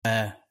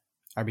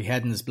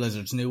beheadings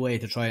Blizzard's new way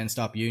to try and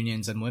stop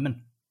unions and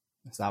women.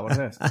 Is that what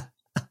it is?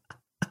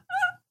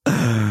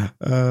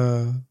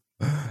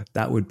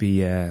 That would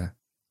be.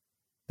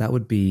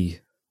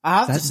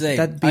 I have to say,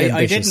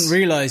 I didn't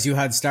realize you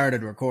had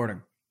started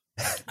recording,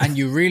 and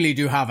you really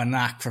do have a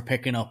knack for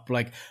picking up.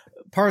 Like,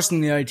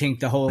 personally, I think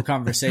the whole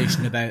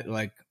conversation about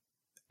like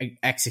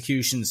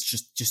executions,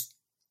 just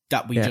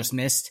that we just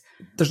missed.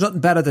 There's nothing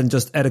better than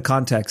just out of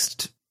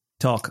context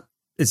talk.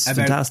 It's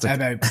fantastic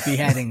about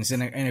beheadings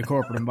in a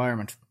corporate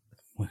environment.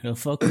 We'll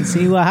fucking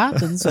see what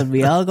happens when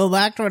we all go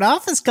back to an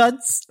office,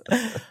 cunts.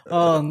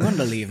 Oh, I'm going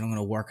to leave and I'm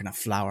going to work in a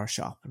flower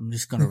shop. I'm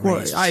just going to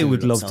raise I'd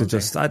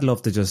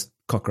love to just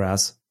cut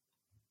grass.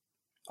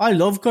 I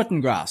love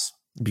cutting grass.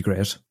 It'd be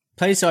great.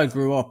 Place I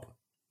grew up,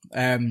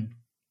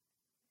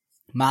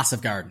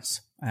 massive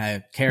gardens,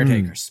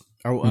 caretakers.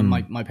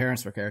 My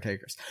parents were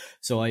caretakers.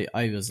 So I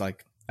was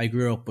like, I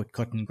grew up with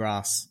cutting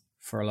grass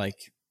for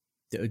like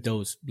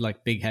those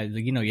like big heads,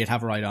 like, you know, you'd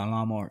have a ride on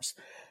lawnmowers.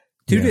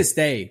 To this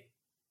day,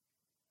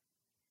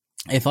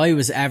 if I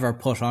was ever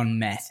put on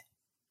meth,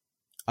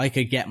 I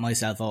could get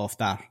myself off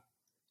that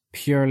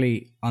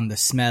purely on the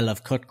smell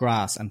of cut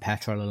grass and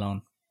petrol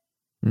alone.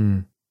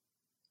 Mm.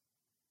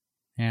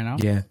 You know?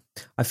 Yeah.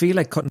 I feel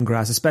like cutting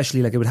grass,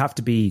 especially like it would have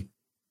to be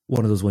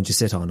one of those ones you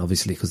sit on,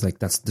 obviously, because like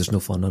there's no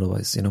fun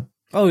otherwise, you know?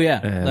 Oh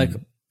yeah. Like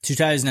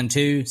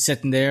 2002,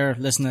 sitting there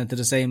listening to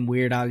the same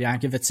Weird Al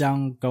Yankovic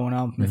song going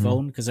on my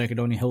phone because I could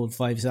only hold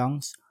 5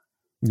 songs.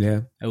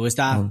 Yeah. It was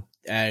that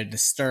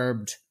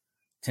Disturbed,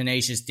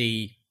 Tenacious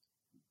D.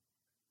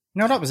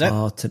 No, that was it.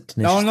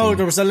 No,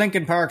 there was a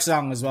Linkin Park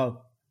song as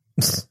well.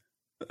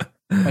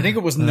 I think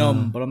it was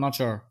Numb, but I'm not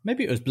sure.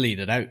 Maybe it was Bleed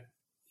It Out.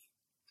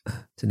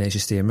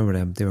 Tenacious D, I remember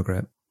them. They were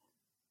great.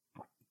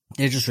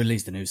 They just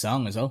released a new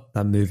song as well.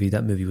 That movie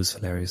was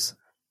hilarious.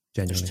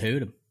 Genuinely. There's 2 of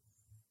them.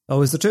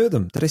 Oh, is there 2 of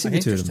them? Did I see the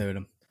 2 of them? 2 of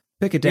them.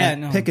 Pick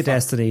a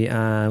Destiny.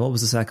 What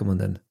was the second one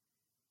then?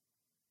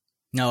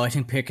 No, I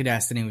think Pick a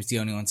Destiny was the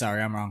only one.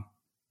 Sorry, I'm wrong.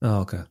 Oh,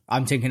 okay.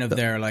 I'm thinking of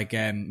their like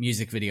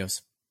music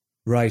videos.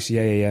 Right.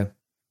 Yeah.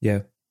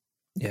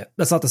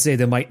 That's not to say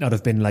they might not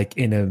have been like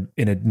in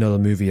another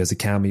movie as a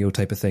cameo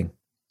type of thing.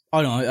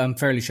 Oh no, I'm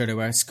fairly sure they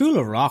were. School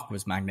of Rock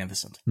was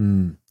magnificent.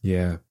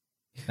 Yeah.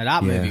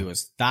 Now that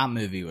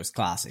movie was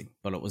classy,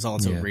 but it was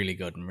also really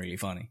good and really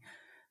funny.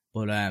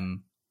 But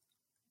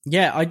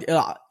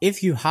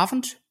if you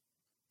haven't,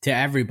 to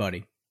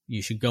everybody,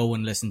 you should go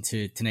and listen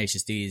to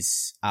Tenacious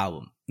D's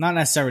album. Not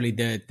necessarily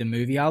the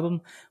movie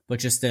album, but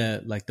just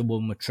the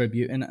one with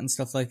tribute in it and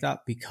stuff like that.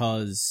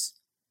 Because,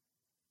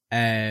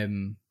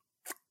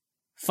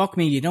 fuck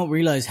me, you don't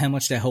realize how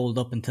much they hold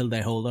up until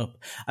they hold up.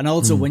 And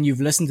also, when you've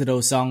listened to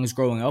those songs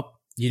growing up,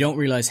 you don't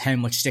realize how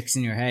much sticks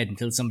in your head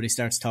until somebody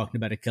starts talking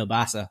about a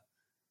kielbasa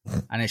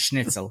and a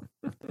schnitzel.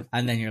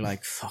 And then you're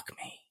like, fuck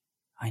me,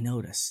 I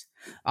know this.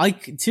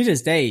 To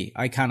this day,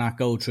 I cannot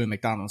go through a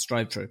McDonald's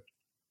drive-thru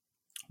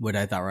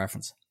without that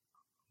reference.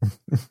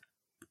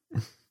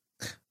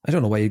 I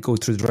don't know why you go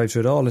through the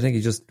drive-thru at all. I think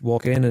you just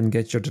walk in and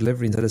get your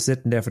delivery instead of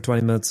sitting there for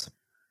 20 minutes.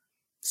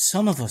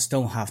 Some of us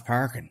don't have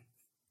parking.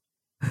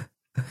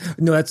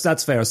 No,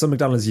 that's fair. Some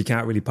McDonald's you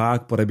can't really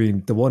park, but I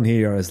mean, the one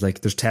here is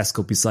like there's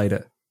Tesco beside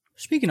it.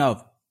 Speaking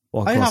of,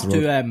 I have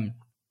to.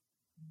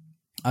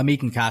 I'm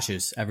eating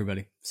cashews,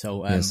 everybody.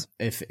 So yes.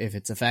 if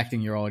it's affecting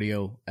your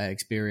audio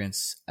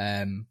experience,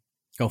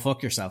 go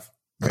fuck yourself.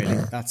 Really,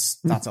 that's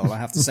all I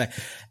have to say.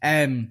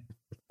 I'm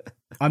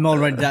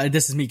already.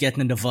 This is me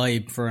getting in the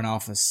vibe for an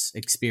office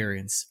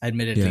experience.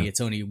 Admittedly,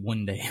 it's only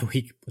one day a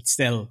week, but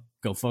still,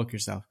 go fuck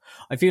yourself.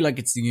 I feel like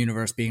it's the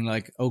universe being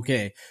like,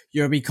 okay,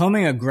 you're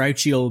becoming a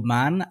grouchy old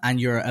man and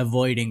you're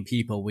avoiding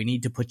people. We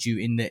need to put you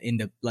in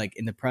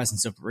the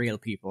presence of real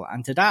people.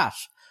 And to that,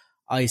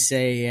 I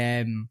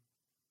say,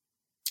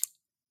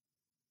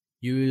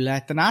 you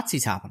let the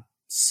Nazis happen.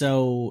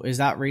 So is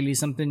that really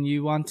something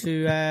you want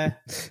to,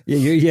 your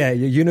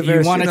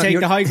universe. You want to take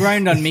the high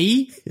ground on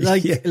me?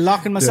 Like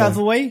locking myself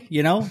away,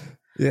 you know?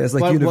 Yeah, it's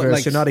like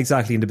universe. You're not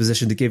exactly in the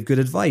position to give good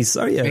advice,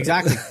 are you?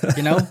 Exactly.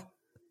 You know?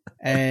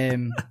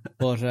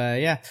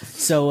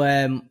 So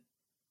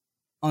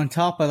on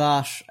top of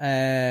that,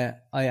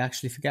 I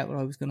actually forget what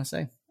I was going to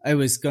say. I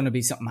was going to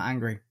be something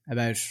angry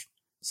about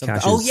something.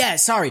 Cashews. Oh yeah,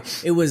 sorry.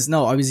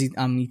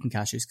 I'm eating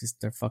cashews because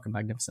they're fucking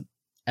magnificent.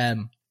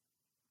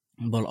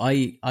 But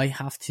I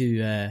have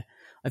to, I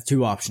have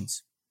 2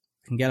 options.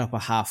 I can get up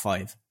at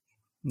 5:30.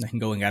 I can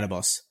go and get a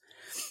bus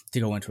to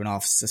go into an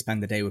office to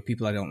spend the day with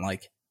people I don't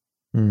like.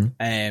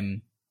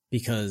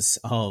 Because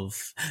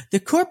of the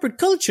corporate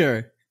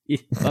culture. You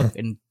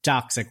fucking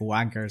toxic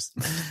wankers.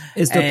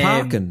 Is there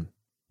parking?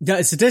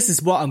 So this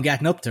is what I'm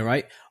getting up to,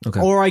 right? Okay.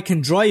 Or I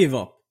can drive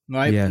up,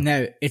 right? Yeah.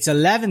 Now, it's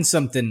 11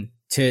 something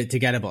to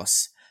get a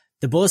bus.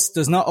 The bus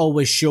does not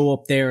always show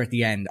up there at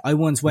the end. I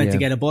once went to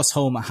get a bus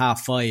home at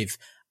 5:30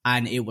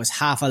 and it was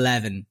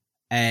 11:30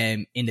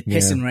 in the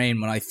pissing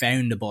rain when I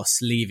found the bus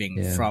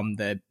leaving from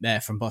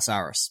from Bus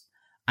Aris.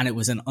 And it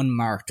was an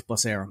unmarked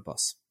Bus Éireann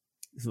bus.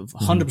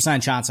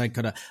 100% chance I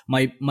could have.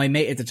 My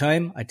mate at the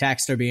time, I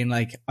texted her being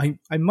like, I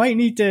might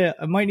need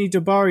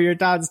to borrow your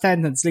dad's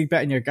tent and sleep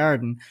out in your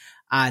garden.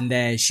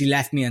 And she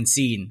left me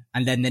unseen.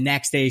 And then the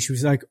next day she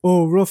was like,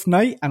 oh, rough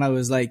night. And I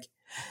was like,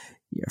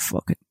 you're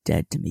fucking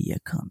dead to me, you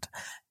cunt.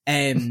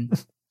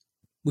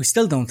 We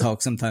still don't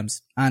talk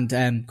sometimes.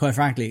 And quite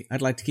frankly,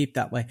 I'd like to keep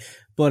that way.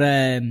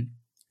 But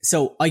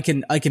so I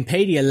can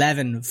pay the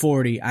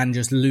 $11.40 and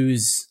just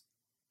lose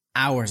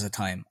hours of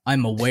time.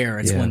 I'm aware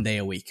it's 1 day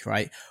a week,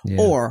 right?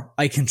 Yeah. Or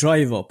I can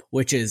drive up,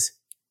 which is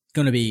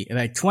going to be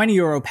about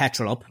 €20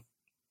 petrol up,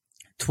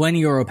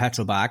 €20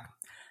 petrol back,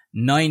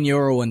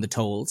 €9 in the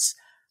tolls,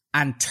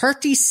 and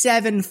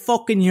 37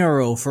 fucking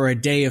euro for a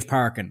day of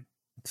parking.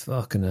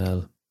 Fucking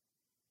hell.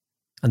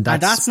 And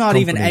that's not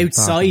even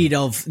outside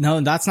of,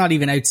 that's not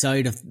even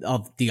outside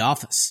of the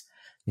office.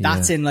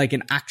 That's in like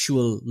an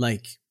actual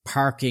like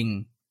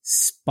parking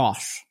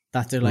spot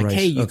that they're like,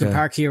 hey, you can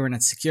park here and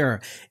it's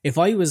secure. If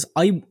I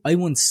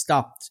once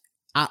stopped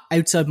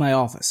outside my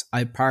office.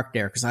 I parked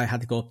there because I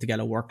had to go up to get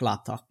a work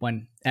laptop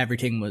when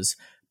everything was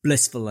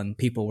blissful and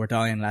people were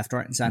dying left,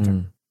 right and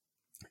centre.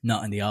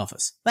 Not in the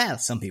office. Well,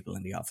 some people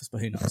in the office,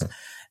 but who knows?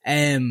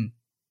 And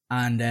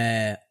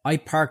I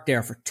parked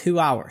there for 2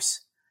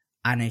 hours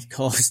and it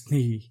cost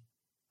me,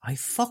 I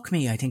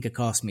think it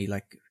cost me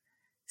like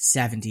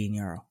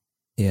 €17.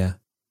 Yeah.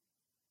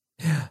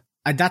 Yeah.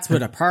 And that's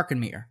with a parking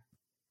meter.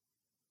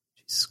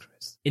 Jesus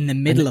Christ. In the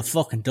middle of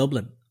fucking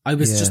Dublin. I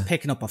was just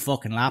picking up a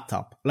fucking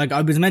laptop. Like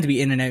I was meant to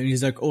be in and out and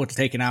he's like, oh, it'll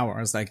take an hour. I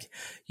was like,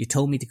 you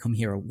told me to come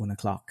here at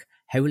 1:00.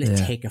 How will it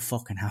take a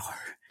fucking hour?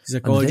 He's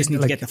like, I just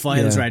need to get the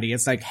files ready.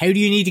 It's like, how do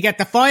you need to get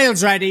the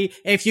files ready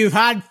if you've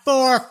had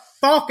 4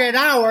 fucking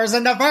hours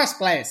in the first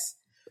place?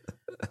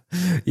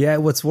 Yeah,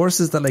 what's worse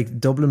is that like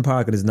Dublin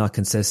parking is not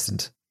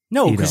consistent.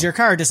 No, because your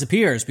car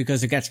disappears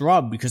because it gets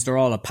robbed because they're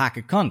all a pack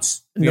of cunts.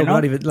 No,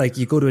 not even, like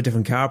you go to a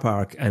different car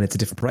park and it's a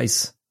different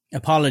price.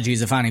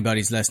 Apologies if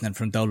anybody's listening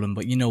from Dublin,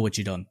 but you know what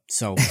you done.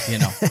 So, you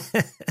know.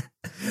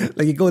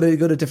 Like you go to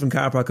a different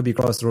car park, could be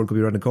across the road, could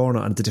be around the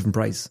corner, and it's a different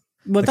price.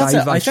 Well, like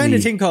I found a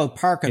thing called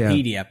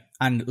Parkopedia.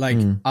 And like,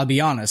 I'll be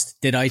honest,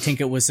 did I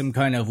think it was some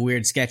kind of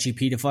weird, sketchy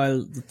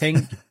pedophile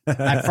thing?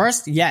 At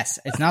first, yes,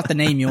 it's not the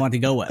name you want to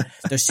go with.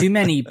 There's too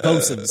many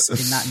plosives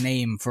in that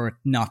name for it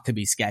not to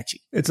be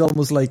sketchy. It's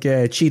almost like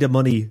Cheetah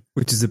Money,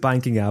 which is a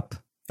banking app.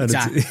 And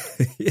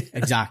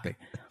Exactly.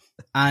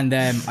 And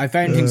I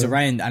found things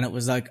around and it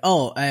was like,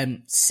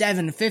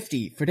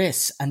 $7.50 for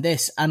this.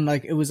 And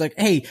like, it was like,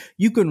 hey,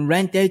 you can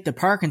rent out the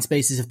parking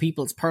spaces of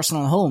people's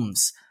personal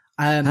homes.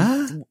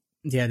 Yeah,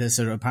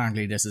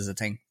 apparently this is a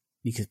thing.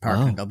 Because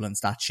parking in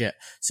Dublin's that shit.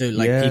 So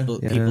like people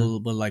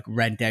will like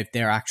rent out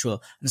their actual,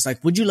 and it's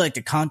like, would you like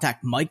to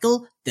contact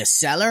Michael, the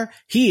seller?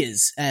 He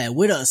is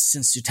with us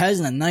since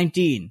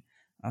 2019.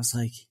 I was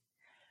like,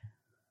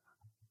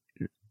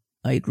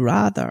 I'd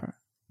rather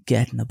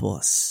get in a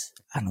bus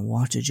and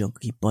watch a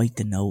junkie bite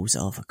the nose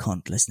off a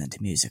cunt listening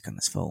to music on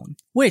his phone.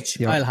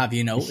 Which, I'll have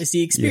you know, is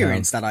the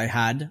experience that I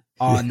had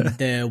on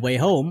the way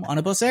home on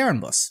a bus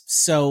errand bus.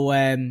 So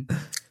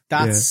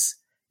that's...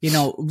 You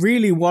know,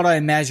 really what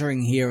I'm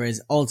measuring here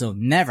is also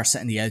never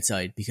sit on the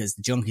outside because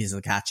the junkies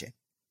will catch you.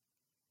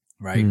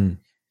 Right?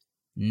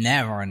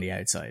 Never on the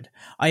outside.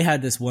 I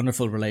had this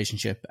wonderful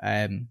relationship.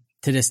 To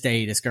this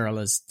day, this girl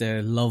is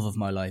the love of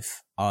my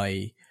life.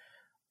 I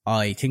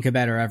think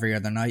about her every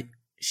other night.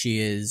 She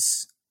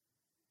is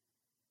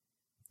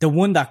the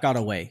one that got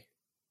away.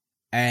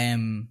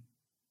 Because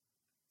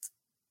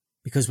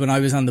when I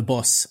was on the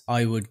bus,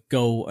 I would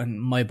go and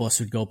my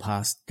bus would go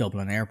past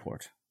Dublin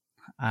Airport.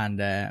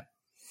 And,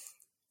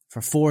 for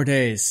 4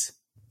 days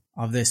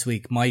of this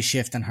week, my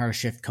shift and her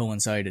shift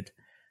coincided.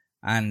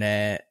 And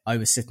I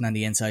was sitting on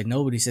the inside,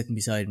 nobody sitting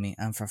beside me.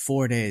 And for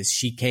 4 days,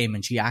 she came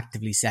and she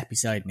actively sat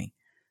beside me.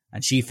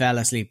 And she fell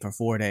asleep for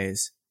 4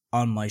 days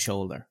on my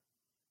shoulder.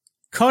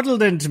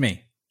 Cuddled into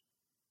me.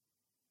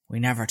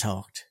 We never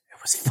talked. It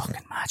was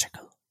fucking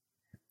magical.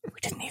 We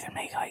didn't even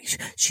make eye.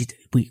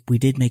 We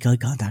did make eye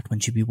contact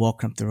when she'd be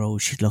walking up the road.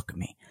 She'd look at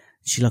me.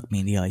 She looked me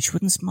in the eye. She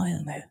wouldn't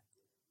smile now.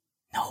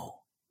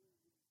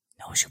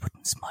 No, she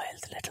wouldn't smile,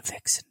 the little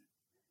vixen.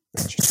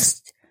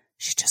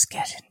 She'd just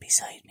get in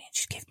beside me and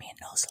she'd give me a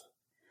nuzzle.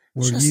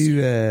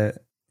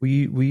 Were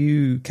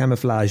you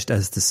camouflaged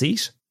as the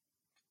seat?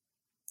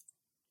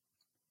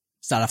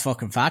 Is that a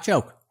fucking fat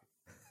joke?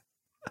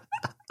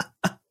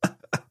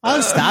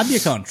 I'll stab you,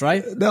 cunt,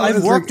 right? No,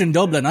 I've worked in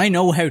Dublin. I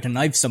know how to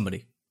knife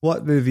somebody.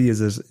 What movie is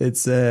it?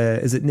 It's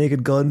is it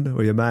Naked Gun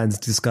where your man's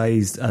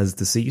disguised as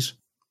the seat?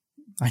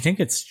 I think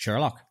it's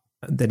Sherlock.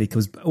 And then he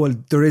comes. Well,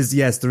 there is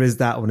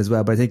that one as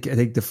well. But I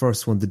think the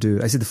first one to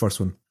do. I said the first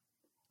one.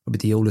 Probably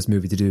the oldest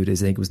movie to do it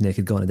is. I think it was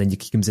Naked Gun, and then he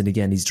comes in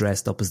again. He's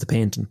dressed up as the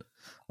painting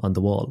on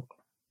the wall.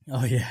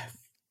 Oh yeah.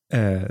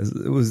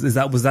 Was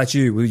that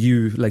you? Were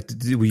you like?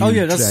 Were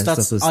you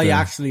that's.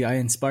 I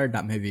inspired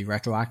that movie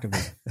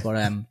retroactively. But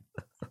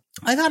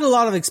I've had a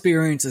lot of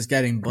experiences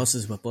getting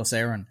buses with Bus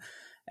Éireann.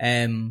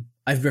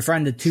 I've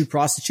befriended 2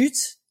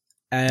 prostitutes.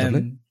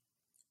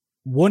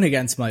 One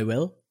against my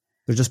will.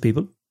 They're just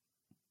people.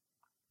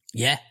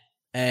 Yeah.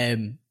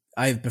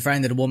 I've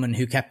befriended a woman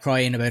who kept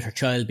crying about her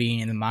child being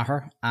in the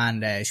matter,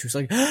 and she was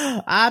like,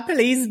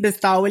 please,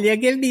 mister, will you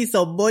give me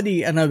some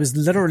money? And I was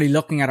literally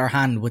looking at her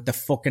hand with the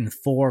fucking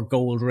 4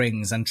 gold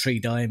rings and 3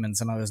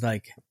 diamonds, and I was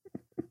like,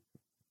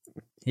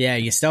 yeah,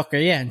 you stuck her,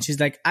 yeah. And she's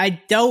like, I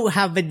don't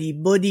have any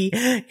money.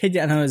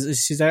 And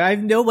she's like, I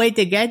have no way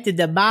to get to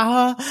the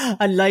matter,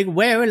 and like,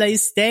 where will I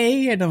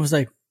stay? And I was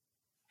like,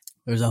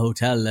 there's a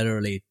hotel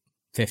literally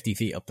 50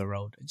 feet up the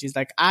road. And she's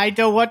like, I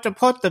don't want to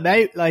put them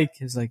out. Like,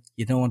 it's like,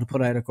 you don't want to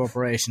put out a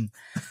corporation,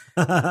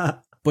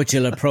 but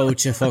you'll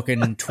approach a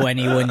fucking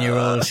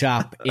 21-year-old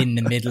shop in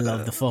the middle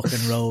of the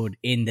fucking road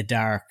in the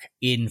dark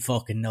in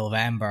fucking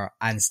November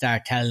and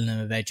start telling them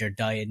about your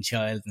dying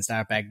child and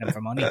start begging them for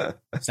money.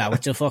 Is that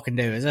what you'll fucking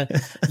do, is it?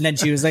 And then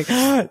she was like,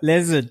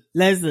 listen,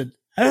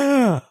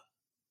 I'll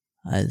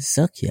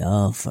suck you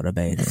off for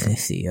about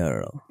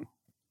 €50.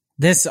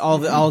 This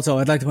also,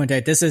 I'd like to point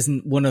out, this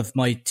isn't one of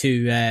my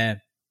 2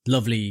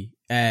 lovely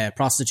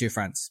prostitute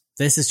friends.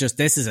 This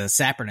is a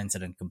separate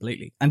incident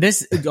completely. And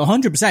this,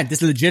 100%,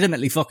 this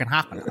legitimately fucking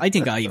happened. I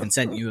think I even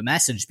sent you a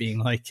message being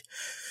like,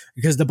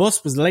 because the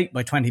bus was late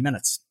by 20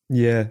 minutes.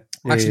 Yeah.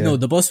 Actually, no,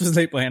 the bus was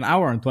late by an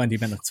hour and 20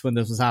 minutes when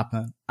this was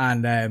happening.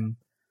 And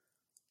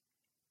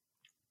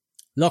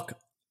look,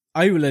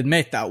 I will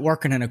admit that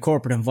working in a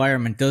corporate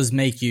environment does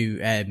make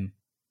you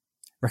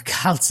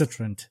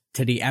recalcitrant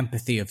to the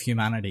empathy of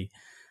humanity,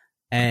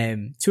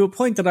 to a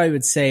point that I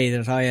would say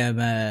that I am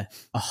a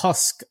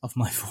husk of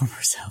my former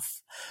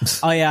self.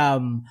 I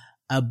am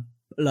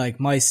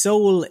my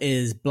soul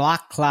is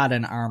black clad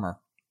in armor,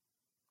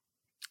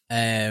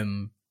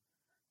 and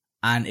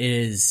at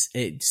a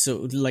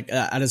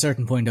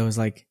certain point I was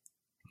like,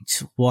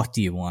 what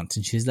do you want?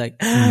 And she's like,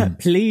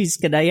 please,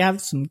 can I have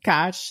some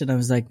cash? And I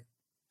was like,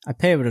 I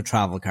pay with a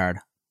travel card.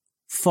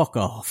 Fuck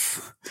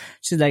off.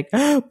 She's like,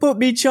 but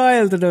me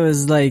child. And I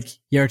was like,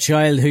 your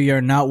child who you're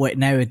not with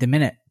now at the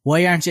minute.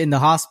 Why aren't you in the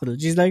hospital?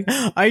 She's like,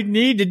 I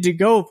needed to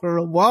go for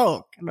a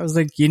walk. And I was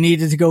like, you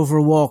needed to go for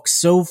a walk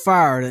so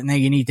far that now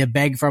you need to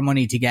beg for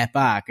money to get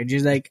back. And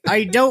she's like,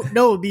 I don't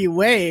know the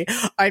way.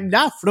 I'm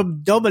not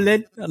from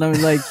Dublin. And I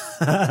was like,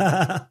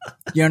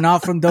 you're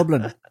not from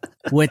Dublin.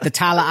 With the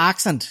Tala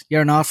accent.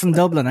 You're not from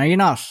Dublin, are you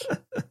not?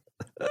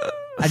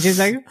 And she's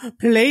like,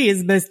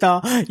 please, mister,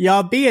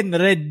 you're being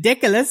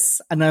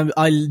ridiculous. And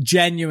I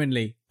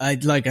genuinely,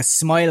 like a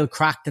smile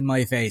cracked in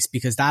my face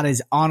because that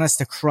is, honest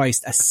to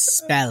Christ, a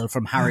spell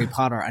from Harry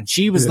Potter. And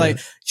she was like,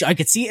 I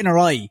could see it in her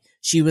eye.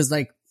 She was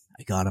like,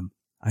 I got him.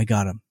 I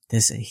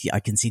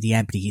can see the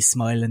empathy. He's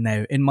smiling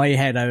now. In my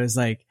head, I was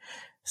like,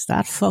 is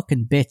that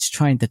fucking bitch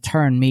trying to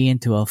turn me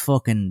into a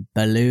fucking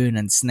balloon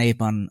and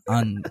Snape on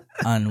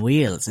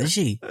wheels, is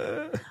she?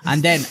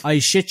 And then, I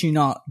shit you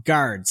not,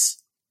 guards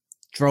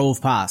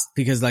drove past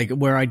because like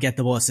where I get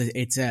the bus,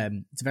 it's a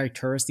very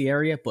touristy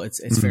area, but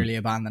it's fairly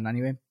abandoned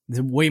anyway.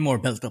 It's way more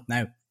built up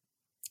now.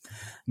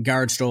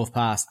 Guards drove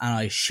past and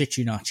I shit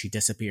you not, she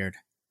disappeared.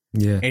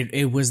 Yeah.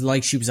 It was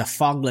like she was a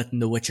foglet in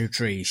the Witcher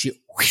tree. She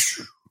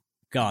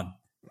gone.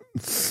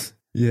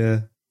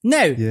 Yeah.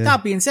 Now,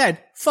 that being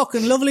said,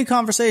 fucking lovely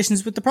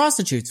conversations with the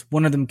prostitutes.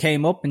 One of them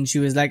came up and she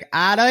was like,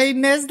 alright,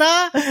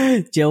 mister,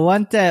 do you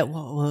want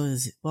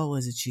what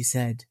was it she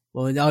said?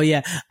 Well, oh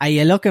yeah, are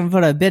you looking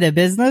for a bit of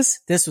business?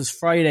 This was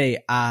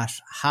Friday at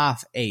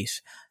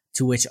 8:30,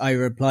 to which I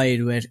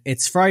replied with,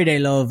 it's Friday,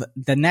 love.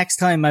 The next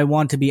time I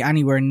want to be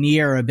anywhere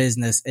near a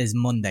business is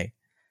Monday.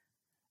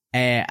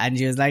 And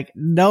she was like,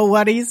 no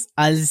worries,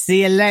 I'll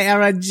see you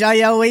later, enjoy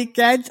your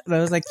weekend. And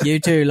I was like, you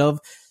too, love.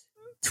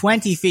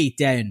 20 feet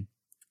down.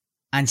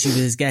 And she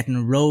was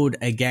getting rowed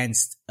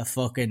against a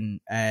fucking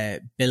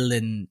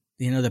building,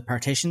 you know, the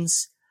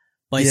partitions,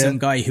 by some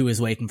guy who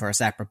was waiting for a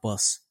separate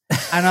bus.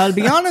 And I'll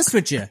be honest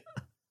with you,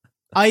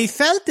 I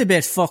felt a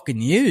bit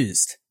fucking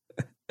used.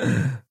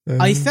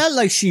 I felt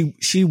like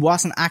she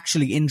wasn't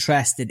actually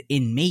interested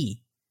in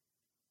me.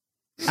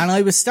 And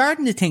I was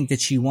starting to think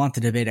that she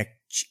wanted a bit of...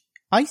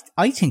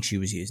 I think she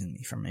was using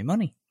me for my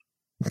money.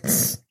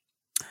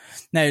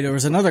 Now, there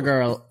was another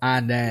girl,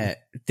 and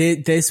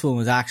this one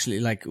was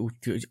actually like...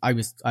 I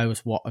was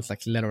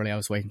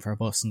waiting for a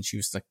bus, and she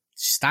was like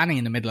standing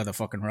in the middle of the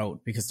fucking road,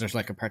 because there's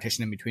like a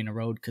partition in between a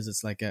road, because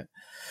it's like an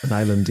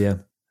island, yeah.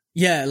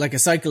 Yeah, like a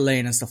cycle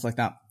lane and stuff like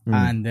that.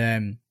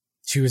 And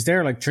she was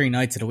there like 3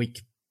 nights of the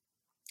week.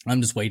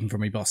 I'm just waiting for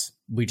my bus.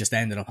 We just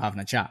ended up having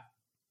a chat.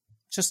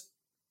 Just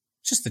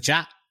a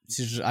chat.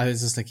 I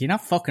was just like, you're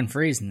not fucking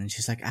freezing. And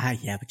she's like,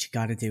 yeah, but you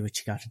gotta do what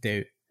you gotta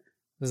do.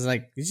 I was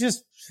like, we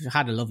just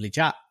had a lovely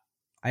chat.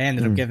 I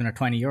ended up giving her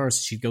 €20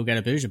 so she'd go get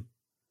a boojum.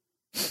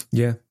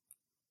 Yeah.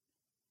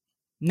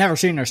 Never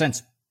seen her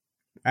since.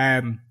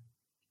 But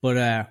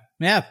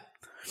yeah.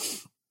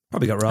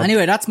 Probably got robbed.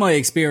 Anyway, that's my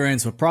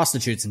experience with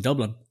prostitutes in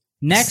Dublin.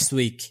 Next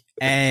week,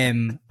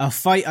 a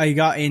fight I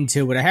got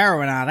into with a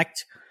heroin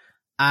addict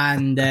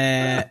and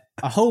a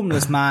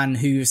homeless man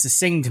who used to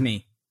sing to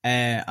me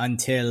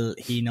until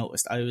he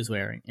noticed I was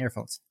wearing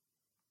earphones.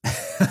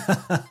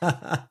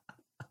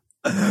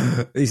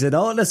 He said,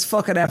 all this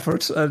fucking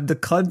effort and the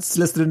cunt's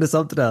listening to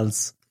something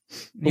else.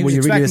 He was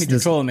expecting me to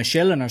throw him a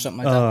shilling or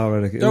something like that.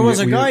 Right, okay. There was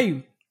a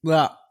guy,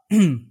 well,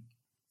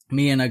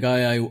 me and a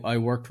guy I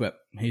worked with,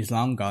 he's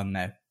long gone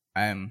now.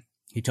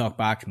 He talked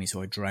back to me,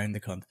 so I drowned the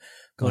cunt.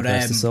 God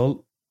bless the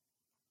soul.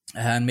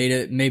 And made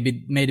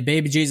a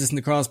baby Jesus and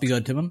the cross be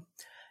good to him.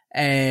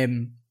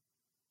 And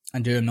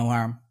do him no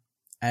harm.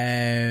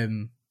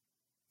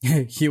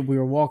 We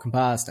were walking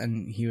past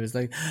and he was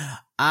like,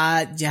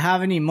 do you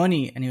have any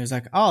money? And he was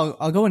like, oh,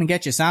 I'll go in and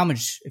get you a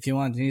sandwich if you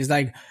want. And he's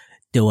like,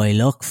 do I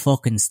look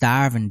fucking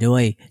starving? Do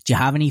you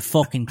have any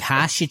fucking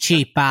cash, you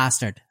cheap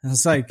bastard? And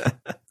it's like,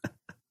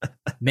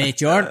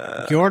 mate, you're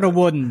the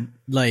one,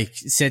 like,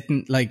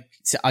 sitting, like,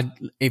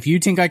 if you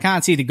think I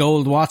can't see the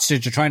gold watch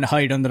that you're trying to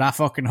hide under that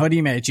fucking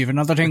hoodie, mate, you've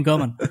another thing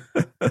coming.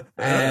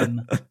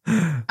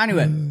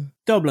 Anyway,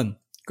 Dublin,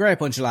 great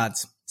bunch of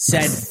lads.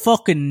 Said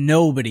fucking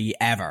nobody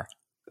ever.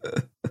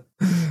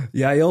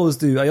 Yeah, I always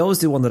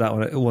do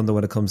wonder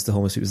when it comes to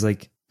homeless people. It's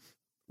like,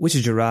 which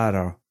would you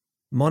rather,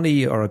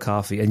 money or a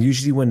coffee? And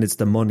usually when it's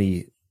the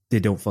money, they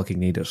don't fucking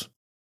need it.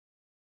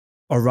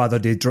 Or rather,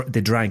 they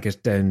drank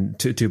it down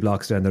two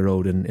blocks down the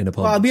road in a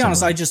pub. Well, I'll be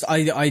honest, I just,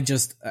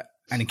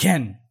 and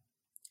again,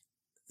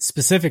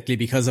 specifically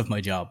because of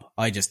my job,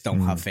 I just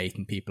don't have faith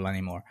in people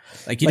anymore.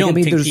 Like, you don't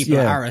think people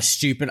are as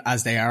stupid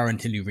as they are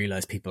until you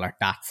realize people are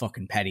that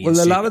fucking petty. Well,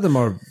 a lot of them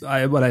are,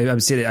 I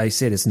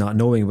say this not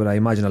knowing, but I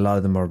imagine a lot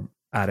of them are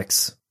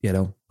addicts, you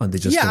know, and they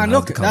just don't and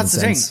have look, the common that's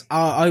sense. The thing.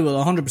 I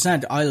will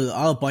 100%.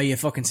 I'll buy you a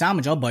fucking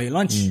sandwich. I'll buy you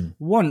lunch.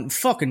 One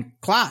fucking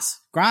class.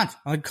 Grant.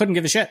 I couldn't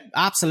give a shit.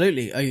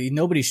 Absolutely.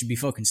 Nobody should be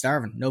fucking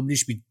starving. Nobody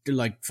should be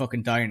like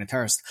fucking dying of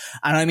thirst.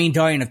 And I mean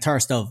dying of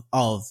thirst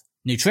of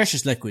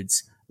nutritious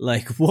liquids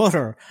like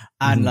water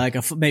and like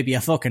maybe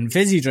a fucking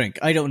fizzy drink.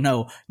 I don't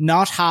know.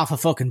 Not half a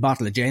fucking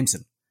bottle of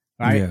Jameson.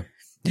 Right?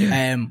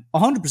 Yeah.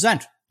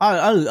 100%.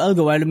 I'll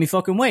go out of my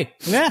fucking way.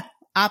 Yeah.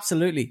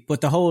 Absolutely. But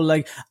the whole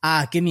like,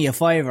 give me a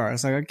 $5.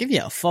 It's like, I'll give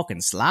you a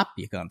fucking slap,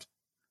 you cunt.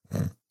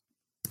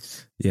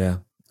 Yeah.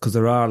 Because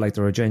there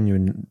are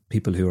genuine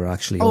people who are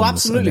actually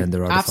absolutely, and then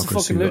there are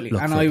absolutely. The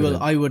and I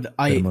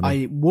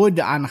would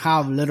and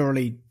have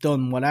literally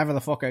done whatever the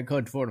fuck I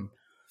could for them.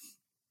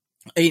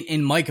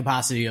 In my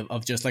capacity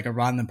of just like a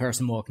random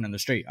person walking on the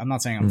street. I'm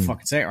not saying I'm a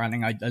fucking saint or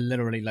anything. I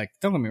literally, like,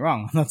 don't get me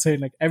wrong. I'm not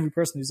saying like every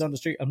person who's on the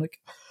street, I'm like,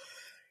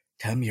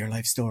 tell me your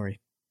life story.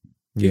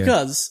 Yeah.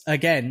 Because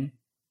again,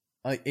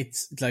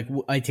 it's like,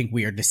 I think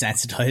we are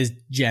desensitized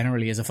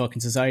generally as a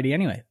fucking society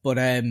anyway. But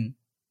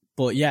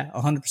yeah,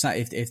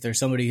 100%. If there's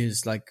somebody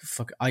who's like,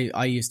 fuck,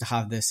 I used to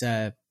have this,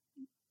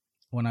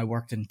 when I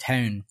worked in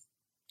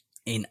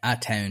a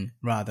town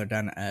rather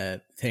than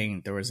a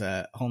thing, there was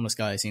a homeless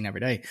guy I seen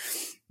every day.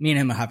 Me and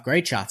him would have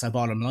great chats. I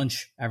bought him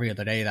lunch every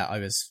other day that I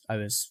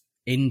was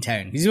in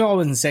town. He's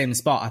always in the same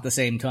spot at the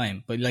same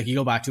time. But like, you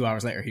go back 2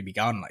 hours later, he'd be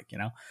gone, like, you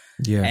know?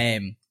 Yeah.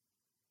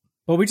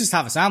 But we just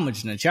have a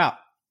sandwich and a chat.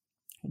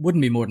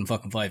 Wouldn't be more than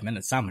fucking 5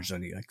 minutes. Sandwich is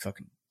only like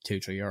fucking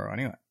 €2-3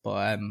 anyway.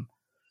 But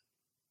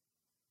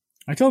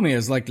I told me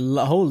his like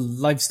whole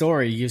life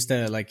story. He used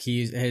to like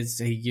he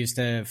used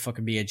to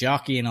fucking be a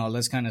jockey and all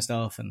this kind of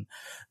stuff and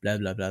blah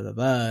blah blah blah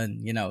blah.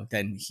 And you know,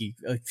 then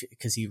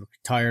because he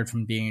retired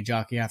from being a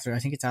jockey after, I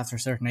think it's after a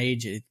certain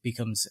age, it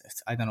becomes,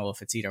 I don't know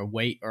if it's either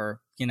weight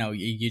or, you know,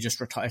 you just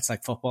retire. It's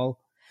like football.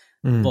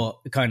 But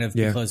kind of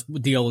because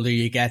the older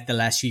you get, the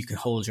less you can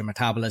hold your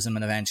metabolism,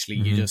 and eventually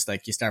you just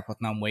like, you start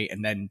putting on weight,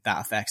 and then that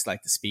affects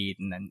like the speed,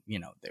 and then, you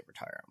know, they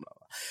retire. Blah,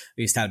 blah.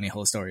 He's telling me a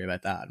whole story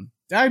about that. And,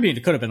 I mean,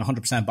 it could have been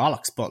 100%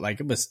 bollocks, but like,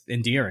 it was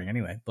endearing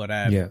anyway. But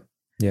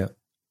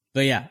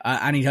But yeah,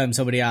 anytime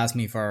somebody asks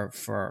me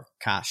for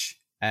cash,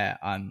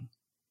 I'm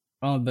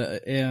a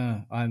bit.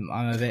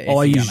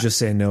 I usually just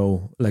say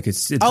no. Like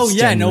it's I'll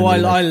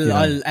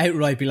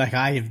outright be like,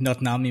 I have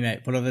nothing on me,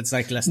 mate. But if it's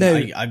like,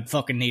 listen, I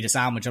fucking need a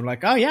sandwich, I'm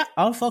like, oh yeah,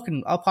 I'll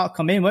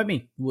come in with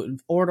me,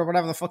 order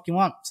whatever the fuck you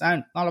want.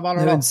 Sound not a bother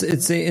at all.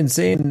 It's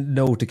saying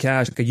no to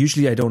cash. Like,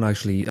 usually I don't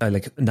actually. I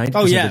like 90%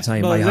 of the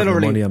time I have no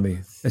money on me.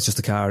 It's just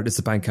a card. It's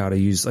a bank card I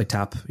use. I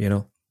tap. You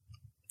know.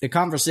 The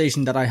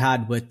conversation that I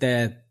had with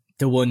the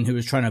one who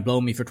was trying to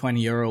blow me for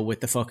 €20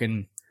 with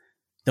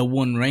the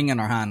one ring in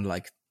her hand,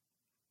 like.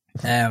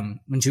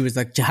 When she was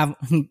like,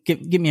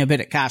 give me a bit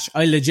of cash.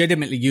 I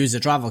legitimately use a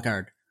travel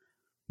card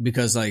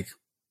because, like,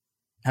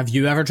 have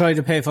you ever tried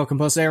to pay fucking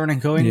plus Aaron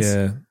in coins?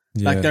 Yeah.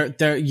 Like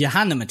you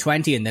hand them a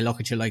 20 and they look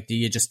at you like, do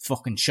you just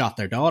fucking shot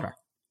their daughter?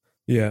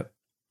 Yeah.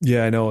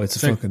 Yeah, I know.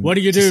 It's like, what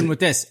are you doing with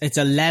this? It's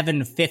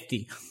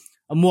 $11.50.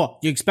 And what?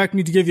 You expect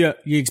me to give you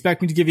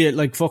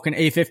like fucking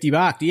 $8.50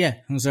 back, do you?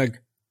 I was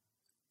like,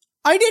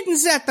 I didn't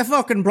set the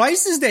fucking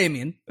prices,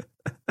 Damien.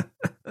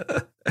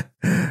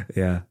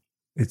 Yeah.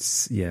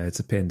 It's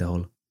a pain in the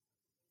hole.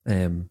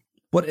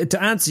 But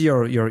to answer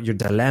your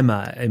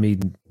dilemma, I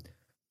mean,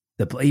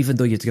 even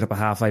though you have to get up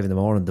at 5:30 in the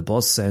morning, the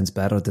bus sounds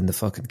better than the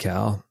fucking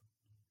car.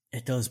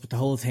 It does, but the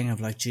whole thing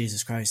of like,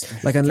 Jesus Christ,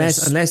 like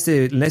unless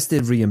they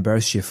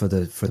reimburse you for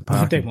the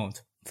parking, they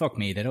won't. Fuck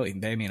me, they don't even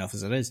pay me enough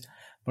as it is.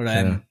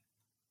 But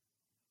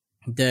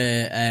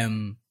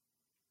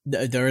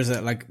there is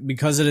a, like,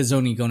 because it is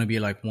only going to be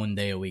like 1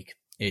 day a week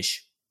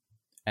ish.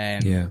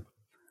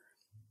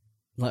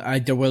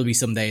 Like, there will be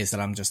some days that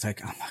I'm just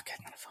like, I'm not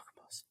getting on a fucking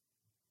bus.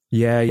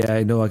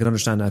 Yeah, no, I can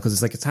understand that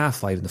because it's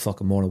 5:30 in the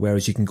fucking morning.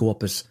 Whereas you can go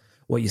up at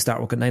you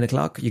start work at 9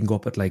 o'clock. You can go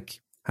up at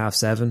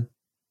 7:30.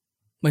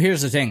 Well,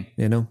 here's the thing.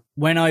 You know,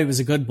 when I was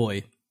a good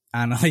boy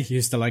and I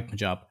used to like my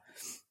job,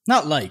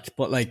 not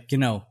but I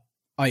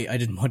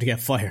didn't want to get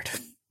fired.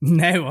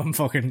 Now I'm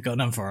fucking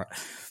gunning for it.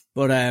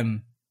 But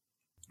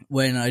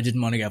when I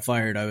didn't want to get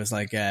fired, I was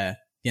like,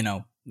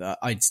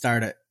 I'd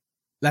start at,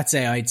 let's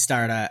say I'd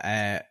start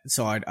at,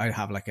 so I'd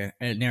have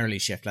an early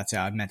shift. Let's say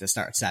I meant to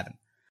start at 7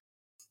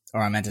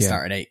 or I meant to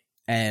start at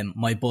 8.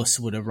 My bus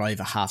would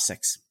arrive at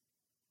 6:30.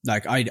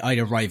 Like I'd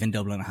arrive in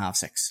Dublin at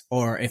 6:30.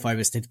 Or if I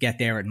was to get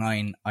there at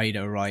 9, I'd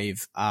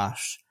arrive at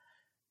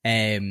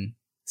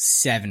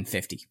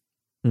 7:50.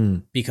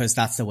 Because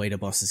that's the way the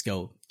buses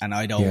go. And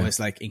I'd always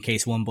in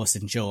case one bus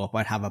didn't show up,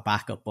 I'd have a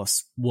backup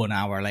bus 1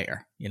 hour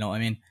later. You know what I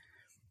mean?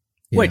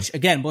 Yeah. Which,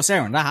 again, bus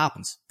airing, that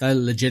happens. That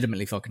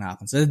legitimately fucking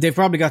happens. They've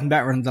probably gotten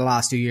better in the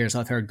last 2 years.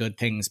 I've heard good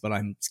things, but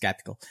I'm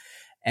skeptical.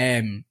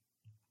 Now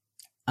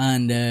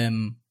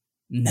they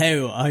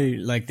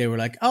were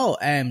like,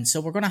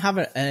 so we're going to have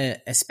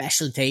a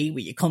special day where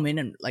you come in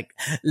and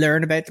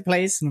learn about the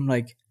place. And I'm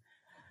like,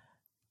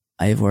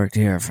 I've worked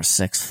here for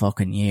 6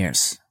 fucking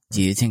years.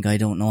 Do you think I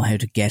don't know how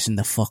to get in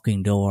the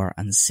fucking door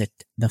and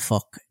sit the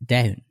fuck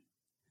down?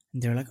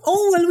 And they're like,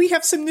 we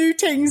have some new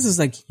things. I was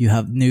like, you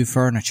have new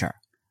furniture.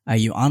 Are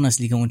you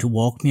honestly going to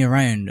walk me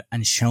around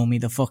and show me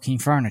the fucking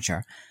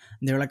furniture?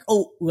 And they were like,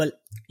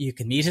 you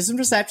can meet us in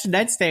reception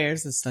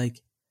downstairs. It's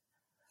like,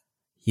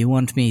 you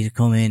want me to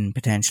come in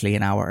potentially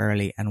an hour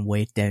early and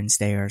wait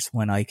downstairs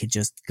when I could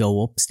just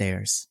go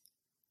upstairs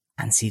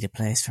and see the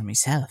place for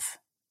myself?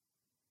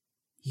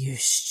 You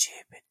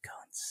stupid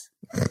cunts.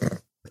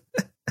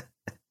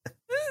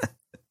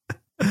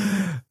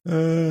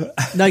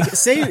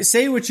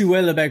 Say what you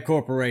will about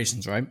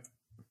corporations, right?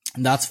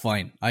 And that's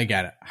fine. I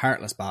get it.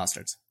 Heartless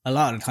bastards. A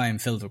lot of time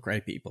filled with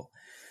great people.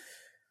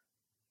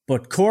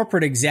 But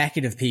corporate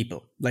executive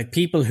people,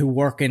 people who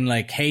work in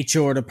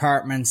HR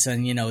departments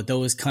and,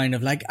 those kind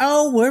of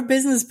we're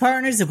business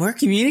partners and we're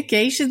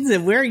communications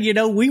and we're,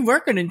 we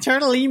work on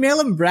internal email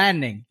and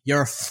branding.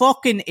 You're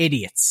fucking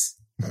idiots.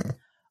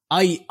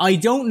 I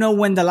don't know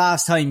when the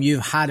last time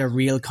you've had a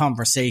real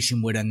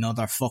conversation with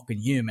another fucking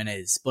human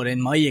is, but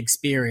in my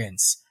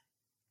experience,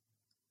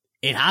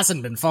 it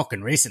hasn't been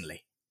fucking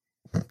recently.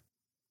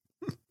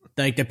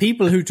 The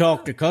people who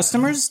talk to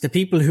customers, the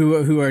people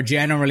who are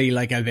generally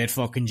a bit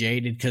fucking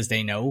jaded because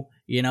they know,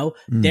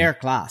 they're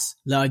class.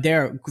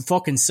 They're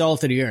fucking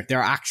salt of the earth.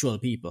 They're actual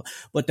people.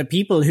 But the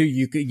people who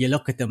you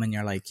look at them and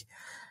you're like,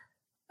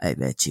 I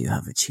bet you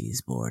have a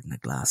cheese board and a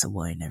glass of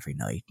wine every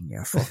night and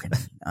you're fucking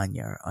on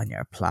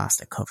your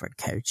plastic covered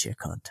couch, you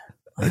cunt.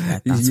 I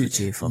bet that's what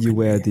you fucking you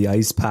wear the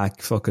ice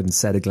pack fucking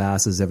set of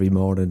glasses every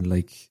morning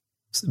like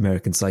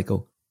American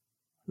Psycho.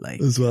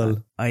 As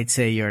well. I'd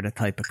say you're the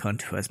type of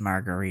cunt who has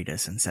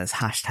margaritas and says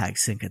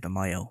 #Cinco de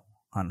Mayo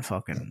on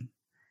fucking,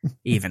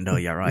 even though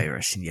you're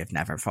Irish and you've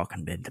never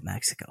fucking been to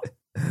Mexico.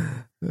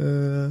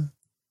 Yeah.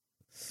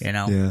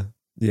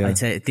 I'd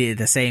say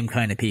the same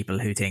kind of people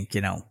who think,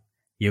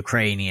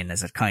 Ukrainian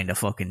is a kind of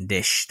fucking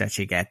dish that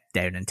you get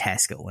down in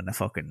Tesco in the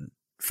fucking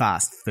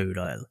fast food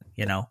aisle,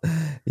 Yeah.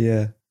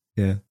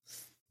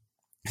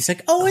 It's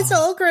like, it's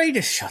all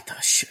great. Shut.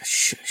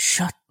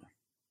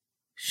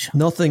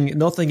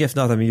 Nothing if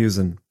not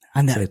amusing.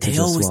 And they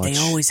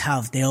always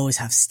have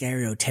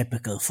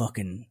stereotypical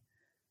fucking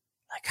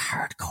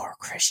hardcore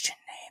Christian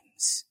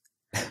names.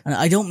 And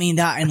I don't mean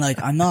that in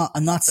I'm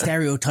not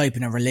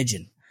stereotyping a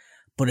religion,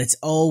 but it's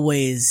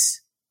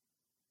always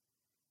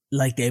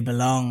they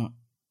belong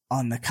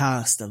on the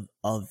cast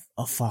of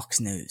Fox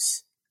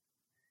News.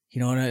 You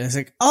know what I mean? It's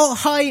like,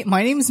 hi,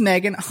 my name is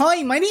Megan.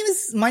 Hi, my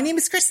name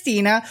is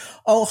Christina.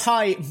 Oh,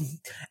 hi.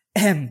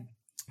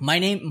 My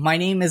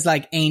name is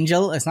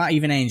Angel. It's not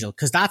even Angel,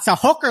 because that's a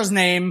hooker's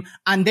name,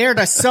 and they're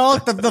the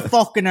salt of the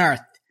fucking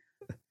earth.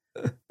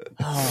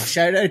 Oh,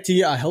 shout out to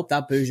you. I hope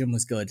that boojum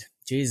was good.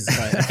 Jesus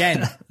Christ.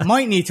 Again,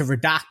 might need to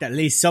redact at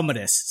least some of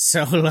this.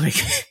 So,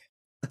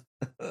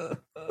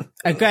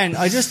 again,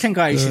 I just think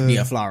I should be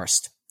a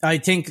florist. I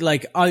think,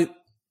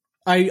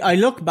 I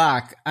look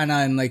back, and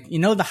I'm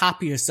the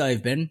happiest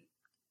I've been,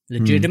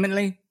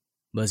 legitimately,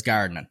 was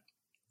gardening.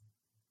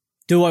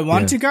 Do I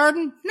want to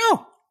garden?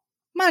 No.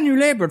 Manual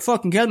labor would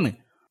fucking kill me.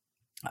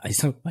 I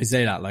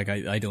say that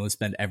I don't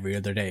spend every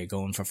other day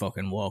going for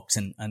fucking walks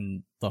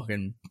and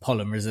fucking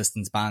pulling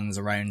resistance bands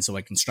around so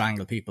I can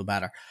strangle people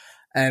better.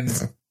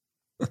 But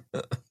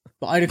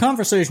I had a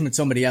conversation with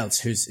somebody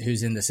else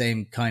who's in the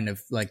same kind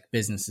of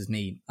business as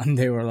me, and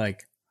they were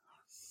like,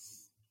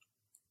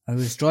 I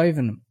was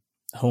driving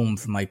home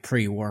from my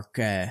pre-work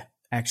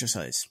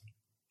exercise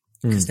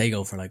because they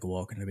go for a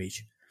walk on the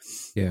beach.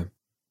 Yeah,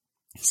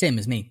 same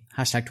as me.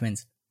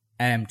 #twins.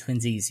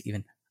 Twinsies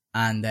even.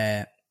 And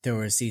there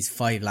was these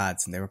 5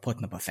 lads and they were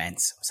putting up a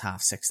fence. It was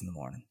 6:30 in the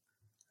morning.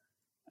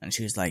 And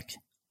she was like,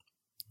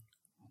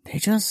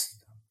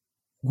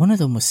 one of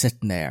them was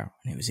sitting there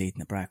and he was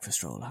eating a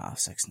breakfast roll at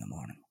 6:30 in the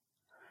morning.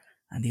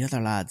 and the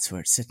other lads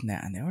were sitting there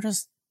and they were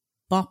just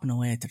bopping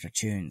away to their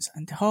tunes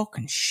and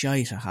talking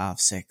shite at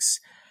 6:30.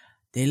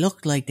 They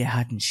looked like they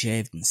hadn't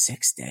shaved in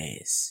 6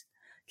 days.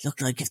 It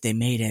looked like if they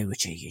made out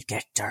with you, you'd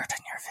get dirt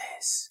on your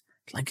face.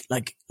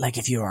 Like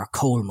if you were a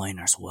coal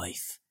miner's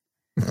wife.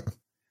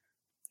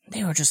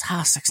 They were just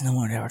 6:30 in the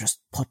morning, they were just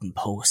putting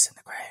posts in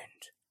the ground.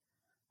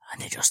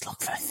 And they just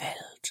looked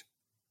fulfilled.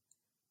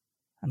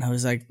 And I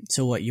was like,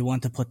 so what, you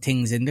want to put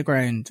things in the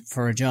ground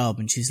for a job?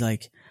 And she's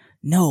like,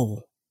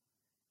 no.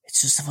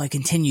 It's just if I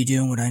continue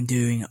doing what I'm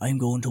doing, I'm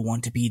going to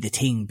want to be the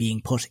thing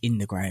being put in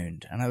the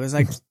ground. And I was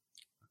like,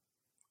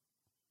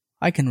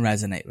 I can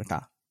resonate with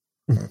that.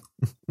 You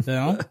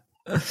know?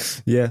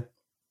 Yeah.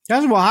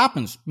 That's what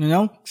happens, you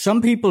know?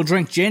 Some people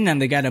drink gin and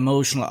they get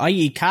emotional. I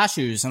eat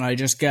cashews and I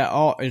just get,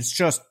 it's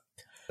just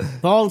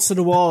balls to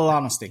the wall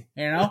honesty,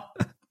 you know?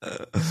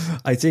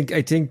 I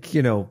think,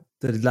 you know,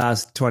 the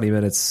last 20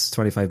 minutes,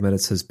 25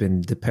 minutes has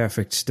been the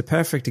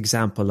perfect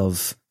example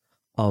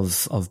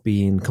of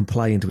being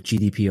compliant with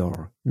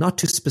GDPR. Not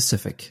too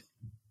specific.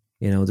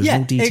 You know, there's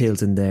no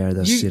details in there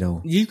that, you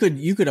know. You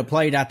could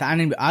apply that to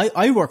any,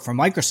 I work for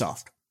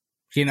Microsoft,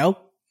 you know?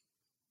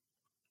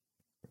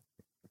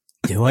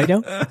 Do I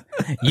know?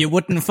 You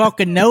wouldn't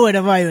fucking know it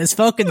if I was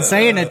fucking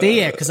saying it, do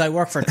you? Because I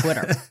work for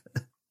Twitter.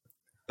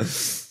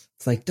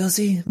 It's like, does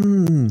he?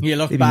 You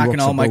look back in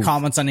all my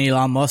comments on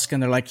Elon Musk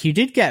and they're like, you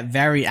did get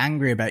very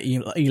angry about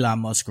Elon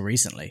Musk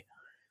recently.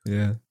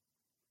 Yeah.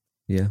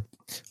 Yeah.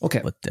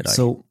 Okay.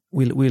 So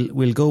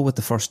we'll go with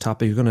the first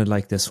topic. You're going to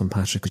like this one,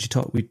 Patrick, because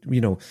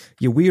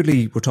you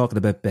weirdly were talking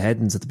about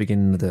beheadings at the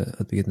beginning of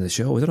the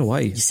show. I don't know why.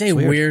 You say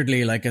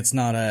weirdly like it's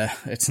not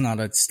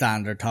a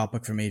standard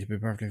topic for me, to be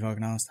perfectly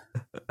fucking honest.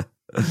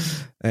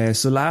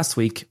 So last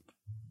week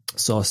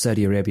saw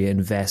Saudi Arabia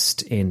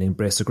invest in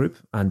Embracer Group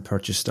and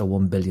purchased a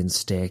 1 billion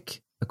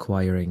stake,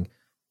 acquiring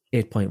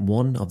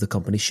 8.1 of the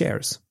company's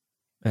shares.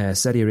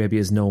 Saudi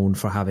Arabia is known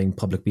for having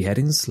public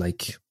beheadings,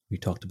 like we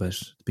talked about at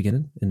the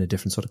beginning, in a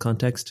different sort of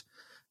context.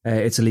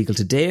 It's illegal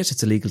to date.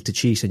 It's illegal to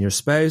cheat on your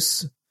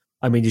spouse.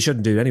 I mean, you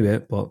shouldn't do it anyway,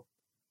 but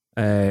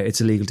it's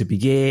illegal to be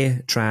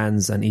gay,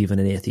 trans, and even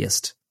an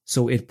atheist.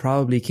 So it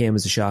probably came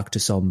as a shock to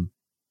some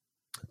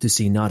to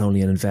see not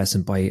only an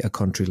investment by a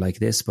country like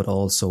this, but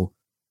also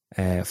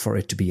for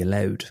it to be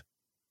allowed.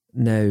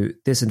 Now,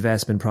 this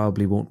investment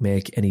probably won't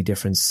make any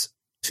difference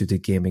to the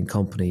gaming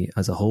company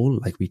as a whole,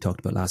 like we talked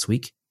about last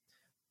week.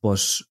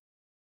 But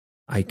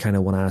I kind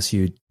of want to ask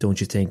you,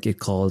 don't you think it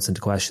calls into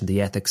question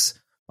the ethics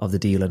of the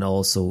deal and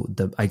also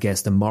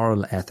the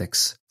moral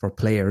ethics for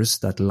players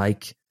that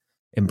like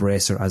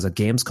Embracer as a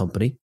games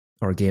company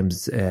or a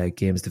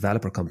games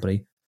developer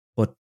company,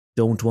 but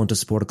don't want to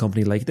support a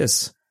company like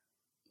this?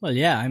 Well,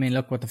 yeah. I mean,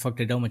 look what the fuck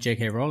they done with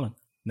J.K. Rowling.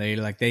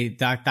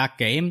 That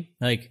game,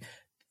 like,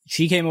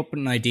 she came up with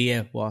an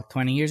idea,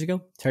 20 years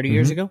ago, 30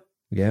 years ago?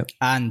 Yeah.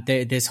 And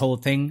this whole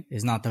thing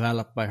is not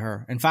developed by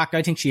her. In fact,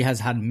 I think she has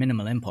had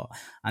minimal input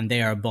and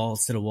they are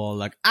balls to the wall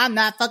like, I'm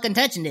not fucking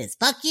touching this.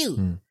 Fuck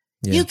you.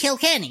 Yeah. You kill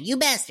Kenny, you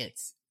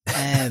bastards.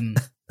 And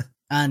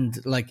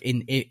like,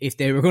 if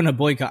they were going to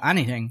boycott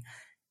anything,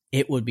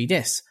 it would be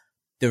this.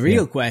 The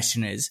real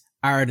question is,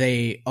 are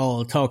they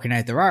all talking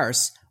out their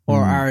arse?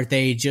 Or are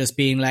they just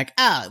being like,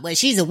 well,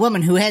 she's a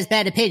woman who has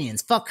bad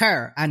opinions. Fuck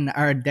her. And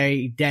are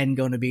they then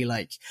going to be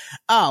like,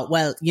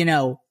 well, you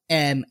know,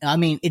 I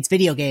mean, it's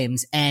video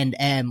games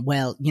and,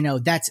 well, you know,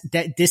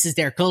 this is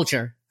their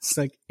culture. It's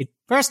like,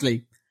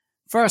 firstly,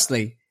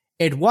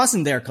 it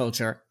wasn't their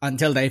culture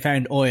until they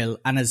found oil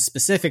and a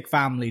specific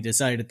family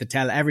decided to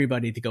tell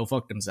everybody to go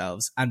fuck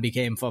themselves and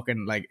became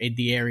fucking like,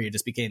 the area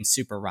just became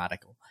super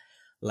radical.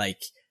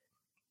 Like,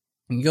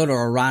 you go to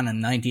Iran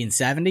in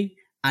 1970,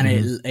 and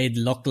it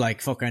looked like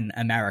fucking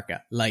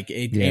America. Like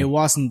it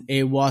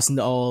wasn't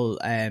all,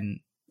 and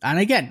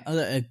again,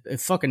 I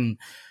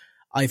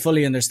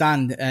fully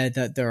understand,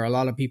 that there are a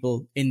lot of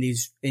people in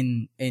these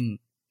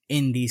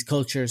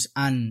cultures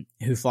and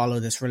who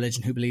follow this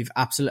religion who believe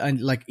absolutely,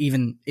 and like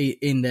even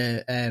in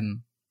the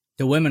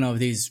women of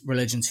these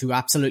religions who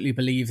absolutely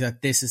believe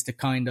that this is the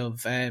kind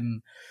of,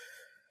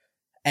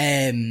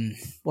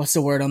 what's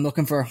the word I'm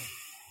looking for?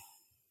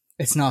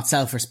 It's not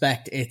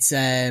self-respect. It's,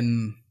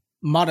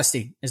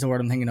 modesty is the word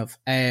I'm thinking of.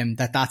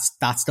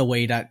 That's the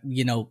way that,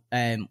 you know,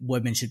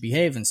 women should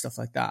behave and stuff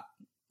like that.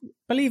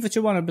 Believe what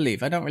you want to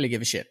believe. I don't really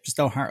give a shit. Just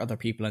don't hurt other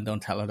people and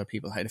don't tell other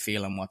people how to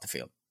feel and what to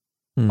feel.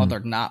 Other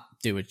than that,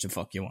 do what the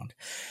fuck you want.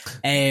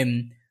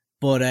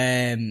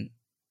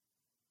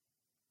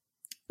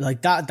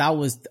 Like that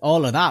was,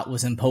 all of that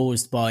was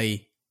imposed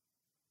by,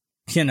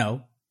 you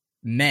know,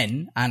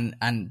 men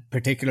and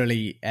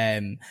particularly,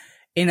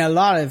 in a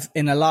lot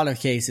of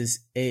cases,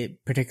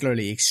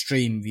 particularly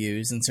extreme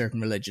views in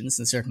certain religions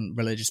and certain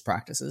religious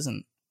practices,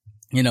 and,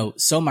 you know,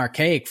 some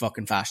archaic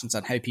fucking fashions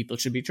on how people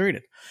should be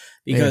treated.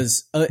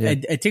 Because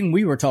a thing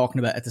we were talking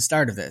about at the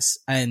start of this,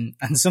 and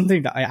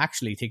something that I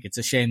actually think it's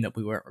a shame that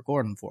we weren't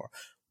recording for,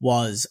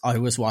 was I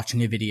was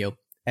watching a video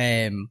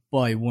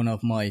by one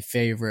of my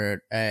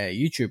favorite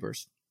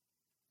YouTubers,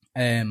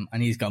 and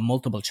he's got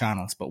multiple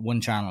channels, but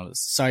one channel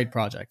is side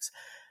projects.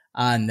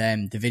 and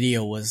the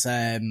video was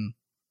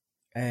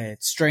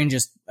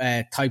strangest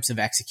types of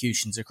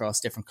executions across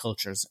different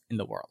cultures in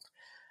the world.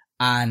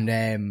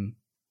 And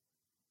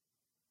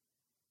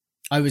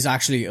I was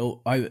actually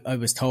I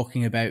was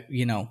talking about,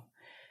 you know,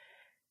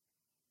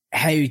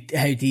 how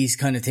these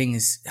kind of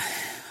things,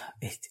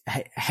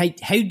 how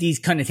these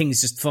kind of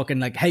things just fucking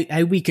like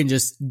how we can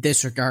just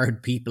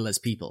disregard people as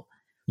people.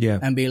 Yeah.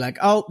 And be like,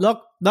 oh,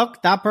 look,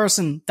 that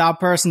person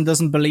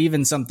doesn't believe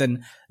in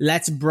something.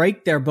 Let's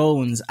break their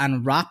bones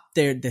and wrap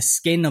the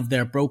skin of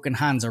their broken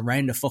hands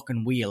around a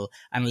fucking wheel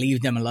and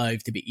leave them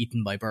alive to be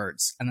eaten by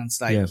birds. And it's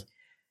like,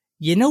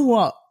 you know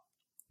what?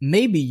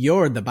 Maybe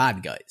you're the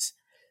bad guys.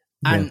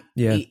 And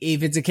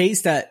if it's a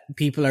case that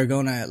people are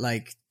going to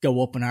like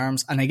go up in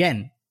arms, and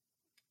again,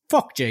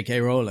 fuck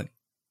J.K. Rowling.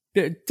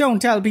 Don't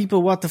tell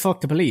people what the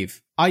fuck to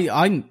believe. I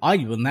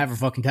will never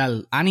fucking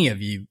tell any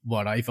of you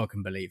what I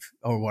fucking believe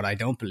or what I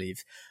don't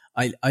believe.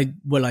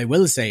 What I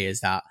will say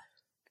is that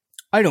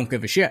I don't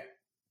give a shit.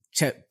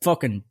 To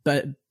fucking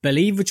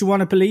believe what you want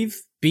to believe.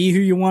 Be who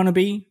you want to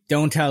be.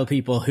 Don't tell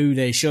people who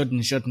they should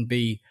and shouldn't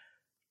be.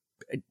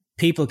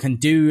 People can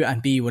do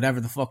and be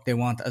whatever the fuck they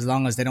want as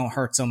long as they don't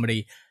hurt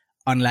somebody,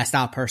 unless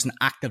that person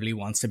actively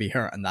wants to be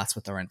hurt and that's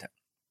what they're into.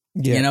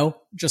 Yeah. You know,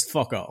 just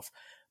fuck off.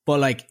 But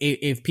like,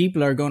 if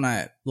people are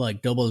gonna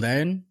like double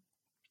down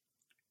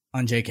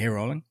on J.K.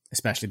 Rowling,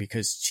 especially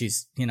because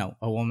she's, you know,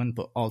 a woman,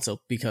 but also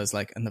because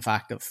like, and the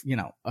fact of, you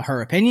know,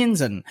 her opinions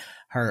and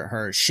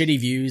her shitty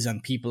views on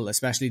people,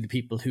 especially the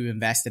people who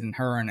invested in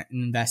her and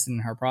invested in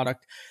her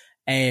product,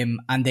 and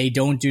they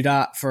don't do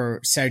that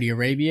for Saudi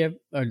Arabia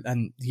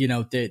and you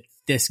know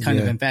this kind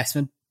of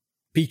investment,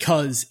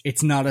 because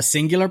it's not a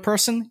singular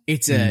person,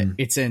 it's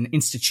an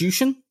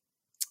institution.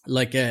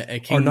 Like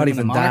a king, or not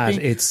even that.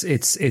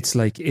 It's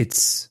like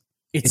it's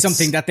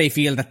something that they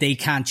feel that they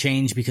can't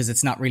change because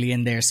it's not really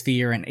in their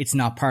sphere and it's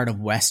not part of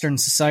Western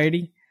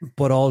society.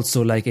 But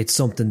also, like, it's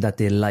something that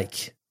they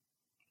like.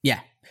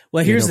 Yeah.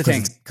 Well, here's the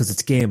thing, because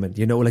it's gaming.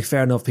 You know, like,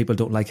 fair enough. People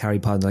don't like Harry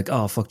Potter. Like,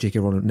 oh fuck J.K.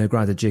 Rowling. Now,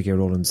 granted, J.K.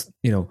 Rowling's,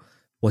 you know,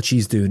 what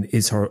she's doing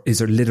is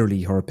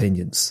literally her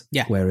opinions.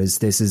 Yeah. Whereas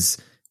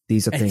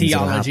these are things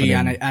theology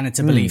that are and it's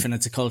a belief and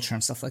it's a culture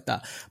and stuff like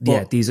that.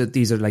 But these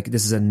are like,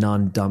 this is a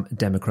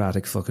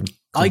non-democratic fucking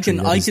country.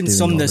 I can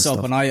sum this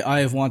up, and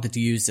I have wanted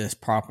to use this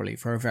properly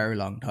for a very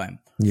long time.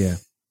 Yeah.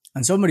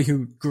 And somebody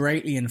who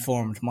greatly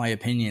informed my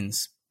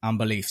opinions and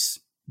beliefs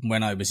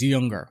when I was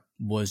younger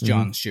was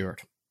Jon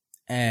Stewart,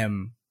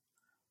 the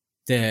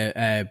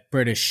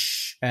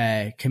British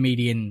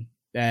comedian,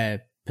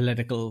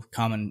 political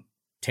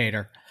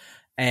commentator,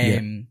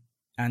 and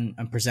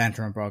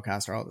presenter and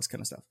broadcaster, all this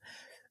kind of stuff.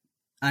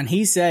 And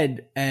he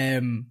said,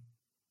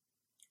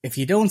 if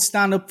you don't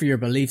stand up for your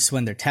beliefs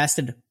when they're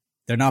tested,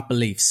 they're not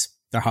beliefs,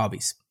 they're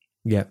hobbies.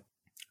 Yeah.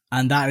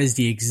 And that is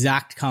the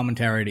exact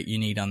commentary that you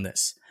need on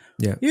this.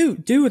 Yeah. You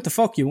do what the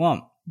fuck you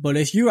want. But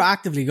if you're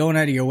actively going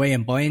out of your way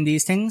and buying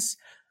these things,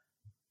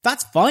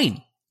 that's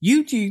fine.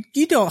 You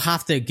don't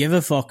have to give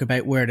a fuck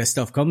about where this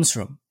stuff comes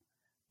from.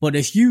 But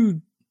if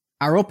you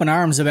are up in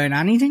arms about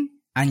anything,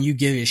 and you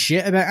give a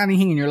shit about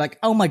anything, and you're like,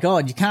 oh my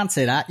God, you can't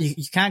say that.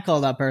 You can't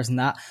call that person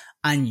that.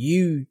 And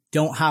you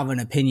don't have an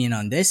opinion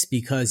on this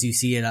because you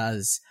see it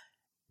as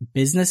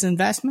business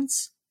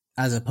investments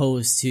as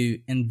opposed to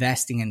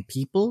investing in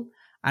people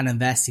and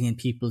investing in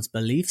people's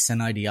beliefs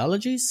and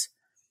ideologies.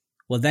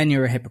 Well, then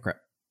you're a hypocrite.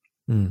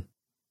 And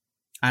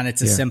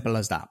it's as simple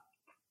as that.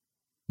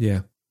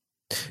 Yeah.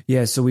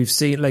 Yeah. So we've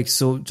seen, like,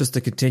 so just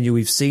to continue,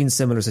 we've seen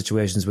similar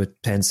situations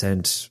with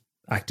Tencent,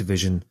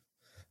 Activision,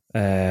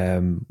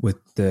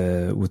 with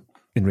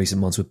in recent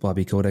months with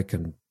Bobby Kotick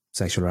and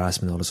sexual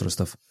harassment, all this sort of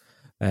stuff.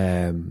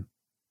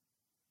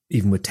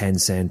 Even with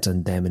Tencent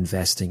and them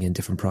investing in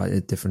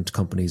different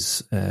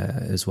companies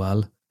as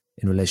well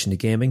in relation to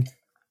gaming.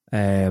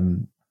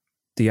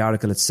 The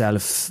article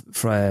itself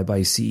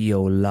by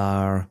CEO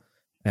Lar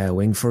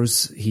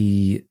Wingfors,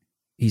 he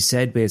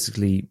said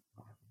basically,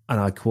 and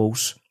I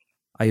quote,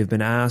 "I have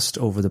been asked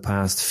over the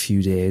past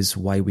few days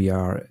why we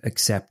are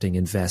accepting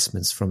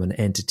investments from an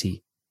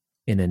entity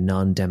in a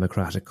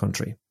non-democratic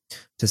country.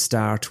 To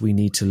start, we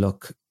need to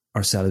look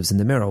ourselves in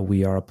the mirror.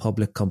 We are a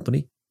public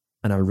company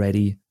and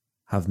already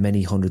have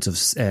many hundreds of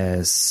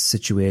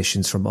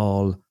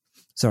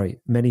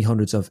many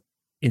hundreds of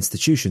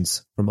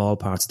institutions from all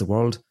parts of the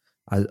world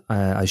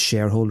as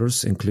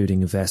shareholders,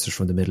 including investors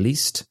from the Middle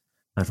East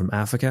and from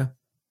Africa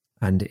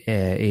and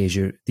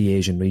Asia, the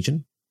Asian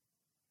region.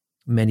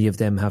 Many of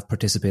them have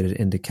participated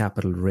in the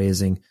capital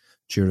raising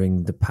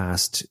during the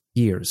past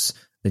years."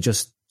 They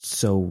just,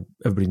 so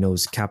everybody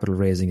knows, capital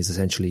raising is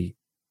essentially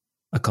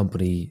a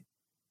company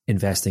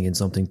investing in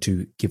something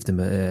to give them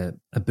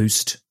a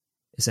boost,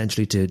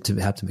 essentially to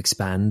help them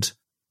expand,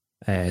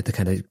 to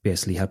kind of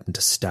basically help them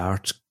to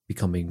start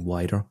becoming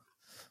wider.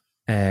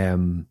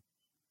 And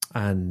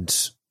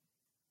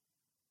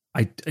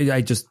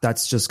I just,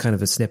 that's just kind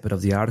of a snippet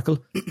of the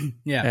article.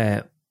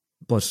 Yeah.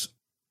 But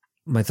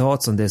my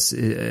thoughts on this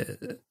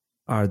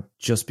are,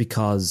 just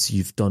because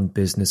you've done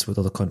business with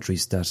other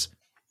countries that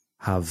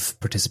have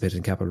participated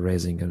in capital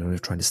raising and are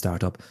trying to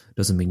start up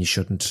doesn't mean you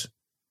shouldn't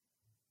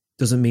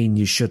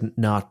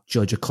not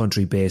judge a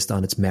country based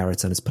on its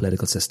merits and its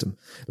political system.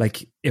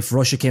 Like if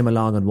Russia came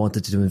along and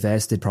wanted to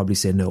invest, they'd probably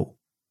say no.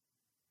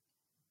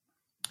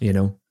 You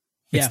know,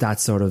 it's that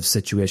sort of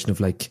situation of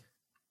like,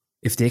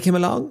 if they came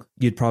along,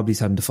 you'd probably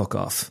tell them to fuck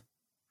off.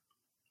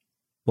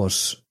 But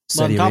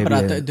Saudi on top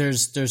Arabia, of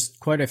that, there's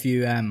quite a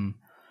few.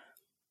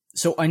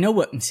 So I know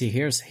what. See,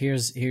 here's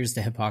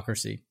the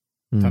hypocrisy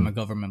from a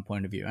government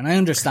point of view, and I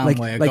understand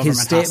why a government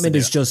his statement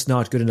has is just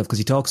not good enough,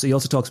 because he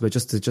also talks about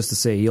just to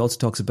say he also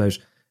talks about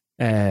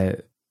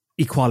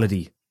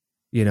equality,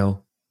 you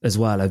know, as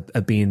well,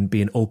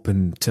 being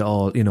open to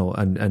all, you know,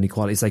 and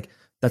equality. It's like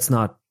that's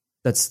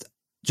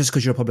just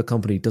because you're a public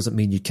company doesn't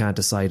mean you can't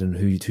decide on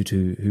who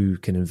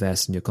can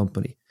invest in your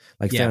company.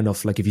 Like fair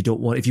enough. Like if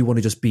you want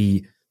to just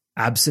be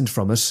absent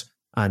from it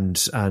and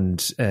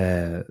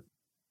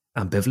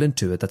ambivalent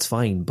to it, that's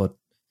fine. But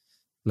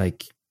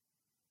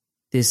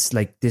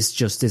this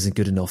just isn't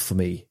good enough for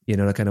me, you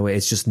know, that kind of way.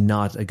 It's just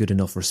not a good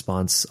enough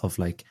response of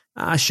like,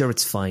 sure,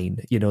 it's fine,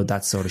 you know,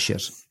 that sort of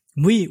shit.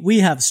 We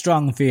have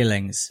strong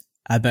feelings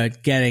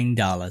about getting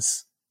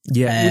dollars.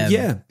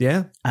 Yeah.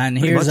 And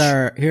here's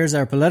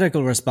our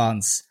political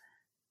response.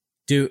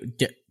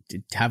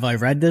 Have I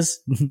read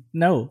this?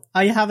 No,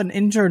 I have an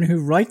intern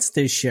who writes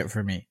this shit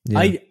for me.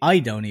 Yeah. I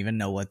don't even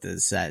know what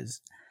this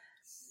says.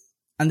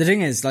 And the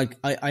thing is, like,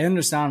 I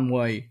understand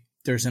why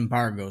there's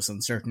embargoes on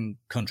certain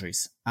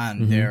countries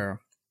and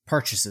their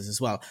purchases as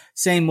well.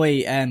 Same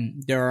way,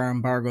 there are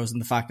embargoes on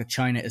the fact that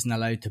China isn't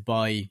allowed to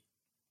buy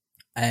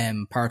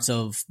parts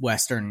of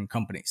Western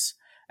companies,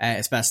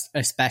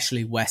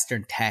 especially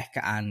Western tech,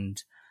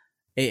 and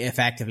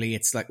effectively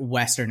it's like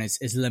Western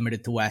is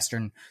limited to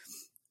Western,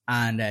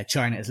 and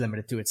China is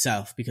limited to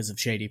itself because of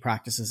shady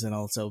practices, and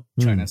also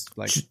China's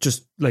like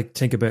just like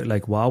think about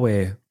like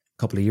Huawei a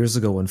couple of years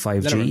ago and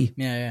 5G. Literally.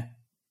 Yeah.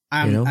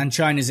 You know? And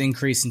China's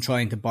increase in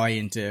trying to buy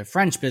into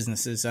French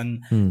businesses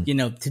and, you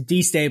know, to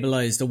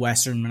destabilize the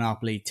Western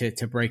monopoly,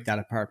 to break that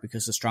apart,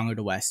 because the stronger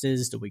the West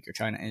is, the weaker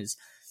China is.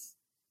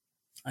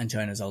 And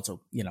China's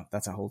also, you know,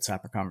 that's a whole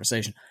separate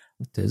conversation.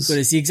 It is. But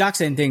it's the exact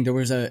same thing. There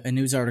was a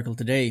news article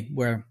today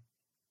where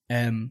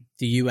the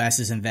US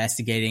is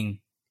investigating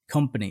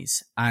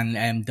companies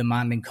and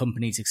demanding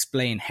companies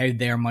explain how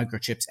their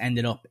microchips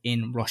ended up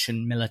in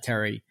Russian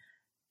military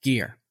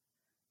gear.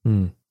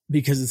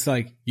 Because it's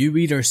like, you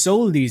either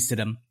sold these to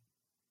them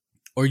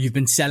or you've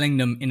been selling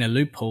them in a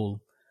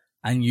loophole,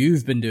 and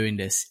you've been doing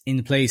this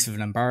in place of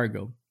an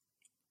embargo,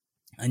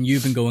 and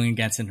you've been going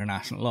against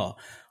international law.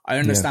 I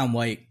understand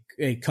why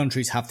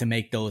countries have to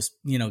make those,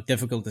 you know,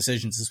 difficult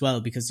decisions as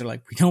well, because they're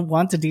like, we don't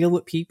want to deal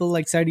with people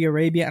like Saudi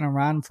Arabia and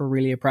Iran for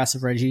really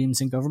oppressive regimes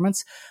and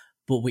governments,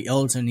 but we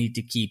also need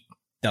to keep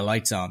the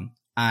lights on.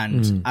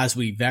 And as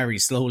we very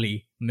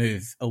slowly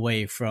move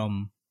away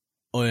from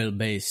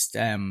oil-based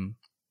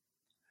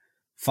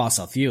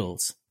fossil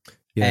fuels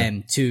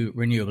to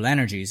renewable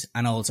energies,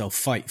 and also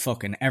fight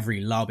fucking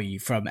every lobby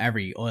from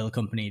every oil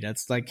company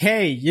that's like,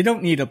 hey, you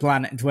don't need a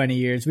planet in 20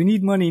 years, we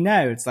need money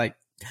now. It's like,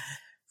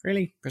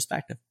 really,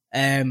 perspective.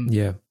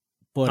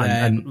 But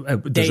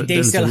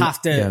they still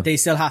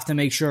have to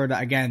make sure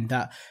that, again,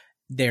 that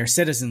their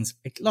citizens,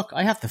 like, look,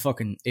 I have to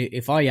fucking,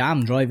 if I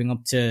am driving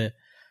up to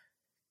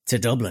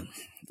Dublin,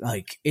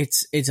 like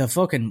it's a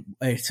fucking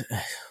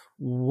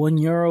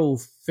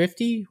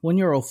 €1.50,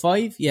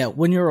 €1.05,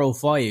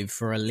 €1.05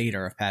 for a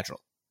litre of petrol.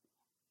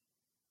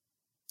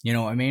 You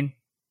know what I mean?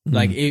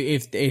 Like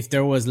if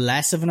there was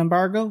less of an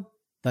embargo,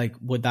 like,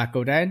 would that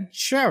go down?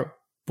 Sure.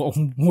 But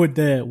would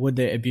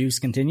the abuse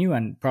continue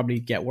and probably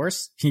get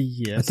worse?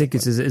 Yes. I think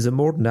is it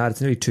more than that?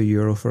 It's nearly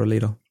 €2 for a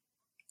litre.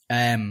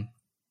 I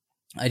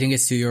think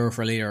it's €2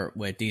 for a litre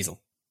with diesel.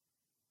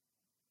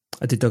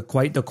 I think they're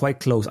quite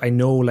close. I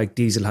know like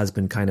diesel has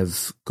been kind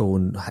of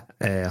going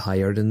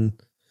higher than,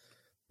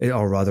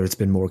 or rather it's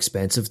been more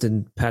expensive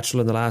than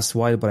petrol in the last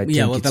while, but I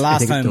think the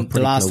last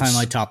time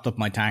I topped up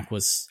my tank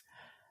was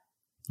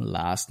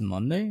last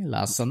Sunday,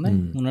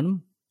 one of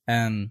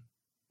them.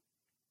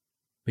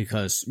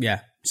 Because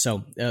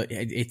so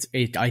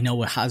I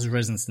know it has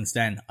risen since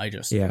then. I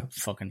just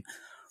fucking.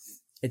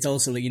 It's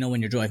also like, you know,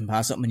 when you're driving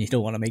past something and you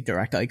don't want to make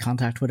direct eye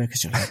contact with it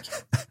because you're like,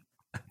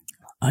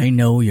 I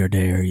know you're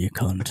there, you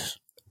cunt.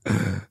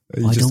 You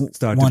I just don't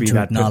start want to be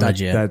to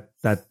acknowledge it.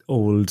 That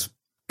old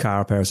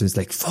car person is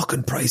like,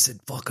 fucking price it,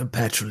 fucking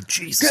petrol,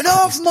 Jesus. Get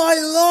off my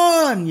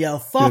lawn, you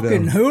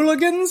fucking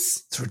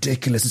hooligans! It's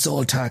ridiculous. It's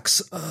all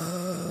tax,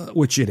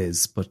 which it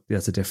is, but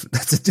that's a different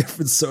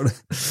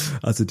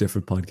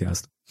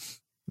podcast.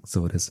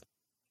 So it is.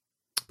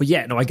 But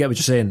yeah, no, I get what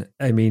you're saying.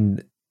 I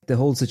mean, the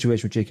whole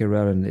situation with J.K.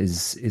 Rowling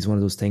is one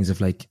of those things of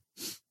like,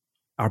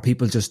 are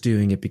people just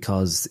doing it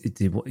because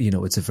it's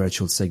a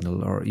virtual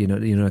signal, or you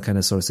know kind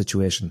of sort of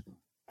situation?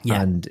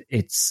 Yeah. And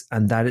that's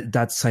kind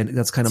of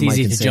it's my concern.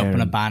 Easy to jump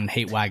in a band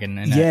hate wagon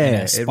in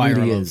a spiral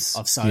it really is.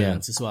 Of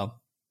silence as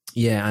well.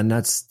 Yeah, and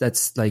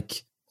that's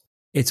like,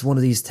 it's one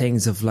of these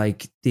things of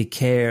like they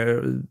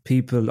care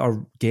people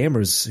or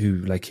gamers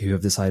who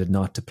have decided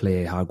not to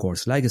play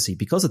Hogwarts Legacy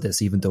because of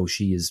this, even though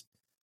she is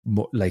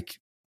like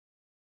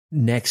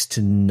next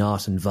to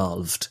not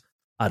involved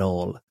at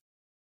all.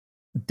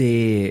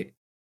 They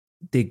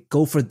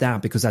go for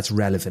that because that's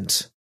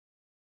relevant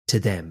to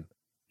them.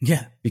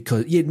 Yeah,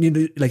 because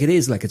like it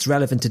is like it's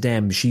relevant to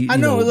them. I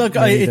know. Look,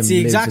 it's the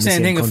exact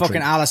same thing as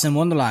fucking Alice in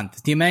Wonderland.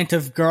 The amount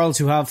of girls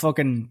who have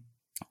fucking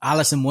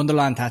Alice in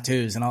Wonderland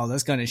tattoos and all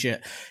this kind of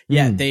shit.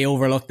 Yeah, they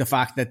overlook the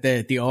fact that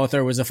the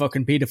author was a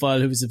fucking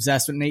pedophile who was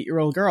obsessed with an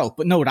 8-year-old girl.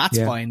 But no, that's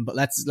fine. But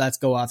let's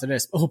go after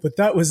this. Oh, but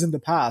that was in the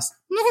past.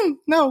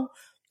 No,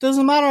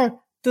 doesn't matter.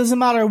 Doesn't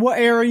matter what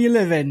era you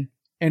live in.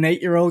 An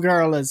 8-year-old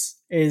girl is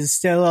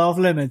still off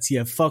limits,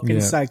 you fucking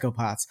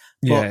psychopaths.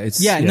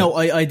 But no,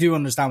 I do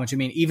understand what you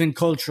mean. Even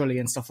culturally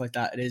and stuff like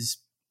that,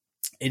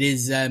 it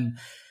is a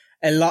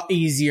lot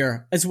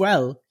easier as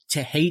well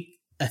to hate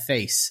a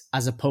face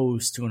as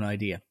opposed to an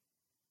idea.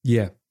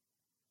 Yeah.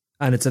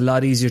 And it's a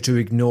lot easier to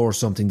ignore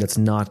something that's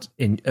not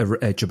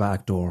at your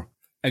back door.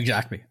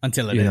 Exactly.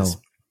 Until it is.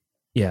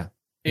 Yeah.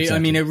 Exactly. I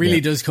mean, it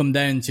really does come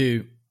down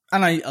to,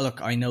 and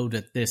I know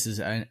that this is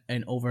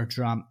an over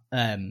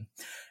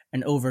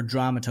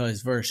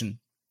dramatized version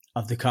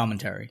of the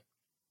commentary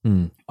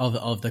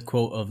of the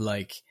quote of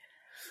like,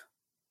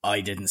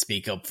 I didn't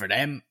speak up for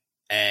them,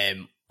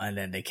 and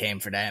then they came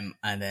for them,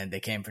 and then they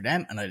came for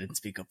them, and I didn't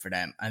speak up for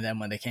them, and then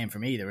when they came for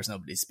me, there was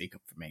nobody to speak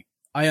up for me.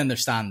 I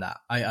understand that.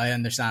 I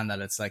understand that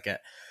it's like I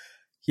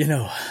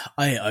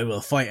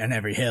will fight on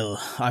every hill.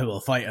 I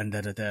will fight on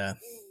da.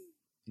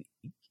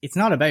 It's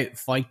not about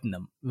fighting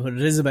them, but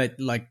it is about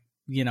like,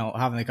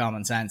 having the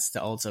common sense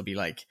to also be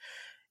like,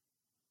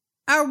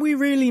 are we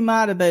really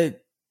mad about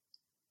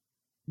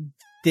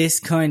this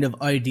kind of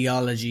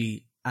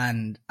ideology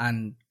and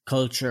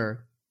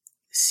culture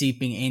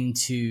seeping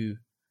into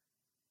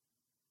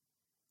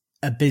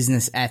a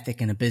business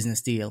ethic and a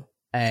business deal?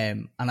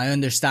 And I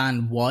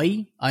understand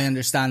why. I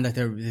understand that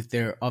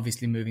they're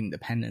obviously moving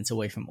dependence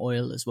away from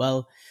oil as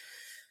well.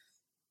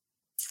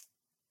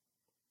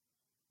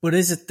 But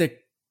is it the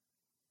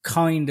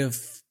kind of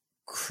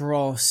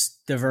cross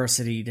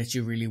diversity that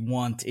you really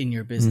want in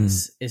your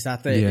business? Is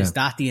that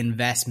the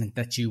investment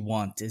that you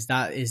want? Is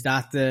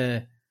that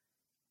the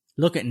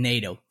look at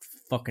NATO?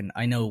 Fucking,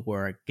 I know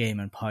we're a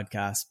gaming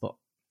podcast, but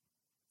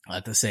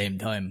at the same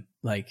time,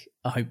 like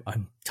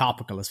I'm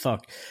topical as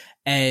fuck.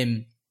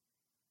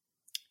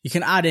 You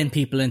can add in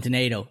people into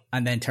NATO,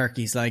 and then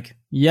Turkey's like,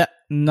 yeah,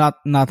 not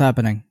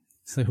happening.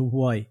 So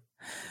why?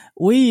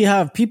 We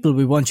have people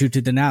we want you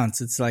to denounce.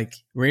 It's like,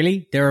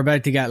 really? They're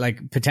about to get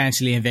like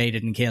potentially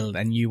invaded and killed,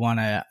 and you want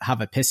to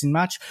have a pissing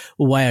match?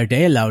 Well, why are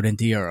they allowed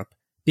into Europe?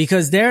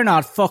 Because they're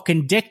not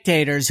fucking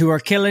dictators who are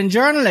killing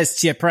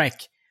journalists, you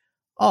prick.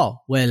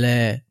 Oh,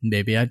 well,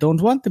 maybe I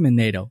don't want them in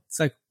NATO.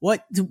 It's like,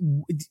 what?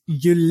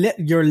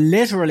 You're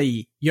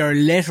literally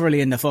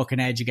in the fucking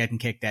edge of getting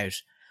kicked out.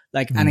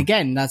 Like, and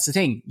again, that's the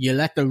thing. You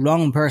let the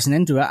wrong person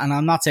into it. And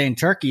I'm not saying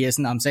Turkey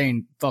isn't. I'm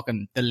saying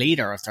fucking the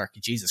leader of Turkey.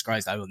 Jesus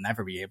Christ, I will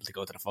never be able to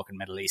go to the fucking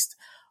Middle East.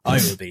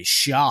 I will be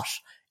shot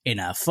in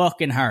a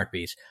fucking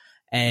heartbeat.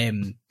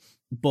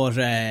 But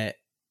it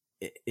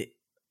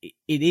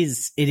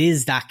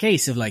is that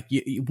case of like,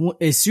 you,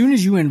 as soon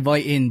as you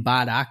invite in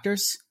bad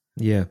actors.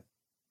 Yeah.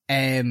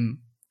 And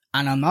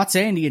I'm not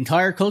saying the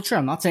entire culture.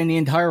 I'm not saying the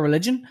entire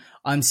religion.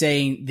 I'm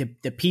saying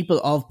the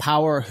people of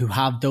power who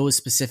have those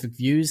specific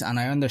views. And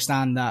I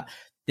understand that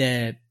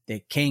the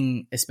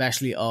king,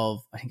 especially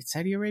of, I think it's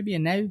Saudi Arabia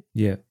now.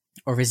 Yeah.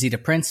 Or is he the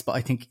prince? But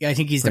I think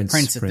he's the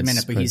prince at the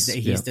minute, but he's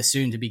the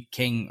soon to be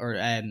king or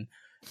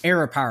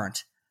heir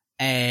apparent.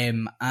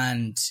 And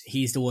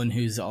he's the one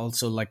who's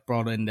also like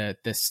brought in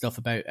the stuff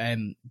about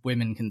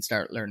women can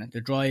start learning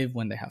to drive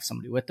when they have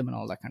somebody with them and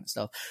all that kind of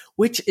stuff,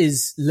 which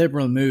is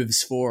liberal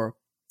moves for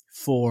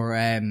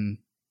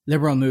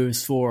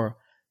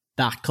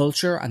that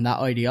culture and that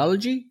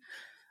ideology.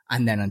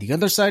 And then on the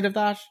other side of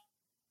that,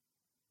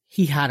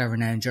 he had a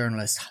renowned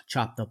journalist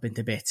chopped up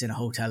into bits in a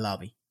hotel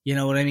lobby. You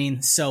know what I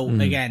mean? So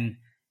again,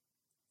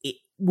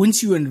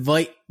 once you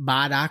invite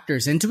bad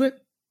actors into it,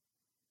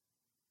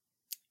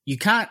 you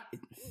can't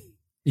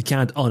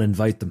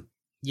uninvite them.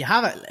 You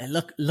have it.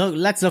 Look,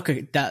 let's look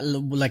at that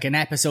like an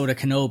episode of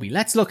Kenobi.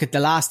 Let's look at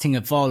the last thing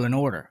of Fallen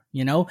Order.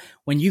 You know,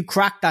 when you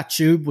crack that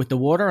tube with the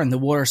water and the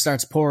water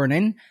starts pouring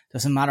in,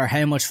 doesn't matter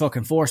how much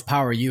fucking force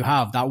power you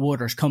have, that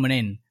water's coming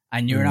in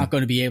and you're not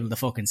going to be able to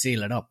fucking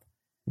seal it up.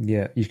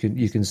 Yeah, you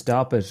can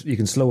stop it. You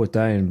can slow it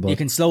down. But you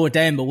can slow it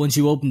down, but once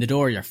you open the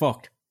door, you're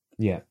fucked.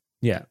 Yeah.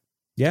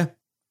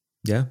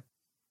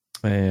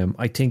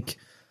 I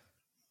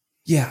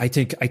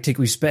think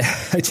we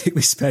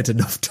spent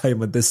enough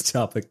time on this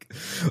topic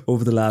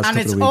over the last couple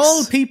of weeks. And it's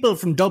all people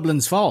from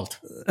Dublin's fault.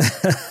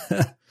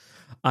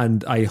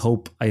 And I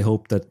hope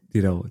that,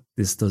 you know,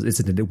 this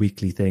isn't a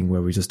weekly thing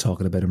where we're just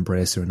talking about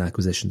Embracer and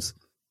acquisitions.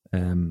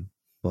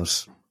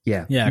 But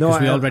yeah. Yeah, because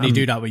we already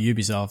do that with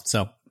Ubisoft,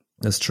 so.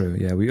 That's true,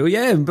 yeah. We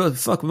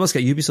must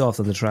get Ubisoft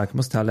on the track. We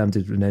must tell them to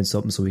announce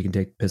something so we can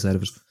take the piss out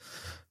of it.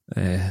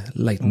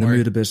 Lighten the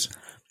mood a bit.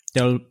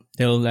 they'll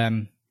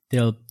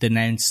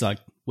denounce like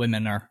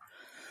women or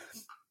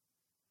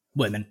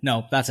women.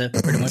 No, that's it,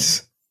 pretty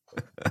much.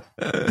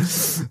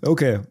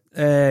 Okay.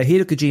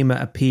 Hideo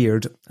Kojima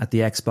appeared at the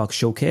Xbox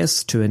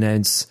showcase to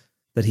announce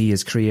that he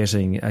is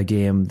creating a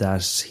game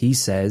that he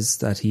says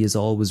that he has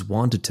always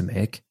wanted to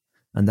make,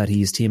 and that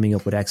he is teaming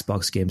up with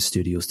Xbox Game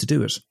Studios to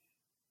do it.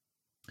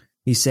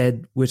 He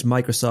said, with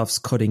Microsoft's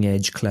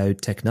cutting-edge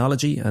cloud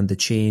technology and the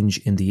change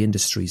in the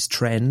industry's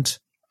trend,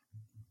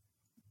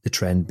 the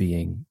trend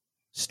being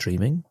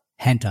streaming.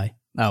 Hentai.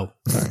 Oh,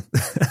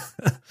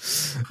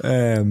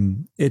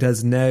 it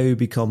has now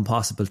become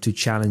possible to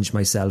challenge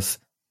myself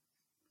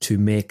to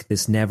make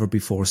this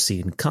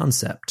never-before-seen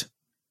concept.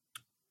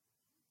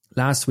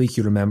 Last week,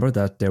 you remember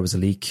that there was a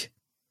leak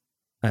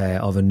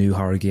of a new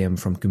horror game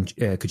from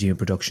Kojima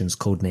Productions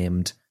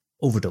codenamed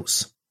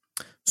Overdose.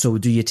 So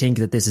do you think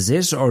that this is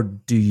it, or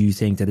do you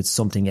think that it's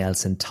something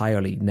else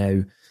entirely?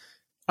 Now,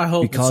 I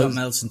hope it's something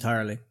else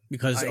entirely,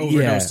 because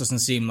Overdose doesn't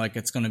seem like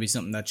it's going to be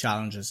something that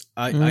challenges.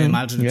 I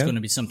imagine it's going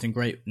to be something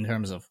great in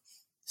terms of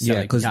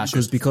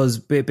because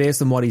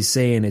based on what he's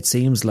saying, it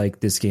seems like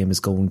this game is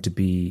going to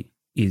be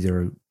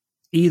either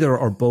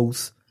or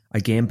both a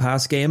Game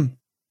Pass game,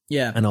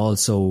 and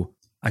also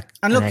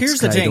here's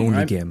the thing, only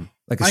right? game.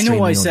 Like I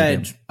know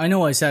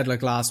I said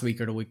like last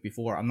week or the week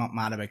before, I'm not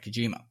mad about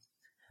Kojima.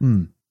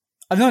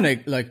 I've done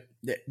it. Like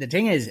the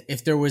thing is,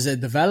 if there was a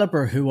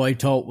developer who I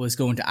thought was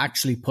going to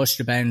actually push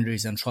the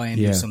boundaries and try and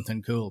do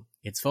something cool,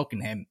 it's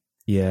fucking him.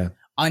 Yeah.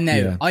 I've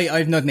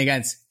nothing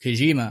against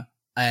Kojima.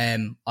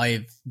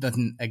 I've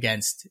nothing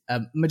against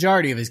a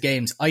majority of his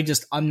games.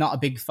 I'm not a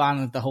big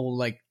fan of the whole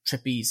like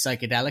trippy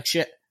psychedelic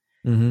shit.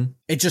 Mm-hmm.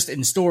 It just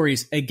in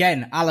stories.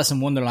 Again, Alice in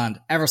Wonderland.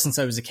 Ever since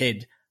I was a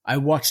kid, I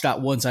watched that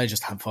once. I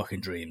just had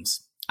fucking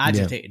dreams,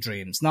 agitated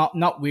dreams,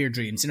 not weird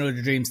dreams. You know,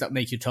 the dreams that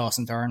make you toss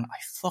and turn. I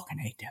fucking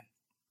hate them.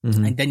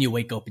 Mm-hmm. And then you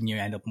wake up and you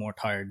end up more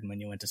tired than when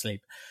you went to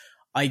sleep.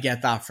 I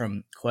get that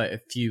from quite a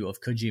few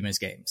of Kojima's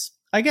games.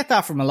 I get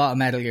that from a lot of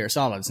Metal Gear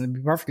Solids. And to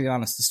be perfectly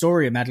honest, the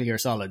story of Metal Gear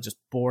Solid just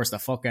bores the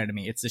fuck out of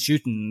me. It's the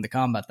shooting and the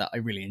combat that I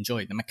really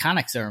enjoyed. The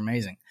mechanics are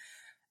amazing.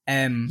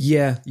 So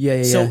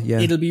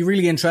it'll be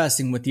really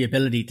interesting with the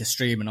ability to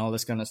stream and all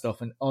this kind of stuff.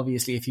 And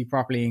obviously, if he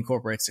properly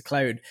incorporates the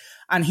cloud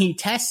and he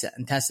tests it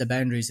and tests the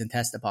boundaries and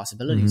tests the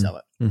possibilities of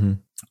it. Mm-hmm.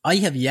 I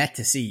have yet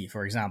to see,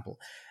 for example,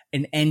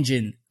 an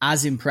engine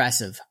as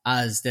impressive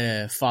as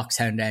the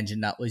Foxhound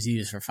engine that was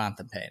used for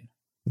Phantom Pain.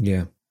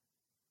 Yeah.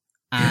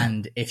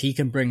 And if he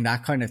can bring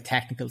that kind of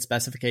technical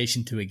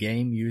specification to a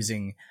game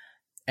using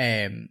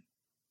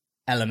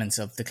elements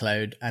of the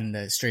cloud and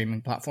the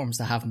streaming platforms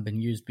that haven't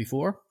been used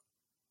before,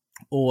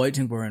 I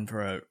think we're in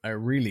for a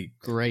really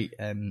great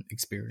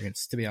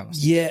experience, to be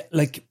honest. Yeah,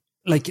 like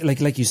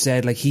you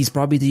said, like it's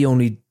probably the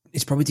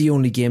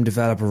only game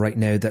developer right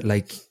now that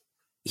like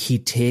he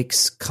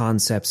takes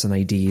concepts and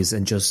ideas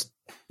and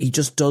he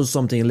just does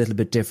something a little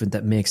bit different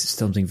that makes it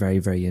something very,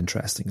 very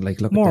interesting.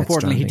 Like, look, more at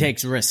importantly, Stranding. he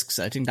takes risks.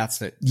 I think that's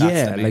the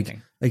main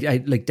thing.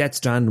 Like Death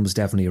Stranding was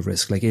definitely a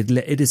risk. Like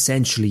it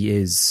essentially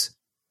is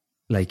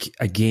like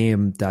a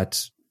game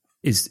that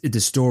is the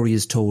story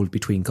is told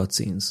between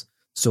cutscenes.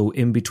 So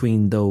in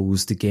between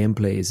those, the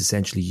gameplay is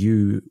essentially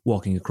you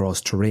walking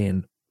across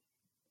terrain,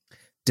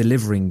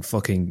 delivering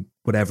fucking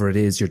whatever it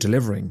is you're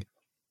delivering.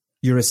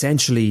 You're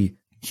essentially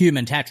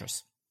human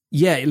Tetris.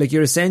 Yeah, like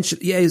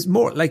it's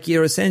more like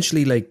you're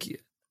essentially like,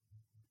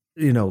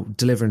 you know,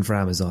 delivering for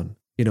Amazon,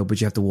 you know, but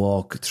you have to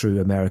walk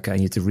through America and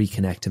you have to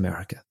reconnect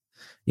America,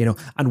 you know,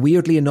 and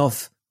weirdly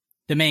enough,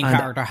 the main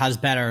character has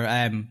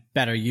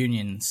better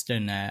unions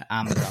than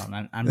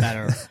Amazon and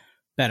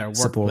better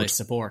workplace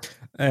support.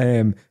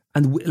 And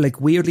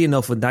like weirdly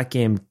enough, when that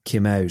game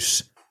came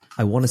out,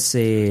 I want to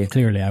say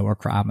clearly I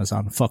work for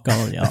Amazon. Fuck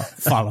all y'all.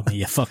 Follow me,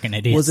 you fucking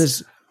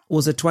idiots.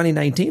 Was it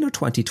 2019 or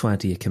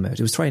 2020 it came out?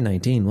 It was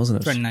 2019,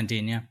 wasn't it?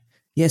 2019, yeah.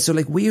 Yeah, so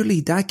like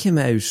weirdly that came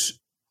out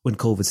when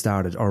COVID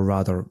started, or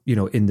rather, you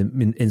know,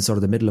 in sort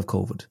of the middle of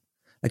COVID.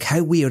 Like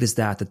how weird is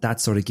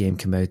that sort of game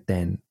came out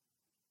then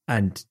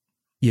and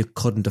you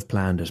couldn't have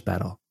planned it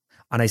better.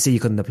 And I say you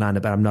couldn't have planned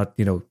it better. I'm not,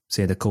 you know,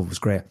 saying that COVID was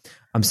great.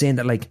 I'm saying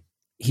that like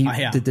I'm a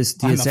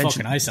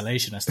fucking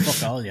isolationist.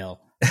 Fuck all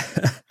y'all.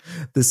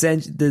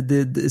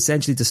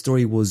 Essentially the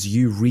story was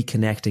you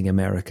reconnecting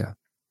America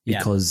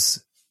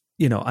because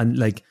you know, and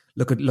like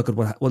look at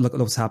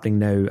what's happening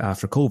now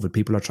after COVID.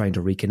 People are trying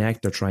to reconnect.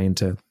 They're trying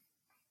to,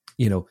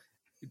 you know,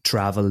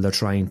 travel. They're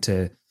trying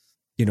to,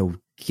 you know,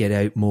 get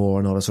out more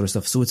and all that sort of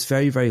stuff. So it's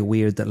very, very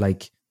weird that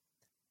like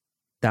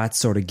that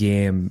sort of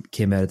game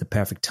came out at the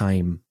perfect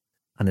time,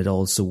 and it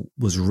also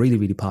was really,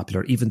 really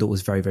popular, even though it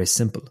was very, very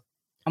simple.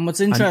 And what's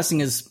interesting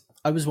is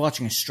I was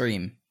watching a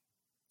stream.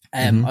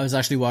 I was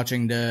actually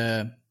watching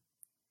the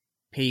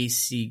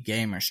PC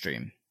Gamer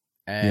stream.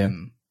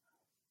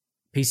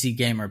 PC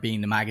Gamer being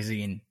the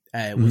magazine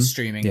was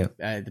streaming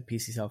the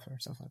PC software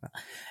and stuff like that.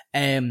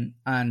 And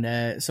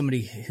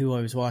somebody who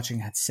I was watching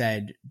had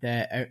said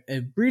that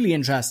a really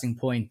interesting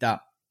point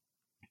that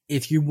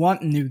if you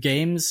want new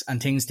games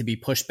and things to be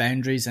push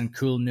boundaries and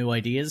cool new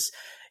ideas,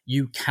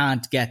 you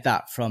can't get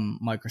that from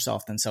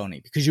Microsoft and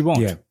Sony because you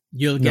won't. Yeah.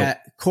 You'll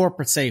get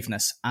corporate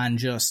safeness and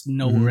just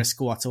no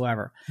risk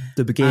whatsoever.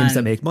 The games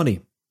that make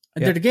money.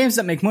 They're the games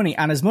that make money.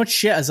 And as much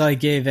shit as I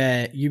gave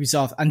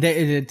Ubisoft, and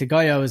the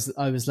guy I was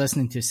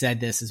listening to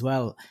said this as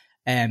well,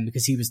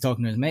 because he was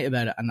talking to his mate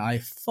about it, and I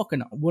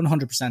fucking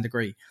 100%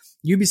 agree.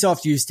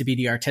 Ubisoft used to be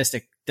the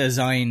artistic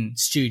design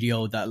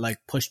studio that like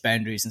pushed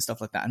boundaries and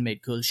stuff like that and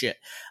made cool shit.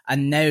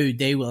 And now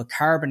they will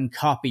carbon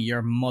copy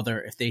your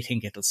mother if they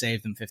think it'll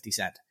save them 50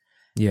 cents.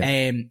 Yeah.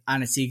 And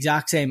it's the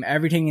exact same.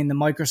 Everything in the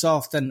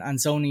Microsoft and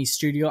Sony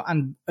studio.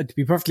 And to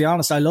be perfectly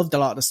honest, I loved a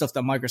lot of the stuff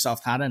that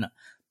Microsoft had in it.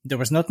 There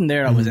was nothing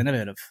there that was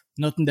innovative.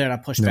 Nothing there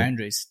that pushed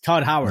boundaries.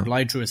 Todd Howard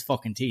lied through his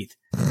fucking teeth.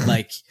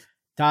 Like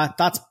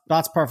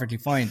that's perfectly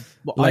fine.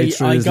 But lied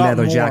through his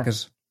leather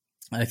jacket.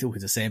 I think it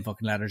was the same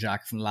fucking leather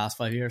jacket from the last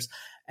 5 years.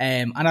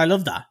 And I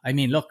love that. I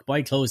mean, look,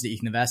 buy clothes that you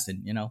can invest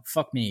in, you know,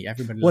 fuck me.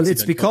 Everybody loves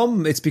it's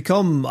become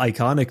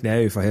iconic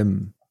now for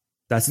him.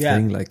 That's the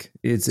thing. Like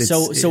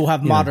so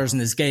have modders in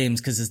his games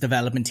because his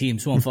development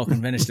teams won't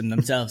fucking finish them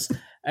themselves.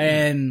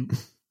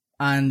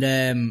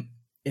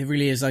 It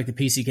really is like the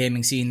PC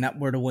gaming scene that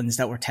were the ones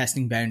that were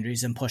testing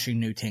boundaries and pushing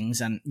new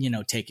things and, you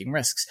know, taking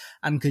risks.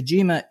 And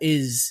Kojima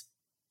is,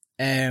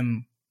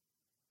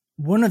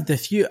 one of the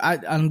few,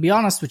 I'll be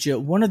honest with you,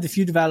 one of the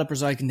few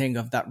developers I can think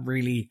of that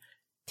really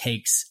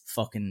takes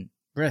fucking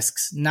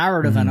risks,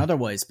 narrative and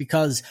otherwise,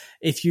 because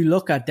if you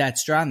look at Death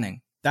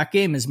Stranding, that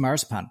game is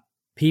marzipan.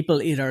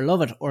 People either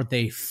love it or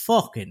they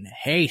fucking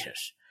hate it.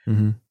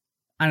 And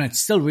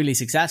it's still really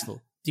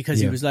successful because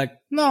he was like,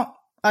 no,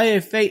 I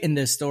have faith in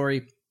this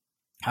story.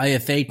 I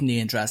have faith in the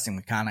interesting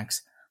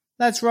mechanics.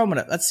 Let's run with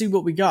it. Let's see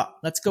what we got.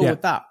 Let's go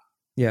with that.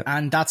 Yeah.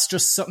 And that's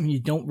just something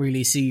you don't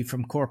really see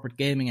from corporate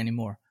gaming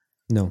anymore.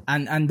 No.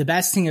 And the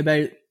best thing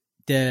about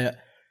the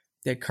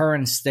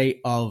current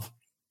state of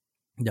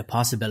the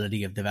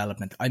possibility of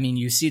development, I mean,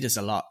 you see this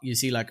a lot. You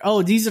see like,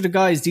 oh, these are the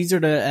guys, these are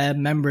the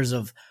members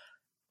of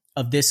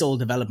this old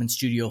development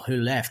studio who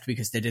left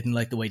because they didn't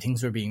like the way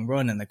things were being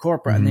run in the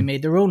corporate and they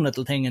made their own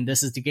little thing and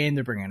this is the game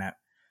they're bringing out.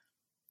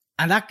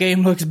 And that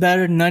game looks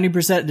better than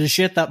 90% of the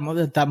shit that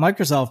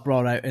Microsoft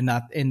brought out in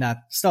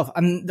that stuff.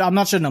 And I'm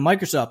not shitting on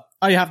Microsoft.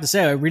 I have to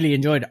say, I really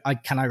enjoyed it.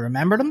 Can I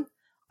remember them?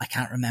 I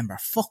can't remember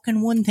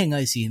fucking one thing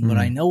I seen, but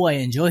I know I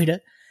enjoyed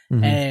it.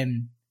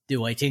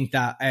 Do I think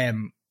that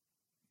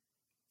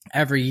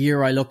every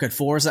year I look at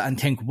Forza and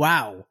think,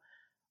 wow,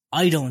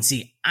 I don't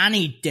see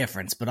any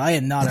difference, but I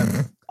am not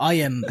I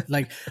am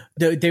like,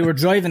 they were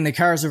driving the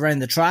cars around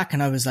the track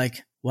and I was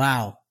like,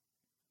 wow,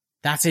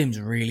 that seems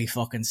really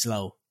fucking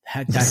slow.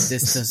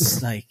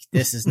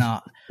 This is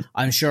not,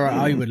 I'm sure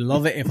I would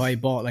love it if I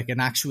bought like an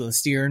actual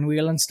steering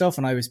wheel and stuff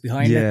and I was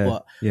behind it,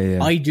 but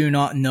I do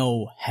not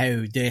know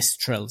how this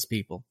thrills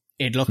people.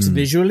 It looks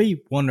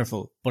visually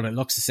wonderful, but it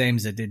looks the same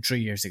as it did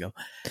 3 years ago.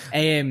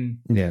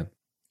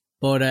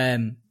 But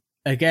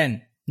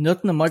again,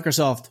 nothing in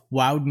Microsoft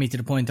wowed me to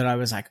the point that I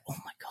was like, oh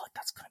my God,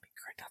 that's going to be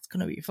great. That's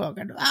going to be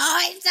fucking,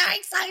 I'm so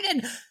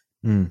excited.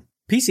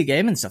 PC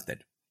gaming stuff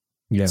did.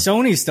 Yeah.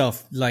 Sony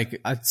stuff, like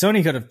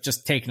Sony could have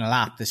just taken a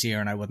lap this year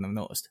and I wouldn't have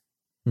noticed.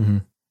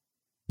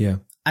 Yeah.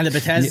 And the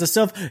Bethesda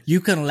stuff, you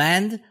can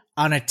land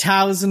on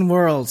 1,000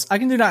 worlds. I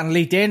can do that in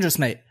Elite Dangerous,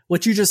 mate.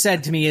 What you just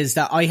said to me is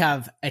that I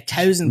have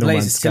 1,000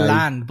 places to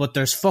land, but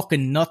there's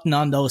fucking nothing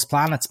on those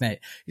planets, mate.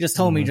 You just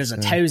told me there's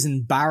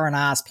 1,000 barren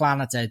ass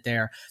planets out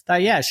there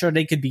that, yeah, sure,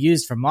 they could be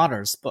used for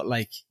modders, but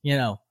like, you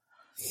know,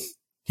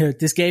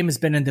 this game has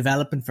been in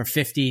development for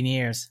 15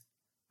 years.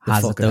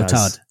 Has it though,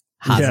 Todd?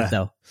 Has it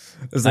though?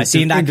 I've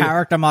seen that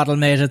character model,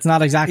 mate. It's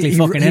not exactly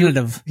fucking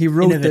innovative. He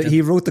wrote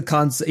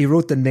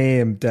the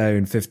name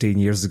down 15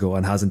 years ago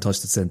and hasn't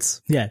touched it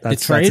since. Yeah,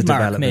 that's, the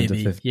trademark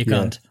maybe. You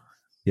can't.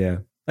 Yeah.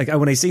 Like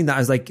when I seen that, I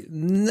was like,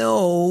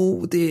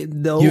 no.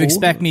 You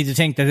expect me to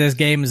think that this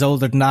game is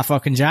older than that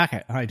fucking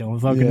jacket? I don't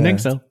fucking think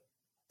so.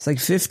 It's like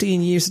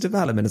 15 years of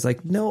development. It's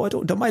like, no, I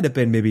don't. There might have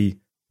been maybe,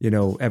 you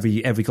know,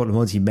 every couple of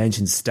months he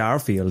mentions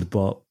Starfield,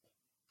 but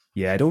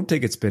yeah, I don't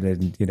think it's been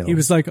in, you know. He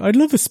was like, I'd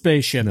love a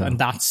spaceship. No. And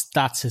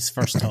that's his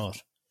first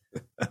thought.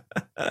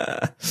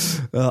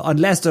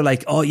 Unless they're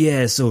like, oh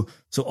yeah, so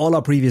all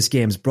our previous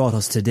games brought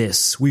us to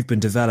this. We've been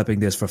developing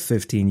this for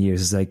 15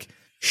 years. It's like,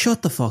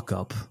 shut the fuck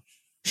up.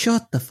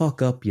 Shut the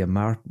fuck up, you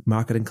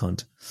marketing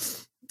cunt.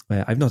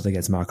 I've nothing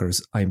against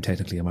marketers. I'm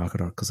technically a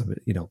marketer because of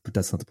it, you know, but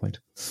that's not the point.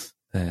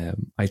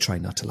 I try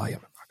not to lie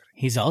about marketing.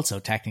 He's also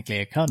technically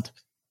a cunt.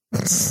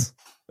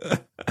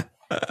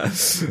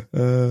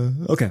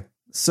 Okay.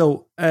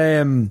 So,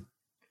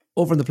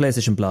 over on the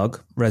PlayStation blog,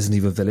 Resident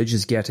Evil Village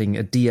is getting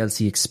a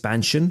DLC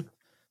expansion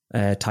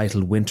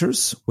titled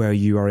Winters, where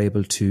you are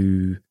able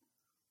to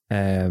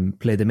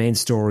play the main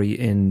story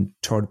in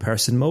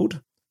third-person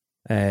mode.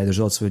 There's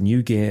also a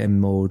new game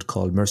mode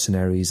called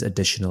Mercenaries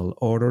Additional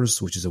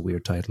Orders, which is a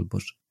weird title,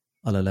 but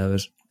I'll allow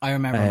it. I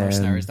remember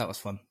Mercenaries, that was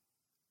fun.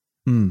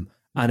 And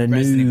a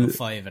Resident new Evil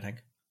 5, I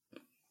think.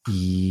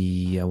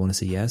 Yeah, I want to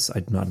say yes.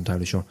 I'm not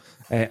entirely sure.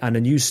 And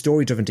a new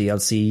story-driven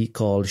DLC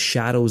called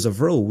Shadows of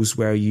Rose,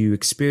 where you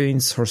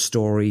experience her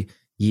story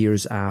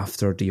years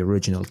after the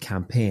original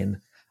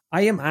campaign,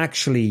 I am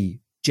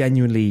actually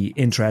genuinely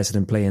interested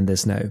in playing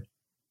this now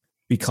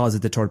because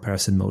of the third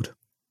person mode.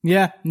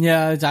 Yeah,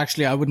 it's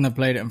actually, I wouldn't have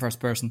played it in first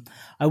person.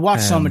 I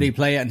watched somebody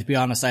play it, and to be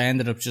honest, I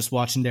ended up just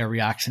watching their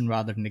reaction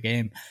rather than the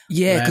game.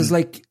 Yeah, because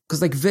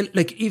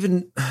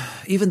even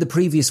the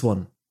previous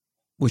one,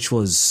 which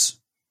was,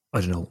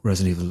 I don't know,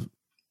 Resident Evil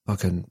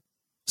fucking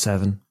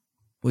 7,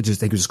 which I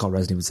think it was just called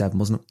Resident Evil 7,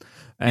 wasn't it?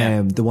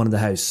 Yeah. The one in the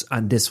house,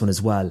 and this one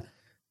as well.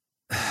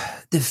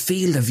 The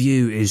field of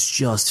view is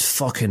just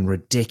fucking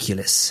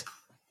ridiculous.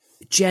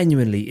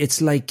 Genuinely, it's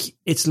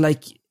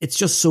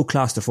just so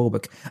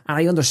claustrophobic, and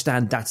I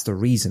understand that's the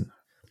reason.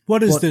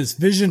 What is this,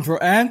 vision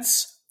for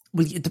ants?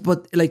 Well,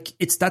 but like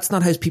that's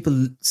not how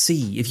people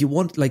see. If you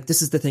want, like,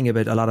 this is the thing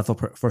about a lot of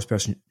first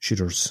person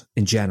shooters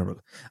in general,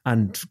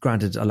 and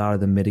granted, a lot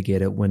of them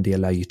mitigate it when they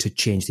allow you to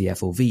change the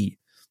FOV.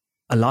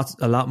 A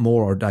lot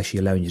more are actually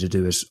allowing you to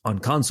do it on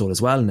console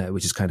as well now,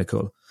 which is kind of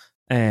cool.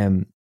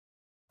 And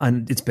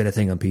it's been a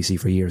thing on PC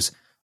for years,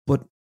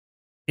 but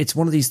it's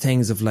one of these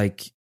things of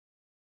like,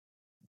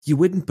 you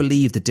wouldn't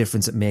believe the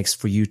difference it makes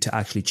for you to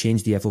actually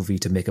change the FOV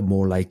to make it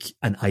more like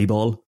an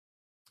eyeball,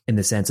 in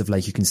the sense of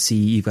like you can see,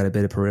 you've got a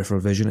bit of peripheral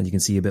vision and you can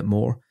see a bit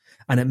more,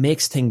 and it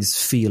makes things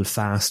feel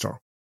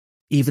faster,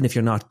 even if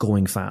you're not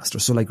going faster.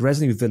 So like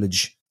Resident Evil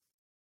Village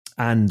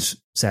and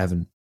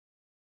 7,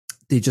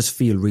 they just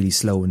feel really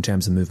slow in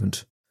terms of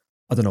movement.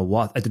 I don't know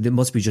what, it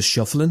must be just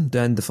shuffling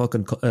down the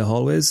fucking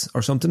hallways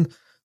or something.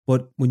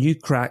 But when you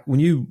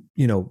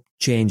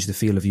change the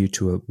field of view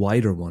to a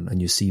wider one and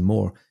you see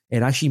more,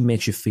 it actually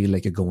makes you feel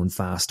like you're going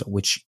faster,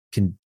 which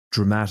can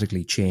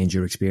dramatically change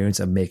your experience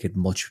and make it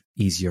much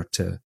easier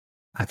to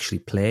actually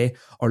play,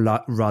 or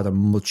rather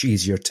much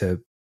easier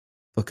to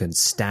fucking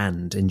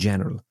stand in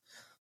general.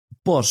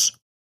 But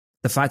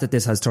the fact that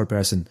this has third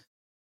person,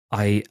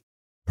 I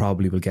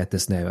probably will get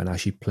this now and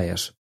actually play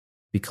it,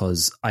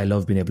 because I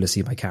love being able to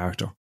see my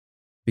character.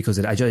 Because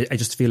I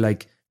just feel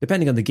like,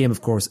 depending on the game,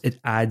 of course, it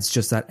adds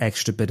just that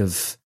extra bit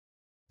of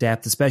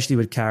depth, especially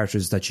with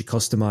characters that you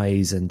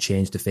customize and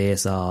change the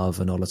face of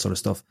and all that sort of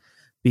stuff.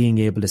 Being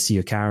able to see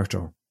your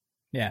character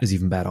is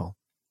even better,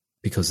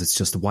 because it's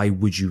just, why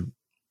would you,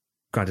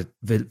 granted,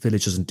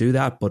 Village doesn't do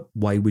that, but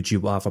why would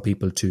you offer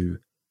people to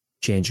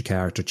change your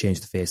character,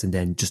 change the face, and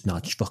then just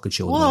not fucking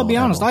show them? Well, I'll be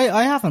honest,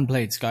 I haven't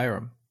played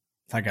Skyrim,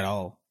 like, at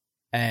all.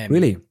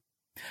 Really?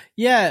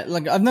 Yeah,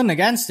 like, I've nothing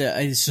against it.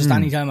 It's just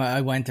anytime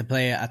I went to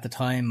play it at the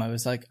time, I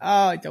was like,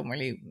 I don't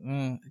really,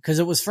 because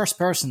it was first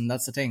person,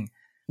 that's the thing.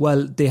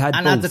 Well, they had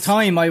and both. At the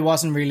time,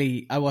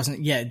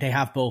 they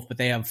have both, but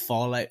they have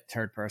Fallout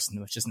third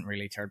person, which isn't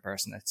really third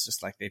person. It's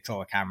just like they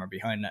throw a camera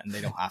behind it and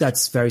they don't have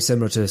That's very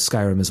similar to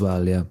Skyrim as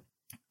well, yeah.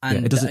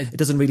 And it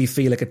doesn't really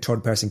feel like a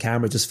third person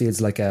camera, it just feels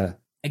like a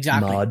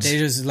mod. They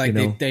just like,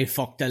 they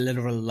fucked a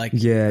literal, like,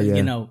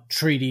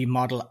 3D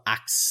model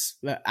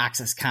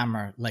axis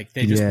camera. Like,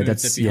 they just moved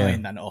it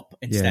behind and up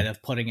instead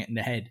of putting it in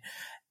the head,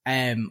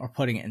 or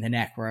putting it in the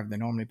neck, wherever they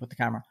normally put the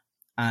camera.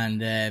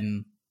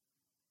 And,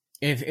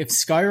 if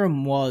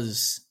Skyrim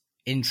was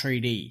in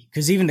 3D,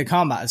 because even the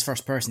combat is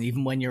first person,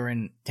 even when you're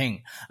in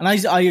thing. And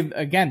I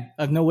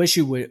have no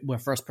issue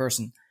with first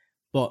person,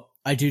 but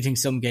I do think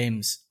some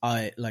games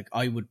I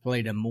would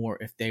play them more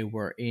if they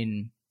were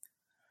in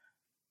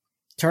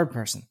third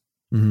person.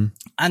 Mm-hmm.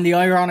 And the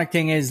ironic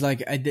thing is,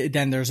 like,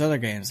 then there's other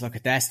games, like a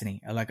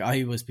Destiny. Like,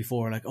 I was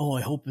before, like,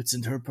 I hope it's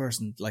in third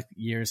person, like,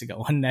 years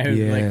ago. And now,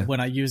 like, when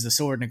I use the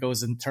sword and it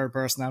goes in third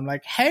person, I'm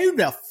like,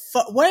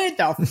 where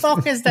the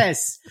fuck is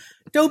this?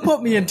 Don't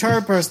put me in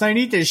third person. I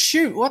need to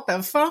shoot. What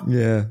the fuck?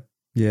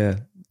 Yeah.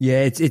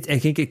 I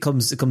think it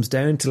comes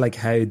down to like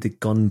how the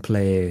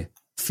gunplay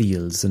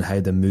feels and how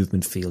the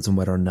movement feels, and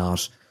whether or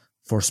not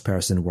first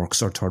person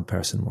works or third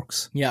person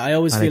works. Yeah, I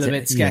always feel a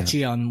bit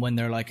sketchy on when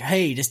they're like,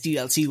 hey, this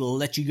DLC will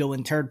let you go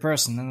in third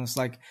person. And it's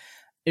like,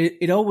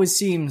 it always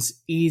seems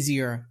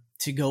easier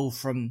to go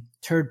from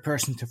third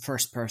person to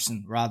first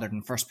person rather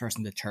than first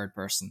person to third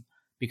person,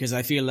 because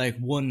I feel like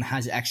one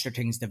has extra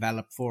things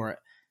developed for it,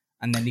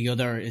 and then the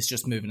other is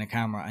just moving a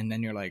camera, and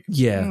then you're like,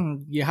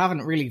 you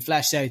haven't really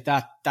fleshed out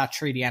that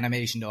 3D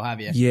animation though,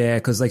 have you? Yeah,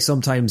 because like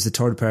sometimes the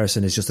third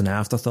person is just an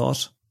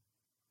afterthought.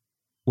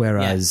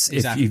 Whereas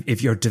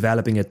if you're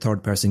developing a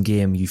third person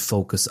game, you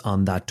focus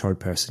on that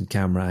third person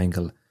camera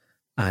angle,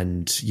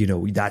 and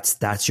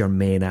that's your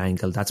main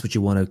angle. That's what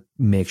you want to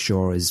make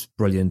sure is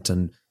brilliant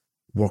and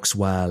works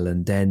well.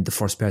 And then the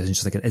first person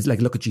is just like, it's like,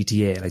 look at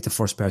GTA, like the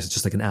first person is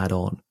just like an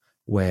add-on,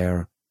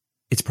 where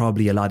it's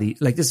probably a lot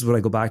like, this is what I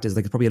go back to, is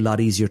like, it's probably a lot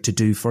easier to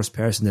do first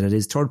person than it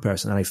is third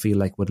person. And I feel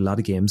like with a lot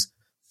of games,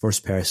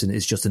 first person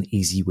is just an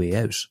easy way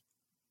out.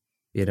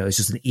 It's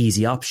just an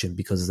easy option,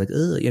 because it's like,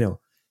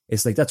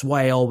 it's like, that's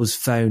why I always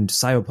found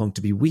Cyberpunk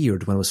to be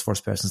weird when it was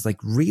first person. It's like,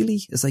 really?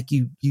 It's like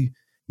you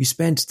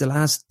spent the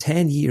last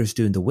 10 years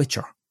doing The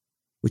Witcher,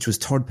 which was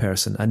third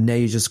person, and now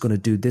you're just going to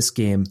do this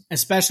game,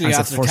 especially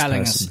after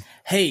telling us,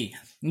 hey,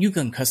 you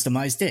can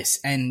customize this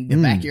and the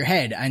back of your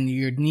head and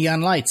your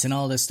neon lights and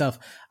all this stuff.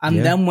 And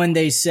then when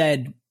they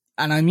said,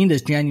 and I mean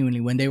this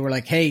genuinely, when they were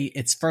like, hey,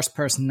 it's first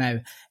person now,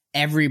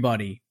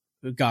 everybody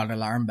got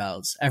alarm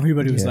bells.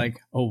 Everybody was like,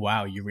 "Oh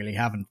wow, you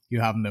haven't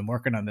been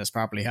working on this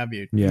properly, have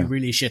you? Yeah. You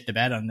really shit the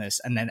bed on this."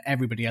 And then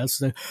everybody else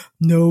was like,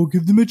 "No,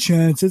 give them a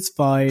chance. It's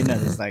fine."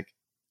 And it's like,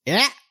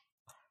 "Yeah,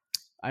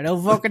 I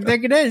don't fucking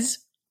think it is."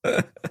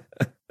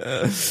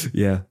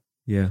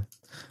 Yeah.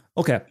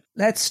 Okay,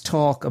 let's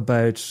talk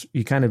about,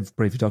 you kind of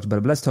briefly talked about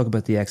it, but let's talk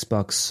about the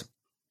Xbox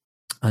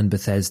and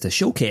Bethesda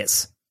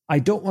showcase. I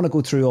don't want to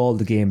go through all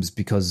the games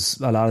because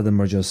a lot of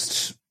them are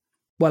just,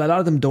 well, a lot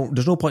of them don't,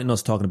 there's no point in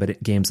us talking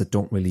about games that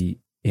don't really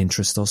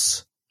interest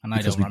us. And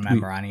I don't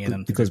remember any of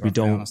them. Because we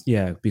don't,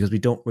 because we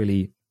don't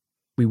really,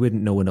 we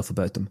wouldn't know enough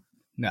about them.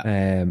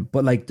 No.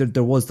 But like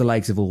there was the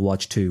likes of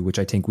Overwatch 2, which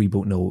I think we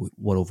both know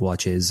what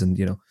Overwatch is, and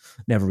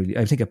never really,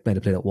 I think I might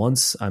have played it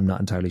once, I'm not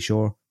entirely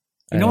sure.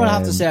 You know what I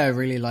have to say I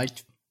really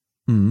liked?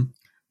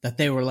 That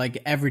they were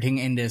like, everything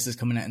in this is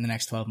coming out in the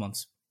next 12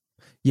 months.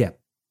 Yeah.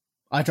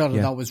 I thought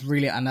that was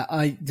really, and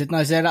I didn't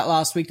I say that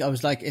last week? I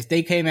was like, if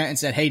they came out and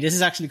said, hey, this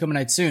is actually coming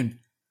out soon,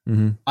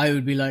 I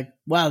would be like,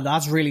 well,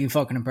 that's really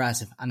fucking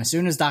impressive. And as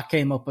soon as that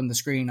came up on the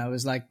screen, I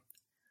was like,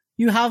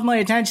 you have my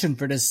attention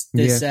for this.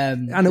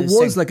 And it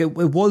was like, it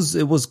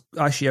was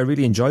actually, I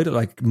really enjoyed it,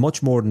 like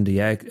much more than the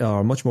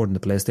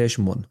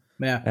PlayStation one.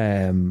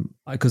 Yeah.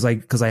 Because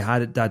I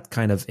had that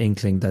kind of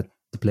inkling that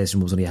the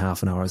PlayStation was only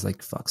half an hour. I was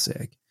like, fuck's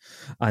sake.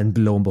 And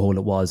lo and behold,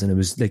 it was. And it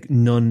was like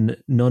none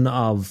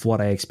of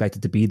what I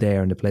expected to be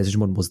there in the PlayStation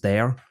one was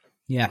there.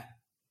 Yeah.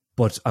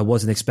 But I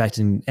wasn't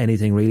expecting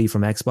anything really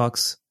from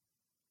Xbox.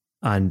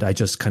 And I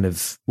just kind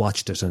of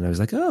watched it and I was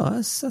like, oh,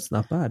 that's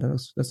not bad. That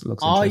looks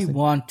interesting. I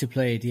want to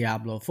play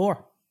Diablo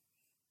 4.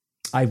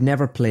 I've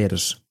never played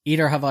it.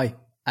 Either have I.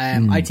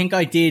 I think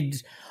I did.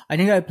 I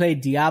think I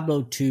played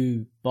Diablo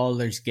 2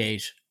 Baldur's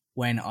Gate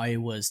when I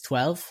was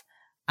 12.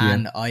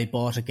 And I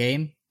bought a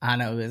game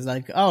and it was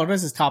like, oh,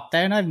 this is top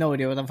down. I have no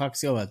idea what the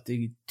fuck's going on.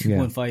 The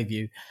 2.5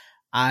 view.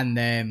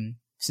 And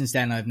since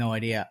then, I have no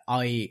idea.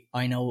 I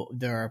know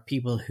there are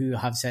people who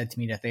have said to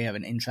me that they have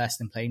an interest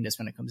in playing this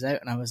when it comes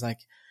out. And I was like,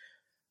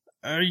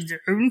 I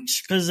don't,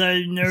 because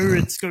I know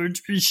it's going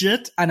to be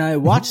shit. And I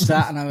watched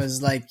that and I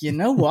was like, you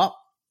know what?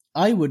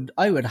 I would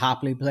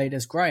happily play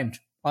this grind.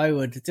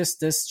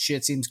 This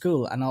shit seems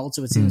cool. And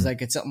also it seems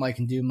like it's something I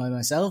can do by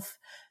myself.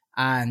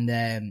 And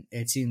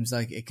it seems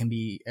like it can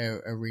be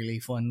a really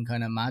fun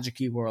kind of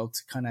magic-y world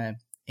to kind of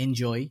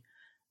enjoy.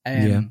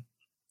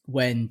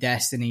 When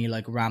Destiny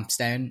like ramps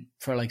down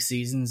for like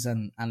seasons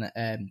and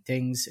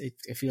things,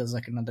 it feels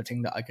like another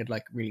thing that I could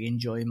like really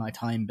enjoy my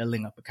time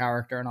building up a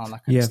character and all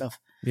that kind of stuff.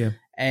 Yeah.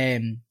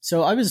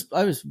 So I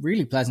was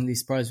really pleasantly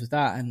surprised with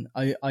that, and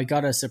I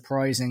got a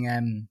surprising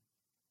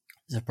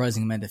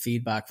amount of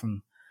feedback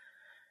from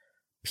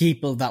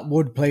people that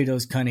would play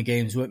those kind of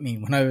games with me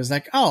when I was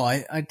like, oh,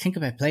 I think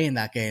about playing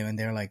that game, and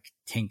they're like,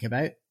 think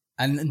about.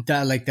 And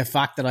like the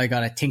fact that I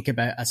got to think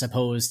about as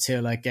opposed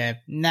to like,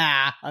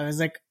 nah, I was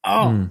like,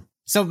 oh,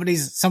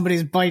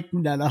 somebody's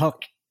biting down the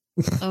hook.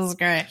 That was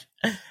great.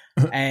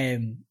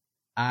 I'm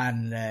a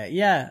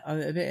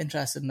bit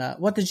interested in that.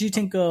 What did you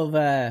think of?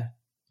 Did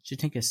you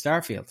think of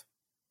Starfield?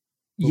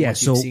 Yeah,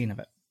 so seen of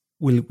it?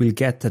 We'll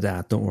get to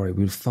that. Don't worry.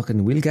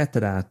 We'll get to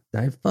that.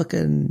 I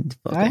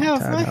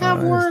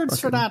have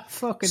words for that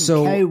fucking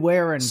cow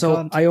wearing. So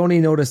cunt. I only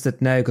noticed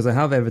it now because I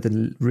have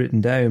everything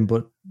written down.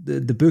 But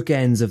the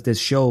bookends of this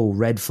show,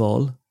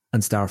 Redfall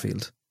and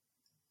Starfield,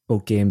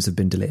 both games have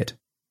been delayed.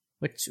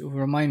 Which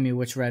remind me,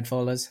 which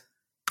Redfall is?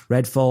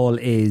 Redfall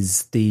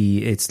is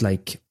it's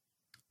like,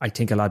 I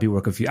think a lot of people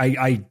were confused.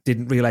 I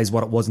didn't realize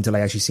what it was until I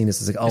actually seen this.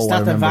 It's like, is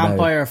that the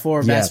Vampire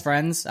 4 best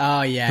friends?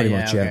 Oh yeah, pretty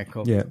much, okay,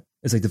 cool. Yeah.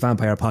 It's like the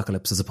vampire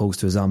apocalypse as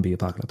opposed to a zombie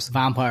apocalypse.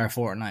 Vampire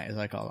Fortnite, as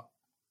I call it.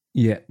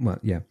 Yeah, well,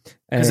 yeah.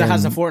 Because it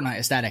has a Fortnite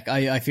aesthetic.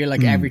 I feel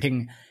like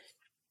everything...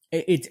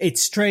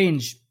 It's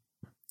strange.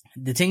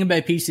 The thing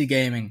about PC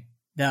gaming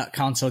that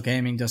console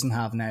gaming doesn't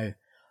have now,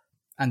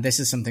 and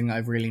this is something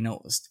I've really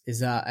noticed,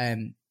 is that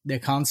the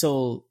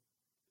console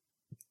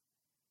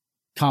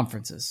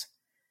conferences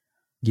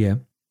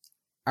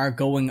are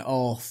going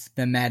off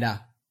the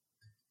meta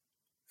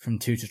from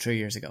 2 to 3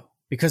 years ago.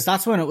 Because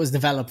that's when it was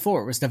developed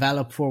for. It was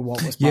developed for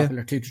what was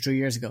popular 2 to 3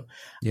 years ago.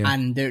 Yeah.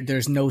 And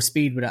there's no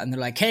speed with it. And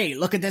they're like, hey,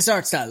 look at this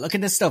art style. Look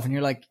at this stuff. And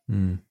you're like,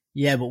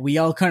 yeah, but we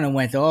all kind of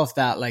went off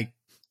that like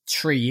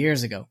 3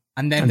 years ago.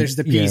 And then there's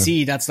the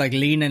PC that's like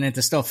leaning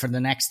into stuff for the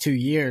next 2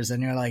 years.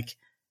 And you're like,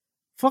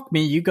 fuck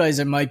me, you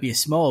guys might be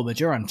small, but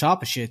you're on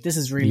top of shit. This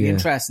is really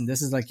interesting.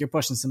 This is like, you're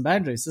pushing some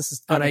boundaries. This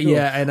is cool.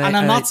 And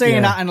I'm not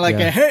saying that in like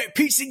hey,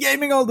 PC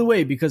gaming all the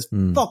way, because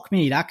fuck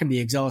me, that can be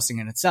exhausting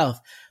in itself.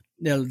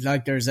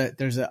 Like there's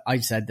a I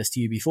said this to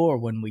you before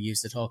when we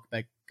used to talk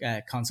about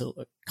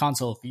console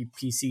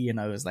PC, and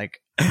I was like,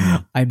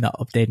 I'm not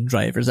updating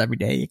drivers every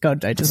day, you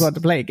can't. I just want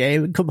to play a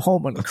game and come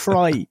home and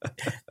cry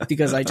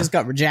because I just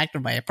got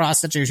rejected by a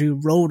prostitute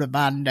who rode a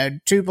man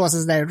down 2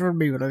 buses down from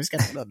me when I was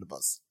getting on the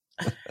bus.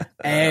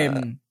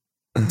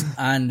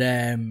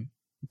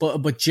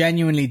 But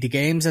genuinely, the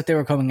games that they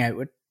were coming out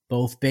with,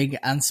 both big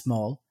and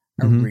small,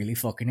 are really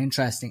fucking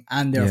interesting,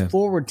 and they're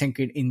forward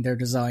thinking in their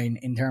design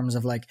in terms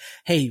of like,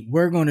 hey,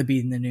 we're going to be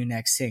in the new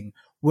next thing.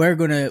 We're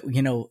going to,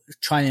 you know,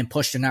 try and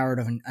push the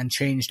narrative and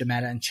change the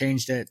meta and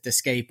change the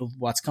scape of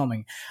what's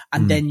coming.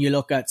 And then you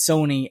look at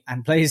Sony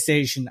and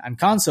PlayStation and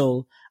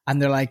console,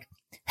 and they're like,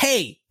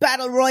 hey,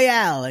 Battle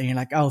Royale. And you're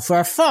like, oh,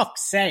 for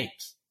fuck's sake.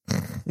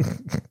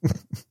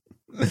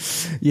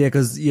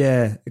 Because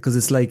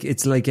it's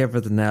like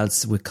everything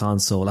else with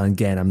console. And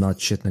again, I'm not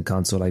shitting on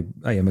console.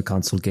 I am a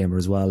console gamer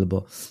as well,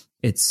 but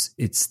it's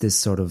this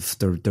sort of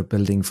they're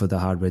building for the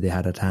hardware they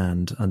had at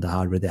hand, and the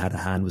hardware they had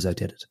at hand was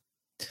outdated,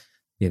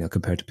 you know,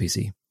 compared to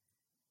PC.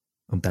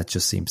 And that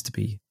just seems to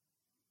be,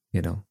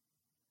 you know,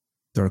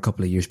 they're a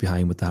couple of years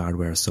behind with the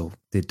hardware, so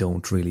they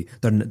don't really.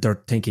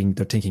 They're thinking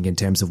in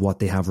terms of what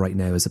they have right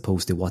now as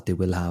opposed to what they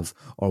will have,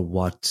 or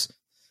what,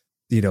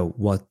 you know,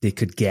 what they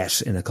could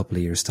get in a couple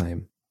of years'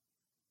 time.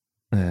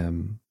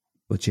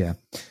 But yeah,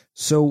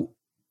 so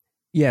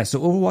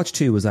Overwatch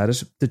 2 was at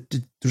it.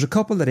 There's a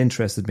couple that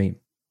interested me,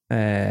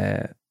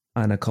 and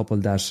a couple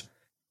that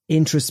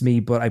interest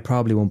me, but I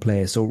probably won't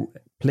play. So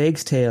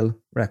Plague's Tale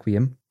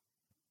Requiem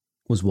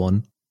was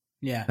one.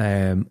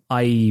 Yeah.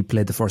 I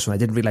played the first one. I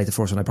didn't really like the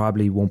first one. I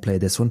probably won't play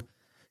this one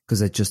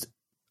because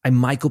I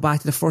might go back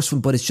to the first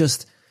one, but it's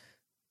just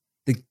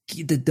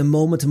the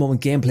moment to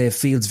moment gameplay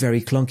feels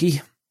very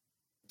clunky.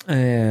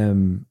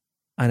 And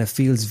it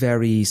feels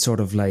very sort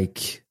of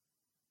like,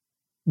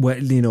 well,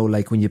 you know,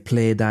 like when you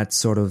play that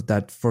sort of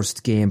that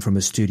first game from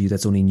a studio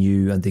that's only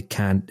new and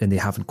they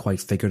haven't quite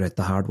figured out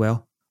the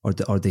hardware,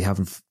 or they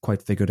haven't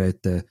quite figured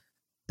out the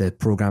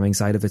programming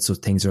side of it. So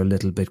things are a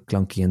little bit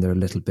clunky and they're a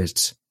little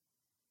bit,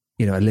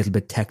 you know, a little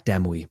bit tech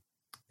demo-y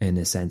in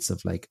a sense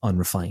of like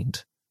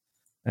unrefined.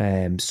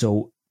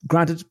 So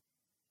granted,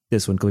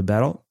 this one could be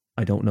better.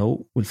 I don't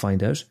know. We'll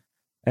find out.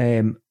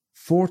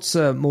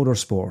 Forza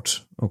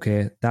Motorsport,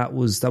 okay, that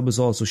was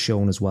also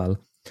shown as well.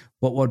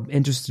 But what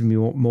interested me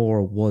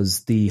more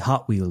was the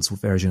Hot Wheels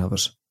version of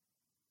it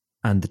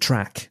and the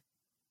track.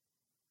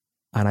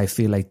 And I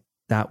feel like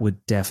that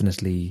would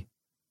definitely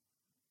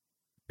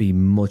be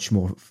much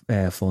more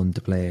fun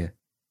to play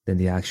than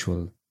the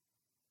actual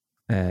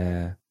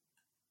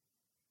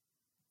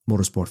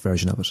Motorsport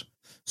version of it.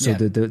 So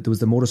there was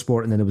the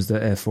Motorsport, and then it was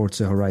the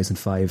Forza Horizon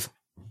 5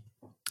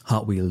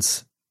 Hot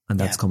Wheels, and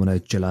that's coming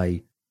out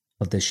July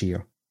of this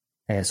year.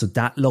 So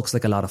that looks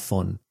like a lot of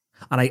fun.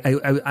 And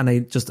I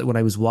just, when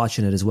I was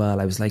watching it as well,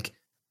 I was like,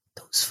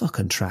 those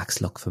fucking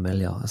tracks look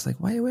familiar. I was like,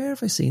 where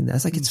have I seen that?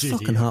 It's like, it's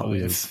fucking Hot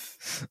Wheels.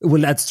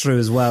 Well, that's true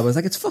as well. But it's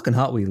like, it's fucking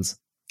Hot Wheels.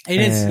 It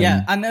is,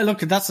 yeah. And look,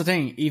 that's the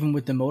thing. Even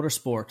with the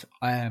motorsport,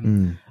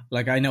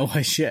 like I know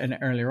I shit in it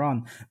earlier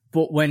on,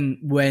 but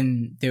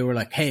when they were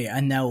like, hey,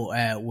 and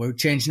now we're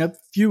changing up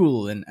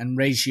fuel and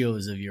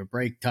ratios of your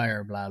brake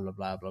tire, blah blah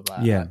blah blah blah.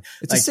 Yeah,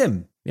 it's like, a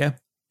sim. Yeah,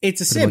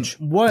 it's a sim.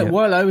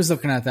 While I was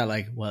looking at that,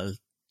 like, well,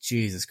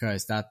 Jesus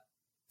Christ,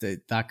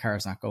 that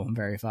car's not going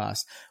very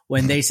fast.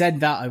 When they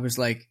said that, I was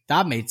like,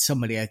 that made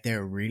somebody out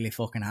there really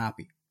fucking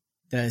happy.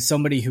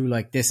 Somebody who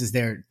like, this is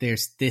their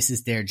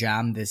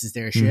jam, this is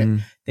their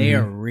shit. They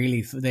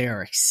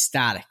are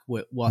ecstatic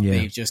with what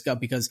they've just got,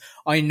 because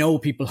I know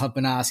people have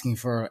been asking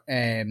for,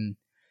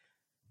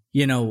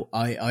 you know,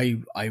 I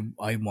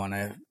want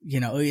to,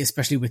 you know,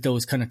 especially with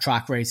those kind of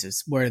track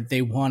races where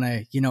they want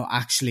to, you know,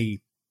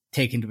 actually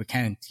take into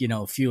account, you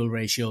know, fuel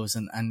ratios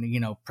and you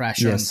know,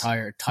 pressure and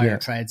tire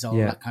treads, all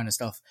that kind of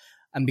stuff.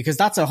 And because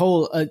that's a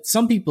whole,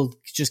 some people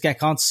just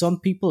get some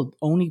people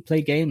only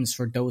play games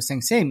for those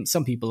things.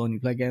 Some people only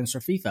play games for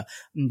FIFA.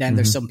 And then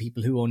there's some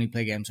people who only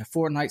play games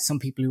for Fortnite, some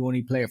people who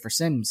only play it for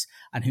Sims,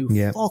 and who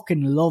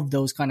fucking love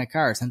those kind of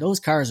cars. And those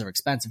cars are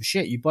expensive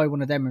shit. You buy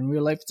one of them in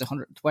real life, it's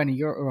 120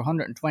 euro or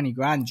 120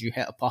 grand. You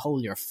hit a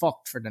hole, you're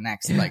fucked for the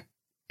next like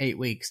 8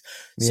 weeks.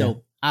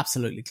 So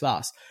absolutely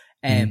class.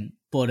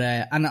 But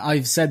and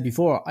I've said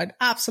before, I'd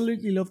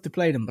absolutely love to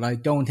play them, but I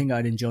don't think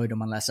I'd enjoy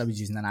them unless I was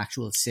using an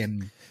actual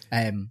sim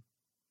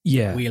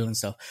wheel and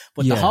stuff.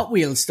 But the Hot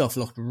Wheels stuff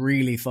looked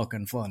really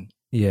fucking fun.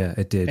 Yeah,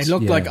 it did. It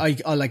looked like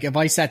I like, if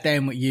I sat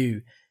down with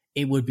you,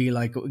 it would be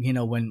like, you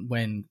know, when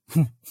when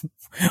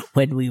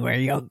we were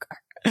younger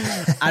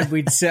and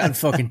we'd sit on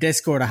fucking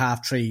Discord at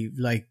 3:30,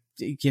 like,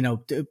 you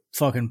know,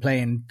 fucking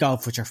playing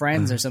golf with your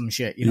friends or some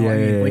shit, you know what I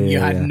mean? When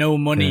you had no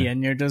money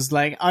and you're just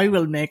like, I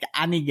will make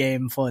any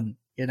game fun.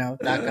 You know,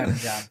 that kind of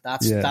jam.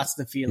 That's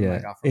the feeling I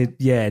got from it.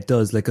 It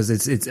does. Like, cause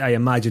it's, I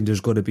imagine there's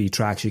going to be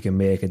tracks you can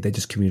make, and they're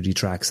just community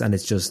tracks. And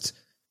it's just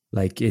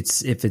like,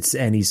 if it's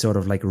any sort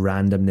of like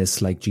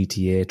randomness, like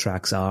GTA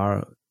tracks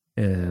are,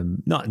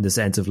 not in the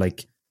sense of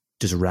like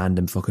just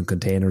random fucking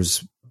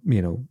containers,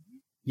 you know,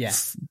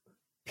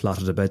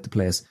 plotted about the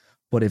place.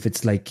 But if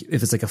it's like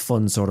a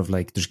fun sort of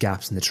like, there's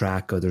gaps in the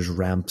track or there's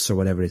ramps or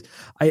whatever it is,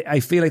 I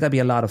feel like that'd be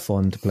a lot of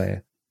fun to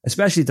play,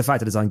 especially the fact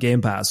that it's on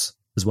Game Pass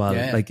as well.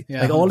 Like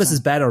all this is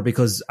better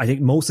because I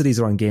think most of these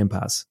are on Game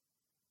Pass.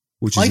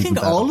 Which is, I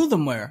think all of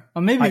them were,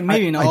 or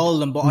maybe not all of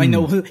them, but I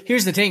know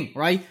here's the thing,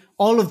 right?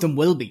 All of them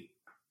will be.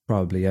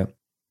 Probably, yeah.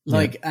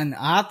 And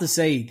I have to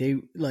say, they,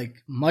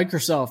 like,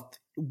 Microsoft,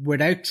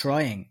 without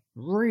trying,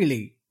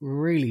 really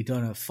really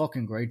done a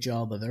fucking great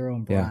job of their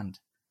own brand.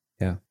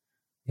 Yeah.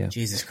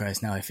 Jesus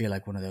Christ, now I feel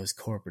like one of those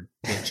corporate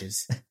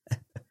bitches.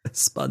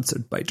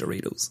 Sponsored by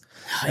Doritos.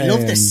 I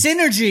love the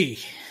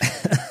synergy.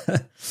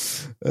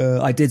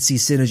 I did see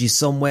synergy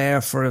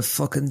somewhere for a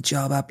fucking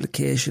job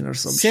application or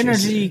something.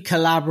 Synergy,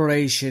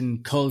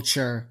 collaboration,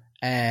 culture.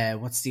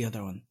 What's the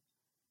other one?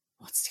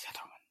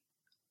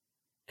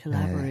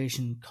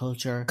 Collaboration,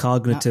 culture,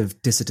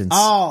 cognitive dissonance.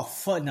 Oh,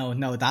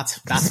 no, that's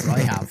what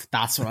I have.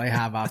 That's what I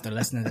have after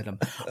listening to them.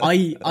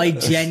 I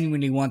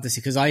genuinely want to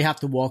see, because I have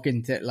to walk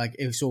into, like,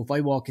 if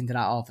I walk into that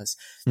office,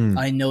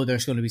 I know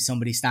there's going to be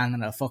somebody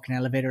standing at a fucking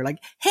elevator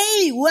like,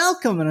 hey,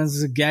 welcome. And I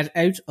was like, get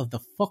out of the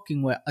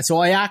fucking way. So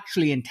I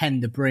actually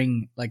intend to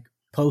bring like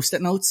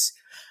post-it notes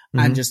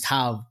and just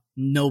have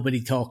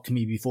nobody talk to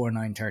me before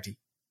 9:30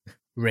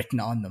 written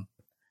on them.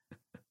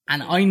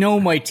 And I know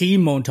my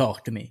team won't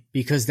talk to me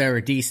because they're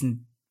a decent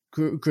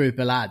group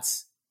of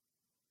lads.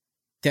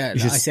 I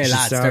say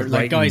lads, they're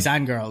like guys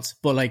and girls.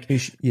 But like,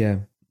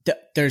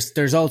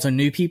 there's also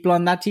new people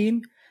on that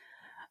team,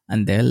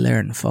 and they'll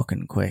learn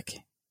fucking quick.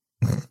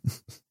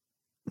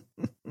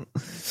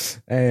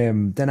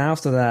 Then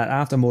after that,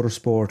 after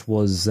Motorsport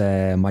was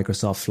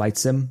Microsoft Flight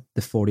Sim,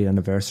 the 40th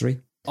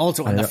anniversary.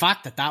 Also, and the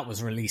fact that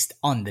was released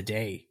on the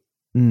day.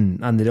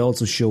 And it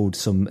also showed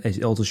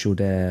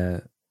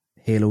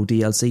Halo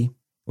DLC,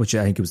 which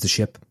I think it was the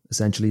ship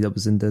essentially that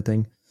was in the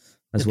thing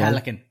as well.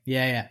 Pelican,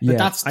 yeah. But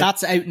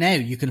that's out now.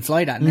 You can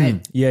fly that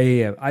now.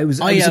 Yeah. I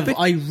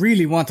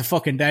really want to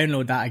fucking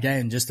download that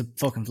again just to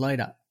fucking fly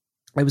that.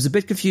 I was a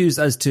bit confused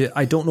as to,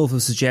 I don't know if it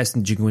was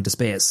suggesting that you can go into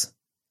space.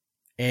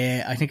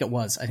 I think it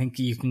was. I think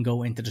you can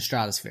go into the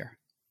stratosphere.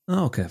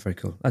 Oh, okay, very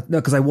cool. No,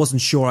 because I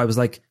wasn't sure. I was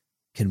like,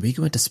 can we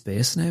go into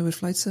space now with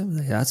Flight Sim?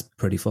 Like, that's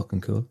pretty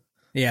fucking cool.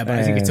 Yeah, but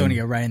I think it's only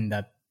around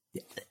that.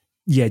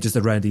 Yeah, just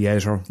around the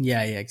outer.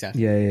 Yeah,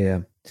 exactly.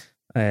 Yeah.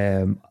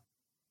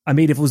 I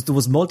mean, if there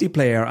was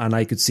multiplayer and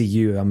I could see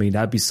you, I mean,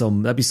 that'd be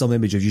some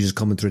image of you just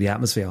coming through the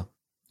atmosphere.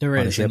 There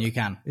is, and you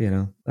can. You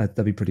know,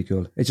 that'd be pretty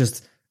cool. It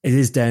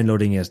is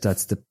downloading it.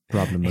 That's the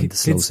problem.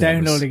 It's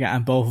downloading it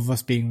and both of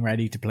us being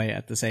ready to play it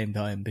at the same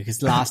time.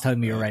 Because last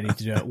time we were ready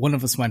to do it, one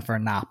of us went for a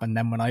nap, and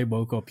then when I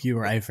woke up, you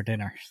were out for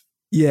dinner.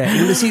 Yeah,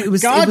 it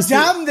was. God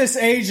damn this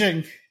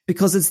aging!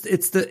 Because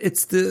it's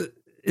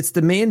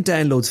the main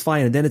download's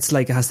fine, and then it's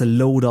like it has to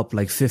load up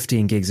like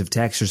 15 gigs of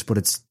textures, but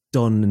it's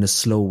done in a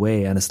slow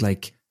way, and it's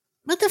like,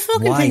 but the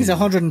fucking thing's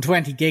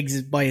 120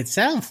 gigs by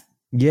itself.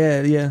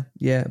 Yeah.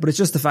 But it's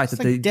just the fact that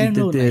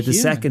the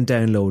second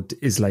download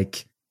is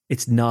like,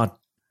 it's not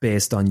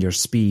based on your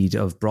speed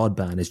of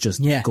broadband. It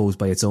just goes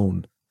by its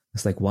own.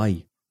 It's like,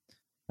 why?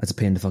 That's a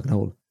pain in the fucking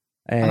hole.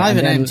 And I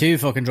have an M2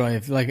 fucking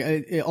drive. Like,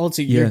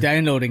 also you're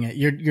downloading it.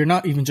 You're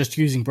not even just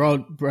using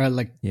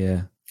bandwidth.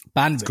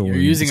 You're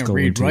using a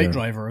read-write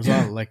driver as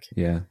well. Like,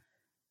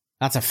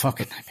 that's a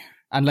fucking nightmare.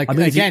 And like,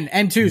 again,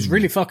 M2 is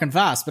really fucking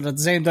fast, but at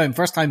the same time,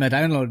 first time I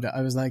downloaded it,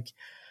 I was like,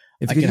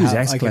 if you could use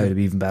xCloud, it'd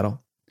be even better.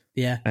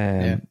 Yeah.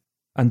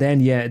 And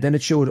then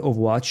it showed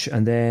Overwatch,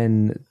 and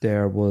then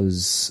there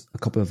was a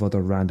couple of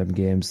other random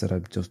games that I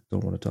just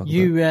don't want to talk about.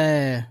 You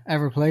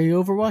ever play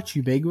Overwatch?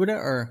 You big with it,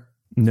 or?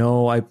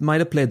 No, I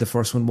might have played the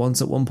first one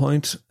once at one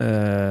point.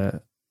 I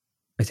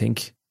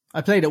think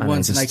I played it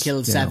once, and I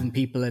killed 7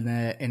 people in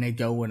a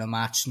go in a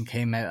match, and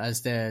came out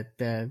as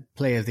the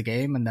play of the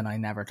game, and then I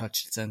never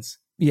touched it since.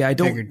 Yeah, I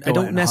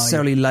don't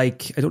necessarily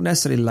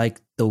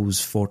like those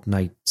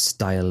Fortnite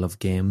style of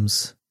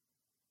games.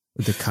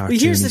 The cartoon.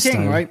 But here's the thing,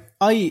 style. right?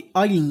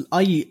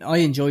 I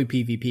enjoy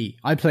PvP.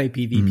 I play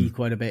PvP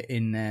quite a bit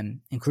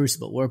in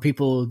Crucible, where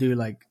people do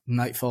like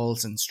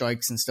nightfalls and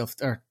strikes and stuff,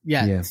 to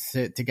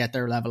get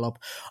their level up.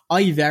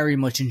 I very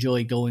much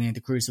enjoy going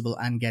into Crucible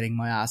and getting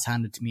my ass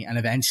handed to me, and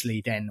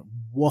eventually then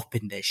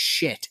whooping the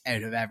shit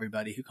out of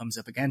everybody who comes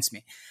up against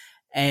me.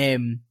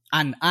 And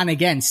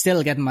again,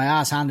 still getting my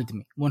ass handed to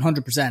me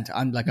 100%.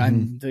 I'm like,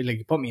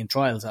 you put me in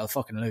trials, I'll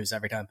fucking lose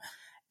every time.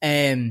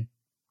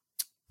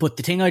 But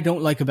the thing I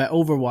don't like about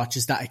Overwatch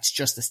is that it's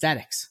just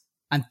aesthetics.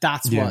 And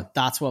that's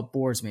what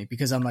bores me,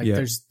 because I'm like,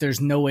 there's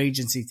no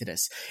agency to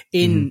this.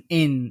 In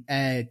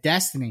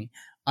Destiny,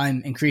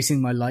 I'm increasing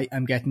my light,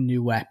 I'm getting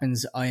new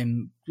weapons,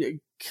 I'm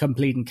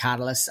completing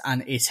catalysts,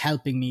 and it's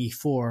helping me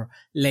for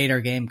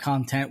later game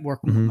content,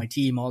 working with my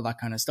team, all that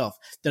kind of stuff.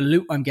 The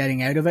loot I'm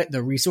getting out of it,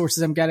 the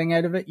resources I'm getting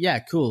out of it, yeah,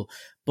 cool.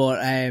 But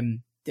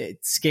the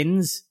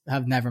skins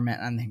have never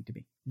meant anything to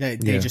me.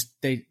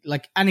 They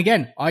like, and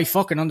again, I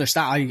fucking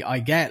understand. I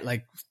get,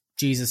 like,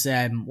 Jesus,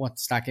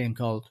 what's that game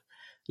called?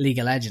 League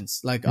of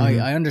Legends. Like,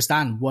 I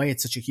understand why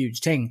it's such a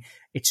huge thing.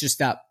 It's just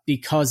that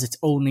because it's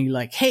only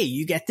like, hey,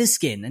 you get this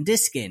skin, and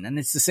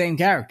it's the same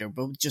character,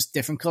 but just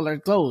different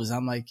colored clothes.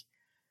 I'm like,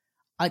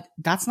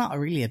 that's not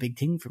really a big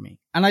thing for me.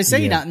 And I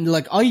say that, and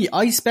like,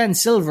 I spend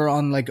silver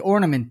on like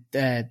ornament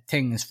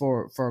things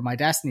for my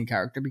Destiny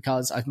character,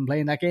 because I've been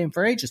playing that game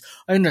for ages.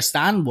 I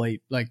understand why,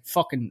 like,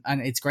 fucking,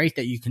 and it's great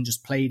that you can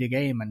just play the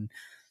game, and,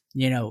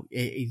 you know,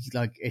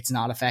 it's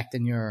not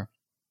affecting your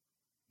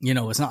you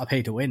know, it's not a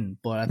pay to win,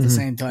 but at the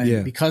same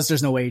time, because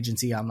there's no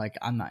agency, I'm like,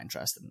 I'm not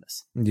interested in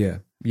this. Yeah.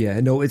 Yeah.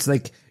 No, it's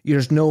like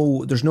there's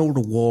no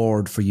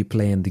reward for you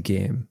playing the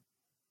game.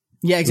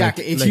 Yeah,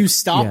 exactly. If you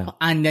stop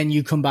and then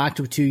you come back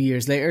to it 2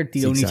 years later,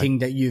 the only thing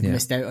that you've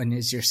missed out on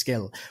is your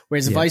skill.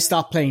 Whereas if I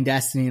stop playing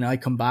Destiny and I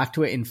come back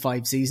to it in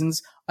 5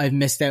 seasons, I've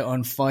missed out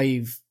on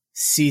 5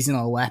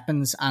 seasonal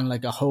weapons and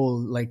like a whole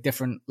like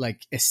different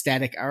like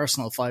aesthetic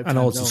arsenal 5 and times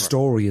also over.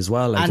 Story as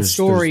well. Like and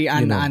story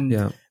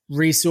and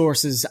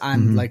resources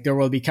and like there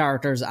will be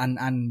characters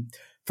and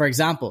for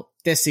example,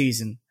 this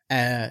season,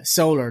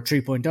 Solar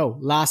 3.0,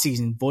 last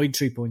season, Void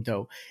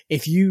 3.0.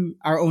 If you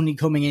are only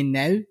coming in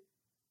now,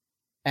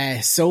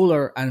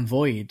 Solar and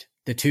Void,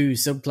 the 2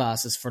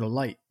 subclasses for the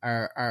light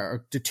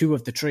are the 2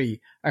 of the 3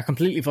 are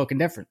completely fucking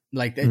different.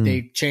 Like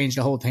they changed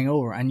the whole thing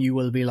over and you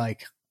will be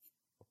like,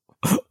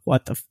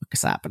 what the fuck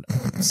is happening?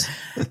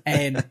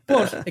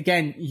 But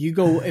again,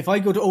 if I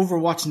go to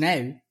Overwatch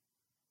now,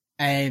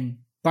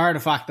 bar the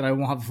fact that I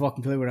won't have a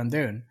fucking clue what I'm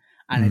doing,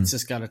 and it's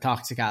just got a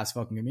toxic ass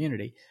fucking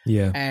community,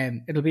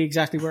 it'll be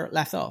exactly where it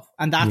left off,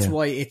 and that's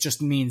why it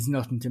just means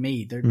nothing to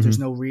me. There's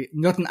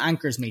nothing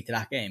anchors me to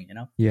that game, you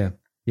know.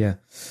 Yeah.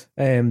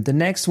 The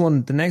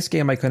next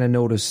game I kind of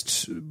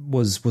noticed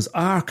was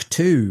Ark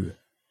 2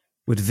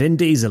 with Vin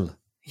Diesel.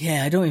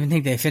 Yeah, I don't even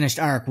think they finished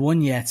Ark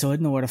 1 yet, so I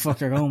don't know where the fuck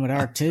they're going with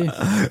Ark 2.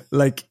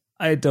 Like,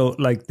 I don't,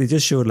 like, they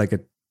just showed like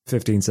a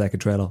 15-second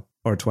trailer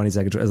or a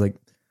 20-second trailer. I was like,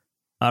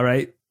 all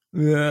right,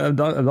 I'm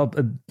not,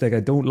 like,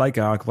 I don't like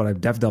Ark, but I'm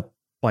definitely not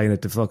buying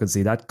it to fucking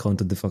see that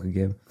cunt in the fucking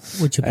game.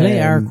 Would you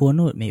play Ark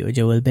 1 with me? Would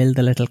you? We'll build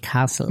a little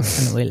castle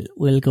and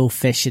we'll go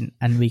fishing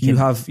and we can...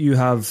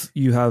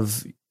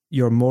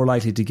 You're more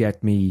likely to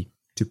get me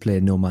to play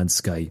No Man's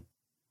Sky.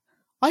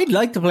 I'd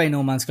like to play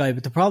No Man's Sky,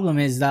 but the problem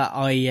is that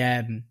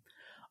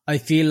I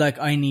feel like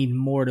I need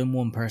more than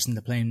one person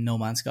to play No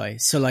Man's Sky.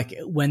 So like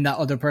when that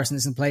other person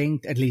isn't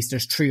playing, at least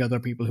there's 3 other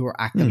people who are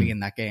actively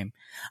in that game.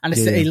 And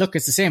it's the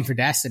same for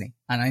Destiny.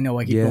 And I know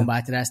I keep going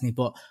back to Destiny,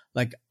 but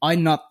like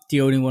I'm not the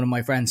only one of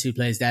my friends who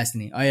plays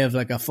Destiny. I have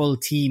like a full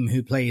team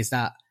who plays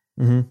that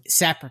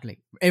separately.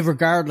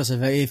 Regardless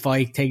of if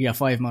I take a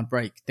 5-month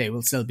break, they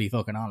will still be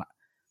fucking on it.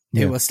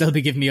 They will still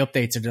be giving me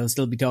updates or they'll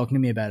still be talking to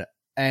me about it.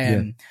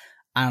 And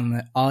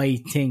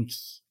I think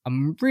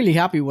I'm really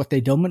happy with what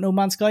they've done with No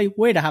Man's Sky.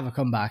 Way to have it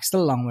come back.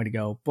 Still a long way to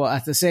go. But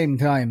at the same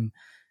time,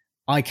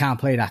 I can't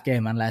play that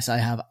game unless I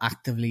have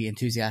actively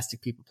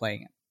enthusiastic people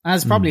playing it. And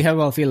that's probably how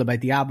I'll feel about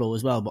Diablo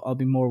as well. But I'll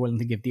be more willing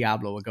to give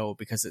Diablo a go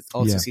because it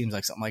also seems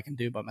like something I can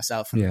do by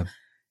myself and,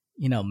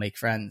 you know, make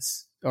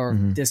friends or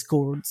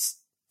Discords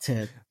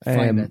to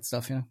find that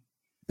stuff, you know.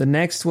 The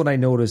next one I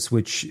noticed,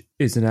 which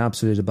is an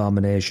absolute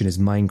abomination, is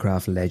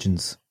Minecraft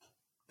Legends.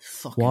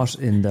 Fucking what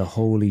in the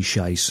holy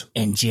shite?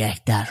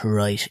 Inject that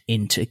right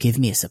into... Give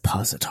me a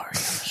suppository.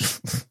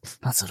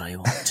 That's what I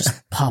want.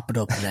 Just pop it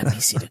up and let me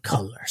see the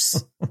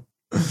colours.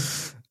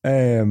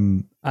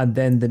 And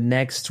then the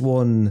next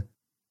one...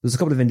 There's a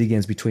couple of indie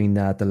games between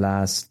that. The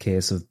Last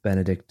Case of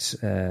Benedict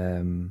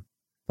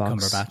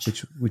Fox,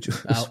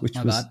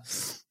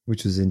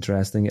 which was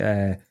interesting.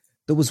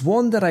 There was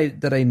one that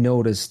I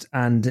noticed,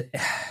 and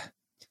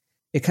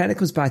it kind of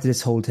comes back to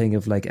this whole thing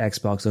of like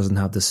Xbox doesn't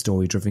have the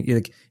story driven.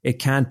 Like it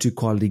can't do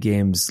quality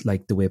games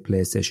like the way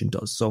PlayStation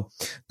does. So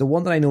the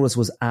one that I noticed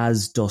was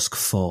As Dusk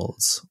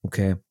Falls.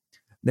 Okay,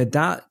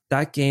 now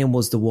that game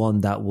was the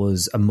one that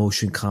was a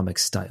motion comic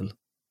style.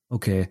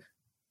 Okay,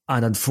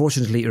 and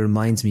unfortunately, it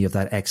reminds me of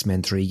that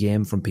X-Men 3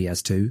 game from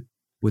PS2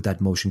 with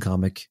that motion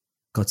comic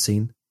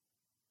cutscenes,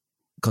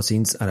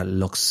 and it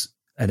looks.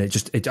 And I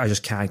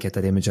just can't get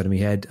that image out of my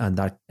head. And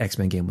that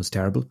X-Men game was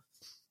terrible.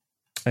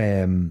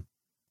 And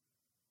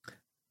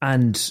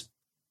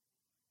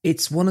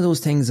it's one of those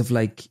things of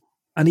like,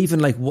 and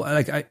even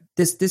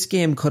this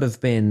game could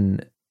have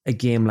been a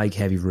game like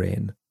Heavy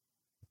Rain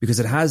because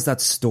it has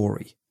that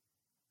story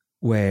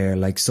where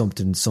like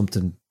something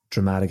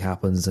dramatic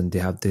happens and they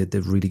have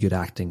the really good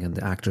acting and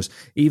the actors.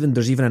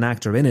 There's even an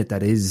actor in it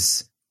that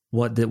is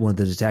one of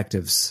the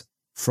detectives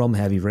from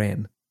Heavy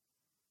Rain.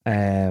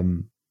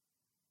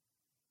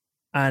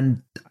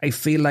 And I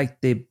feel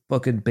like they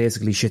fucking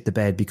basically shit the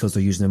bed because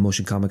they're using a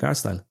motion comic art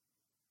style.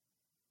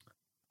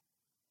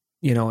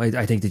 You know,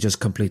 I think they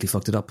just completely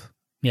fucked it up.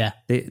 Yeah.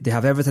 They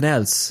have everything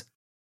else,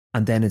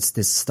 and then it's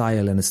this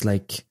style, and it's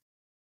like,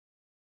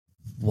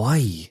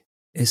 why?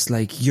 It's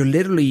like, you've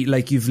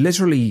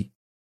literally,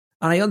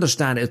 and I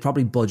understand it was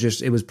probably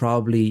budget, it was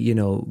probably, you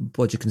know,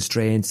 budget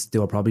constraints, they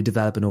were probably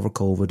developing over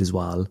COVID as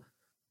well.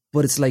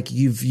 But it's like,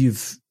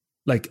 you've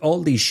like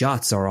all these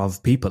shots are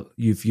of people.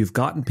 You've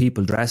gotten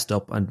people dressed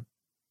up and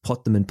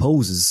put them in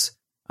poses,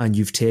 and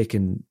you've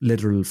taken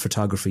literal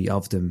photography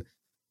of them,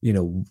 you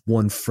know,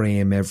 one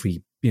frame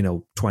every, you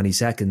know, 20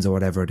 seconds or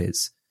whatever it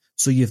is.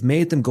 So you've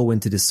made them go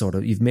into this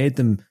you've made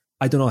them,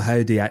 I don't know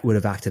how they would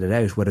have acted it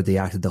out, whether they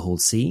acted the whole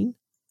scene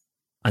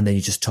and then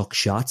you just took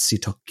shots, you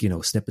took, you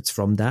know, snippets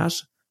from that.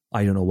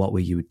 I don't know what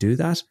way you would do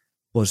that,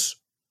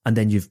 and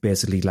then you've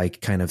basically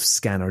like kind of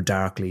Scanner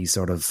Darkly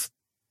sort of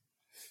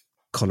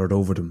colored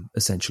over them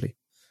essentially.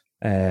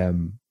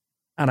 And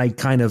And I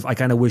kind of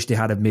wish they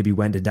had maybe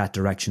went in that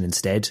direction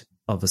instead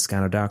of a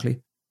Scanner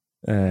Darkly.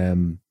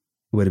 It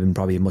would have been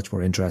probably a much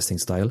more interesting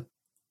style.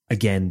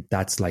 Again,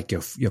 that's like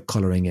you're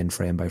colouring in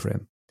frame by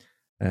frame.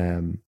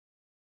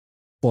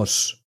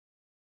 But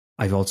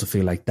I also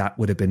feel like that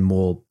would have been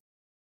more,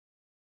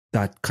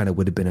 that kind of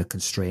would have been a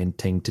constrained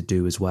thing to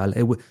do as well.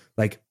 It would,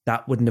 like,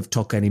 that wouldn't have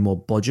took any more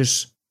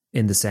budget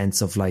in the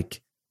sense of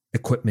like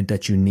equipment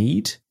that you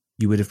need.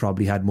 You would have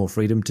probably had more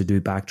freedom to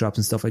do backdrops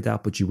and stuff like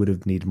that, but you would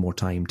have needed more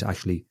time to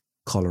actually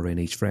colour in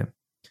each frame.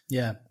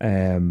 Yeah.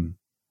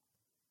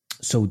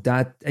 So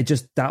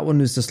that one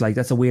was just like,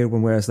 that's a weird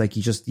one where it's like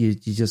you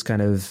just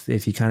kind of,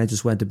 if you kind of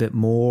just went a bit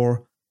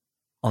more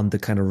on the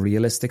kind of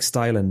realistic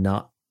style and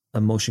not a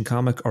motion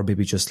comic, or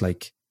maybe just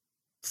like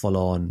full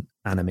on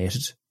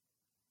animated,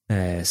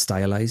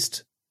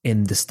 stylized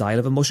in the style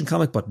of a motion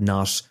comic, but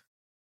not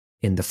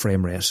in the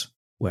frame rate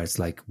where it's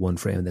like one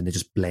frame and then it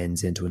just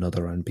blends into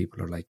another and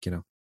people are like,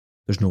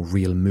 there's no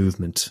real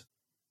movement.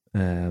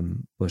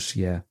 But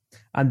yeah.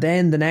 And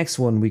then the next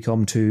one we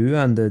come to,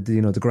 and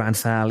the Grand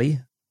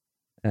Finale.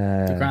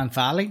 The Grand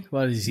Finale?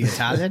 What is he,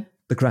 Italian?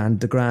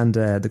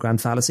 the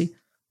grand fallacy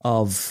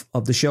of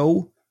the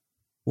show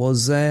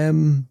was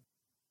Starfield.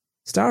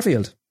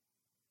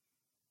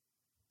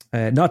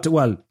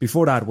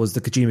 Before that was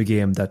the Kojima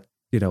game that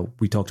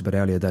we talked about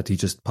earlier, that he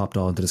just popped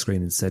onto the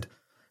screen and said,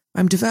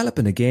 "I'm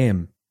developing a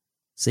game.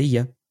 See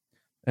ya."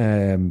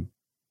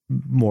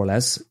 More or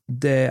less.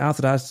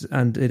 After that,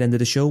 and it ended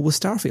the show, was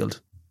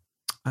Starfield.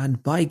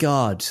 And by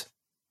God,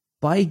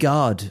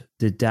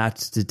 did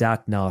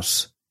that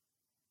not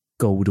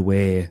go the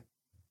way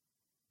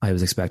I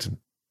was expecting.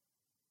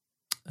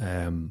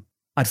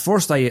 At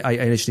first, I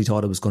initially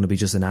thought it was going to be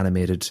just an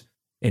animated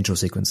intro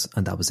sequence,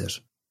 and that was it.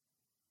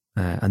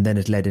 And then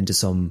it led into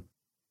some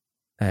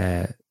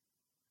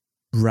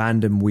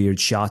random weird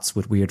shots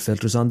with weird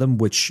filters on them,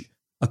 which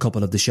a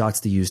couple of the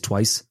shots they used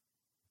twice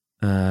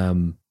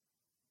to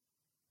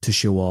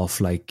show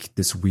off like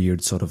this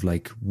weird sort of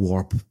like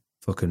warp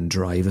fucking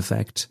drive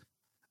effect.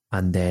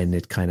 And then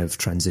it kind of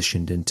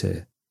transitioned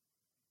into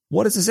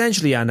what is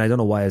essentially, and I don't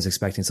know why I was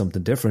expecting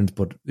something different,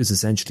 but is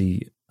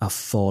essentially a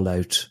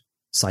Fallout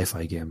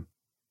sci-fi game.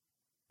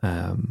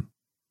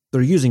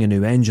 They're using a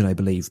new engine, I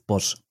believe,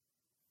 but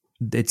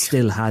it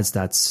still has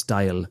that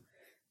style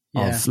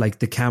of like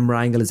the camera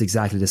angle is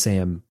exactly the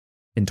same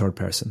in third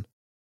person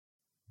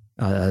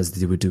as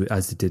they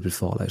did with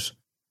Fallout.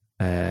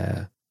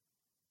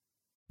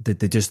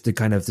 The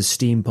kind of the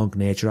steampunk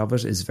nature of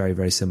it is very,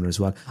 very similar as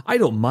well. I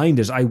don't mind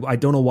it. I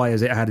don't know why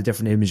I had a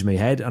different image in my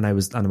head, and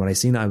when I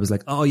seen it, I was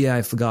like, oh yeah,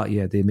 I forgot.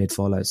 Yeah, they made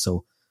Fallout,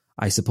 so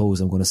I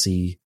suppose I'm going to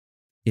see,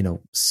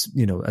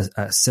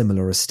 a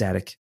similar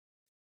aesthetic.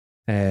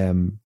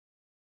 From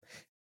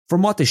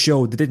what they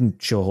showed, they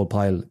didn't show a whole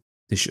pile.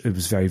 It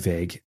was very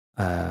vague.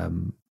 I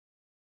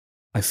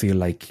feel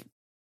like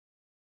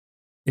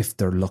if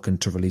they're looking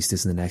to release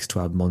this in the next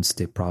 12 months,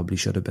 they probably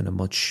should have been a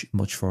much,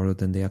 much further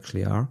than they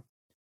actually are.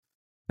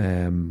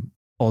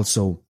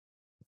 Also,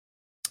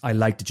 I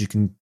like that you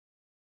can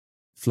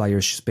fly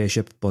your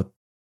spaceship, but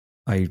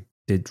I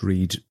did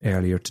read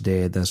earlier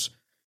today that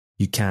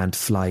you can't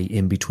fly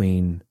in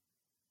between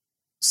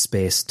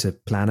space to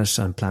planet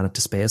and planet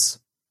to space.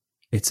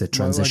 It's a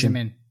transition. What do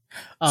you mean?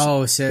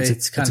 Oh, so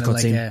it's kind of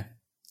like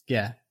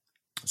yeah.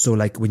 So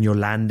like when you're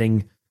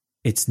landing,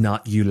 it's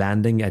not you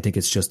landing. I think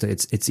it's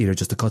either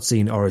just a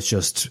cutscene or it's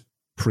just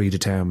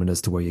predetermined as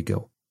to where you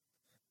go.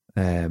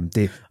 I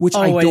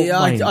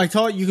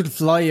thought you could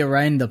fly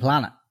around the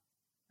planet.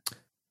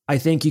 I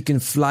think you can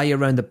fly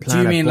around the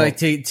planet. Do you mean like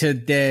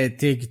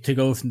to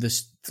go from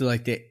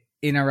the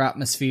inner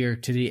atmosphere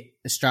to the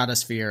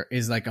stratosphere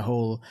is like a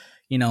whole,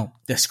 the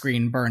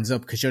screen burns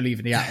up because you're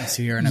leaving the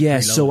atmosphere and it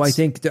preloads. So I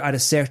think that at a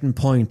certain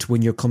point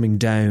when you're coming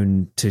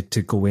down to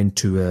go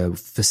into a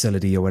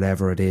facility or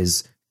whatever it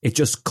is, it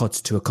just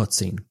cuts to a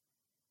cutscene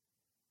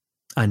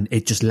and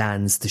it just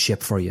lands the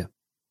ship for you.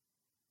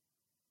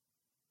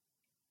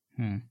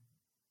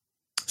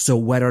 So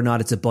whether or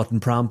not it's a button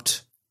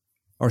prompt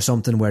or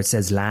something where it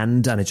says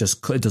land and it does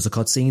a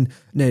cutscene,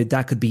 now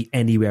that could be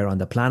anywhere on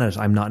the planet.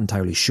 I'm not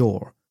entirely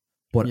sure.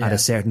 But at a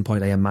certain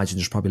point, I imagine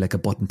there's probably like a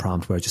button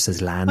prompt where it just says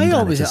land. I'm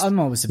always a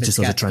bit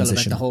skeptical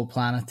about the whole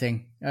planet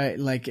thing.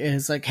 Like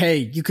it's like, hey,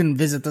 you can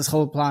visit this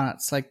whole planet.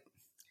 It's like,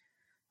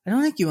 I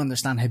don't think you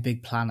understand how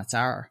big planets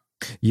are.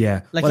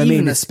 Yeah, like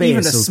even the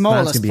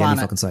smallest can be planet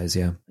any fucking size.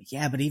 Yeah,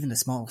 but even the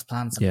smallest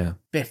planets are a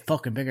bit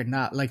fucking bigger than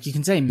that. Like you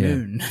can say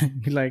moon,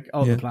 like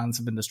the planets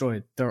have been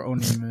destroyed. There are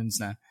only moons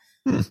now.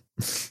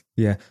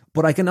 Yeah,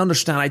 but I can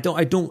understand. I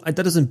don't. That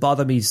doesn't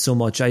bother me so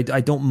much. I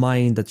don't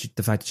mind the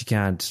fact that you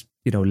can't,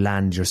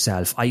 land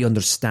yourself. I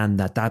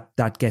understand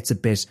that gets a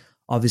bit.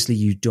 Obviously,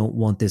 you don't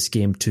want this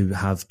game to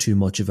have too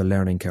much of a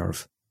learning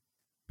curve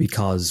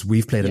because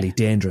we've played Elite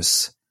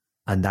Dangerous,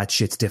 and that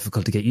shit's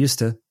difficult to get used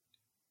to.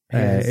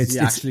 It's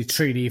actually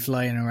 3D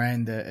flying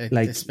around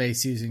the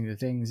space using the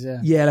things.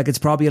 Yeah, like it's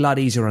probably a lot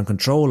easier on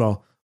controller,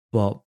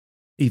 but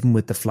even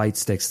with the flight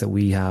sticks that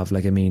we have,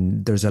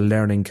 there's a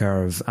learning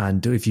curve,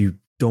 and if you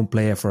don't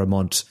play it for a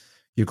month,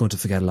 you're going to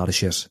forget a lot of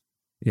shit.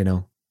 you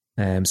know.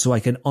 So I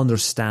can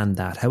understand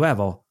that.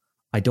 However,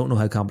 I don't know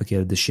how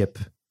complicated the ship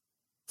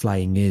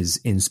flying is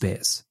in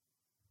space.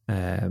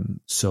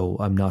 So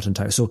I'm not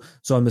entirely so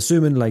I'm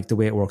assuming like the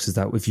way it works is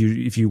that if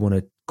you want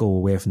to go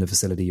away from the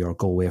facility or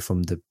go away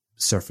from the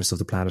surface of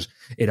the planet,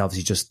 it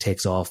obviously just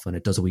takes off and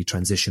it does a wee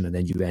transition and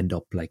then you end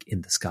up like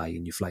in the sky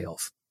and you fly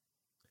off.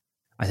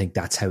 I think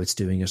that's how it's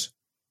doing it.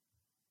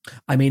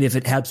 I mean, if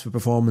it helps with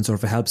performance or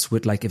if it helps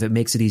with like, if it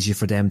makes it easier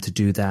for them to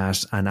do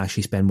that and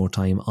actually spend more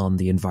time on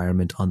the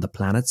environment on the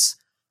planets,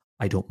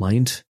 I don't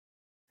mind.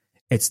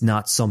 It's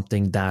not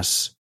something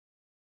that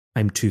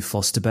I'm too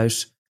fussed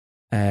about.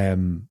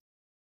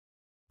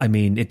 I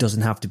mean, it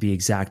doesn't have to be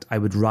exact. I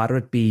would rather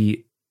it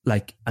be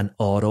like an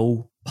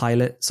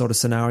autopilot sort of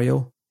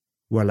scenario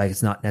where like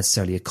it's not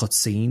necessarily a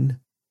cutscene,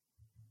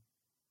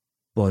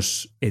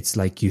 but it's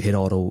like you hit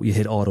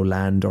auto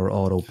land or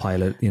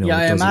autopilot. You know, yeah,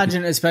 I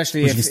imagine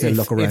especially if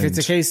it's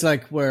a case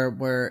like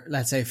where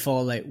let's say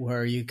Fallout,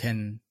 where you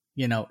can,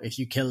 you know, if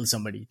you kill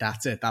somebody,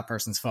 that's it, that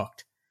person's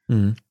fucked.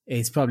 Mm.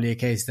 It's probably a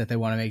case that they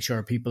want to make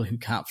sure people who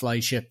can't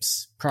fly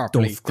ships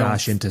properly don't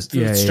crash into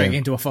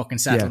into a fucking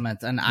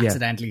settlement and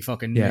accidentally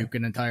fucking nuke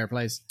an entire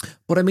place.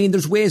 But I mean,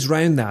 there's ways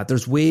around that.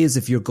 There's ways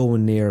if you're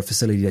going near a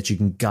facility that you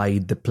can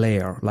guide the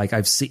player. Like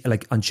I've seen,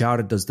 like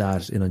Uncharted does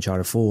that in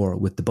Uncharted 4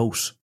 with the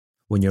boat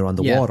when you're on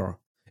the water.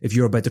 If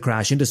you're about to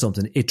crash into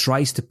something, it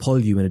tries to pull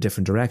you in a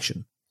different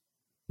direction.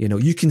 You know,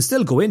 you can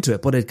still go into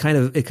it, but it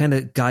kind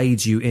of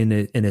guides you in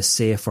a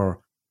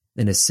safer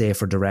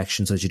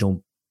direction so that you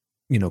don't,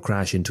 you know,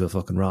 crash into a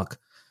fucking rock.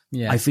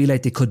 Yeah. I feel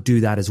like they could do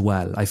that as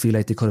well. I feel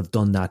like they could have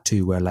done that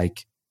too, where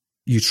like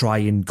you try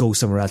and go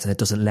somewhere else and it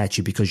doesn't let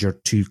you because you're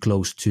too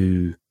close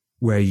to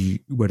where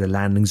the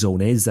landing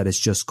zone is, that it's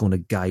just going to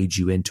guide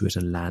you into it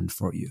and land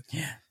for you.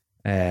 Yeah.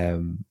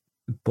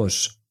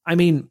 But I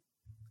mean,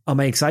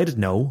 am I excited?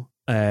 No.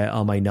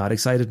 Am I not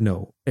excited?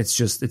 No. It's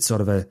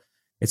sort of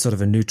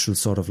a neutral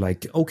sort of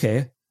like,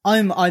 okay.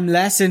 I'm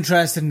less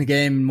interested in the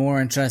game and more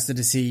interested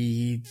to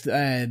see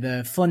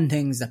the fun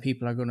things that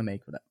people are going to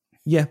make with it.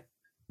 Yeah.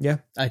 Yeah.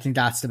 I think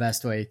that's the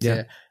best way to...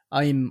 Yeah.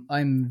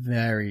 I'm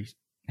very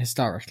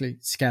historically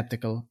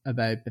skeptical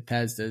about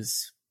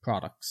Bethesda's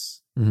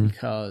products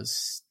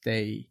because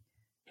they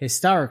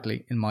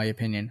historically, in my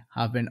opinion,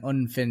 have been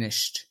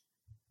unfinished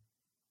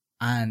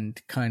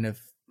and kind of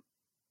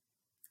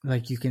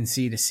like you can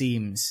see the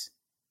seams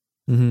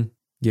and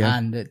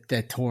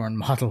the torn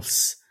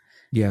models.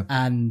 Yeah.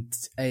 And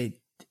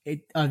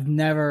I've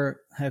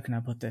never, how can I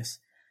put this?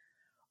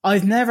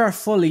 I've never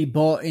fully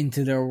bought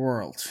into their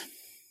world.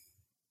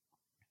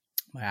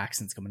 My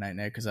accent's coming out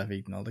now because I've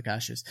eaten all the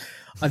cashews.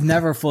 I've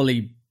never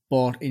fully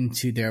bought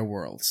into their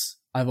worlds.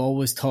 I've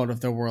always thought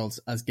of their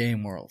worlds as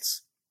game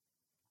worlds.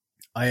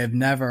 I've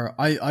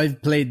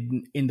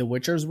played in The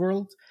Witcher's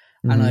world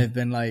and I've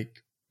been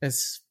like,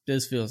 this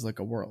feels like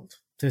a world.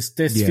 This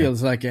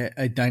feels like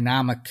a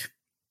dynamic,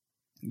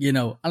 you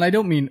know, and I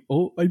don't mean,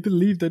 I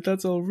believe that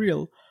that's all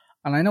real.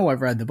 And I know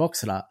I've read the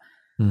books of that,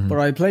 but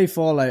I play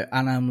Fallout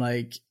and I'm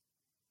like,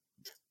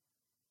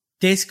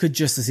 this could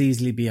just as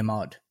easily be a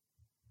mod.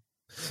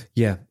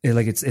 Yeah.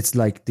 Like it's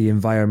like the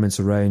environments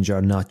around you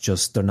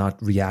they're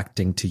not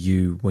reacting to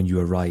you when you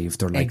arrive.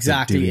 They're like,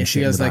 exactly. It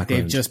feels like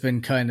they've just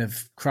been kind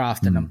of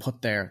crafted and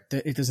put there.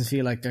 It doesn't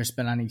feel like there's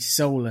been any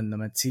soul in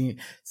them.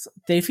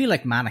 They feel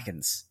like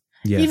mannequins.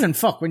 Yeah. Even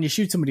when you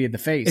shoot somebody in the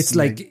face. It's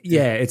like,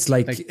 it's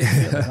like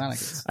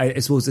I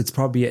suppose it's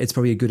probably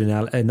a good,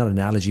 not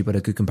analogy, but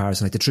a good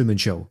comparison, like the Truman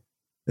Show.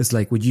 It's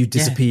like when you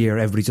disappear,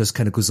 everybody just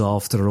kind of goes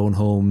off to their own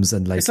homes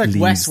and like it's like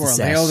leaves Westworld.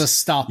 They all just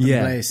stop in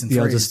place and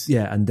freeze.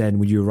 And then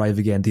when you arrive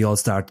again, they all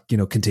start, you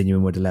know,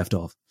 continuing where they left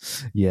off.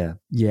 Yeah.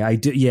 Yeah, I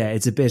do. Yeah,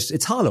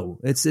 it's hollow.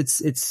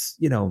 It's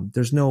you know,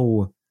 there's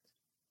no,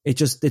 it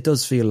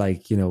does feel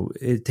like, you know,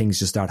 things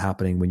just start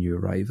happening when you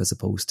arrive as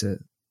opposed to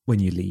when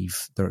you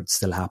leave, they're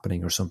still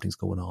happening or something's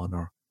going on,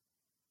 or,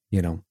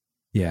 you know,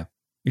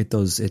 it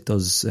does do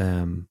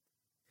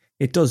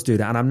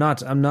that. And I'm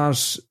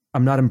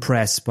not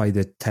impressed by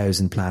the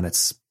 1,000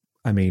 planets.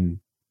 I mean,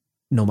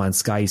 No Man's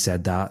Sky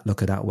said that.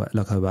 Look how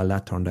well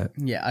that turned out.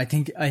 Yeah, I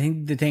think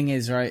the thing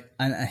is, right,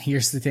 and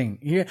here's the thing.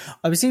 Here,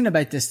 I was thinking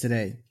about this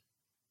today.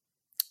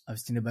 I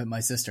was thinking about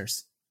my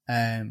sisters.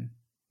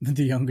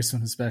 The youngest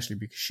one especially,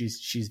 because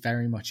she's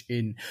very much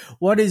in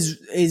what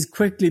is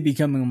quickly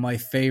becoming my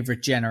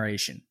favorite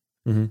generation.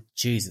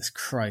 Jesus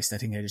Christ, I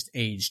think I just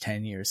aged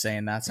 10 years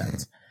saying that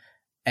sentence.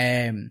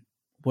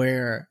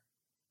 Where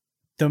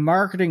the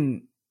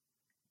marketing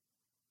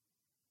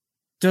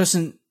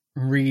doesn't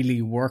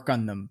really work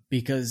on them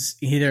because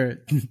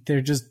either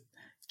they're just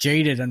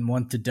jaded and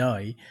want to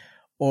die,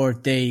 or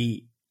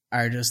they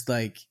are just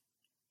like,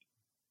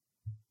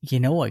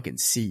 you know, I can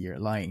see you're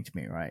lying to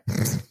me, right?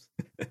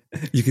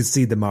 You can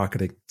see the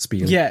marketing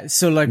spiel. Yeah,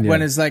 so like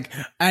when it's like,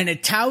 and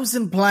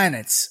 1,000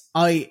 planets,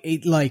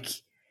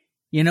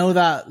 you know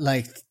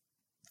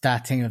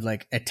that thing of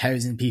like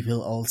 1,000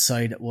 people all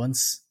side at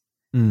once?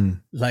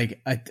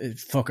 Like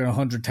fucking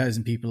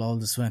 100,000 people all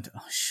just went,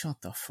 oh,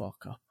 shut the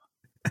fuck up.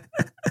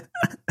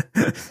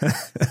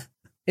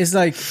 It's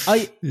like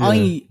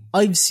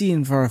I've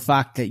seen for a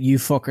fact that you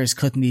fuckers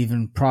couldn't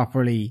even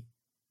properly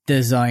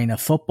design a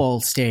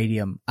football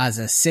stadium as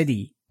a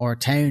city or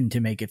town to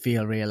make it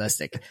feel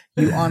realistic.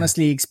 You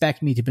honestly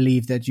expect me to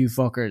believe that you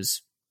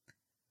fuckers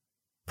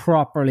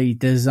properly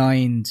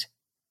designed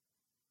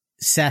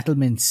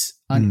settlements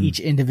on each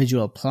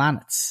individual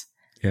planets?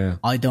 Yeah.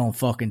 I don't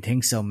fucking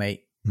think so,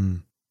 mate.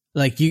 Mm.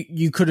 Like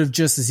you could have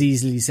just as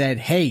easily said,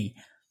 hey,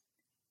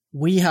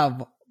 we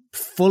have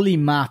fully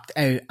mapped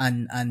out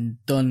and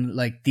done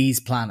like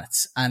these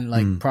planets and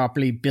like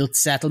properly built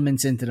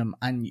settlements into them,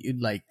 and you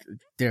like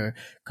they're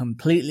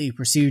completely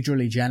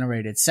procedurally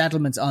generated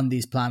settlements on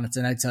these planets,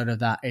 and outside of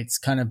that it's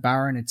kind of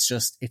barren.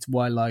 It's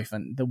wildlife,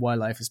 and the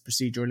wildlife is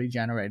procedurally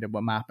generated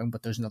with mapping,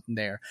 but there's nothing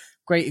there.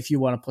 Great if you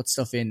want to put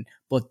stuff in,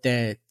 but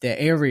the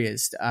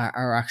areas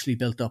are actually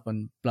built up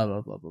and blah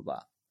blah blah blah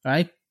blah,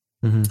 right?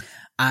 Mm-hmm.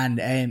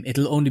 And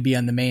it'll only be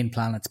on the main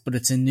planets, but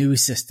it's a new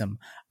system,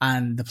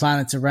 and the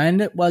planets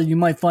around it, well, you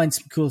might find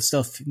some cool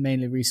stuff,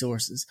 mainly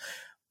resources.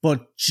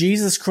 But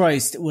Jesus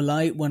Christ,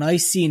 when I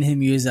seen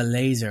him use a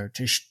laser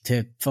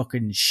to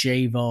fucking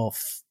shave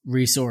off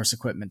resource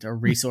equipment or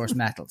resource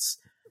metals,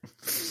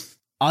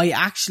 I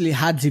actually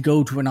had to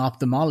go to an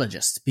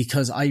ophthalmologist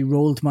because I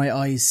rolled my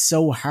eyes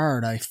so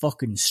hard I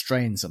fucking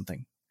strained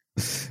something.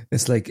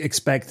 It's like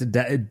expected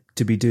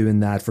to be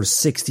doing that for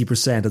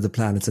 60% of the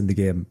planets in the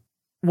game.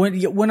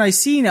 When I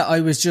seen it, I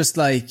was just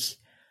like,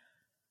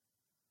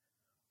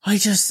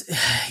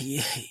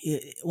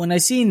 when I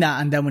seen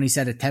that, and then when he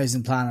said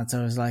 1,000 planets,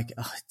 I was like,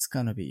 oh, it's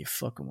gonna be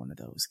fucking one of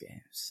those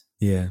games.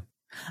 Yeah.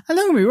 And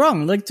don't get me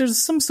wrong, like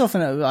there's some stuff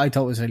in it I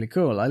thought was really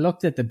cool. I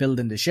looked at the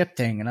building the ship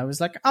thing and I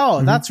was like,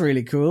 oh, that's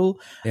really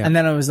cool. Yeah. And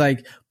then I was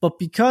like, but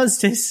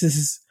because this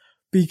is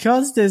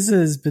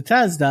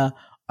Bethesda,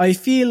 I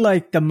feel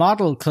like the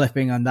model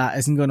clipping on that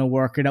isn't going to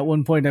work. And at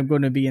one point I'm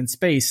going to be in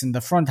space and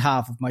the front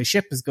half of my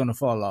ship is going to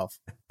fall off.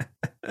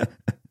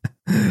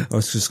 Or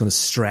it's just going to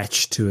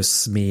stretch to a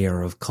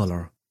smear of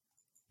color,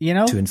 you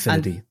know, to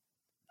infinity.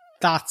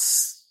 And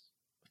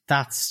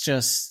that's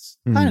just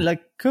kind of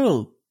like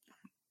cool.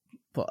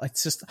 But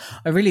it's just,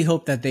 I really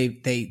hope that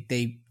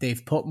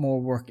they've put more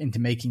work into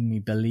making me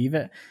believe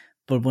it.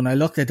 But when I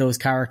looked at those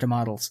character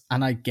models,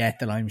 and I get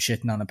that I'm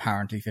shitting on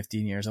apparently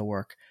 15 years of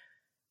work,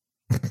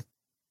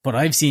 but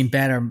I've seen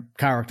better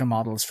character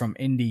models from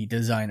indie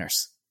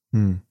designers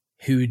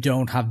who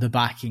don't have the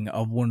backing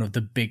of one of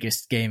the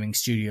biggest gaming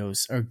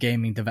studios or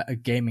gaming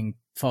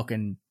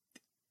fucking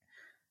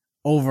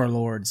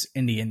overlords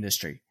in the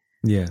industry.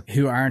 Yeah.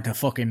 Who aren't a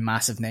fucking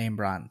massive name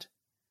brand.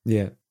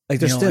 Yeah.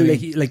 Like there's still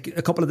like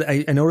a couple of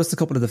the, I noticed a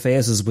couple of the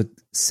faces with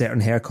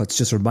certain haircuts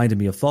just reminded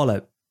me of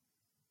Fallout.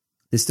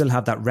 They still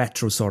have that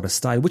retro sort of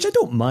style, which I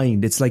don't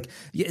mind. It's like,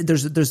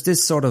 there's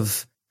this sort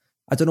of,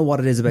 I don't know what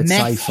it is about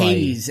meth sci-fi.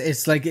 Haze.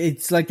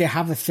 It's like they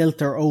have a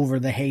filter over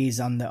the haze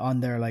on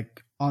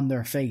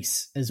their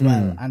face as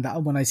well.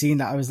 And when I seen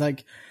that, I was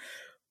like,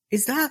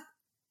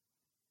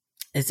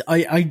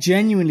 I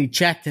genuinely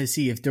checked to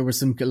see if there was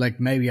some,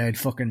 like maybe I'd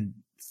fucking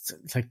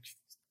like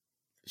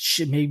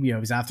shit, maybe I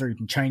was after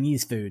eating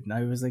Chinese food and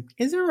I was like,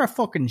 is there a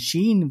fucking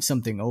sheen of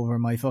something over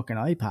my fucking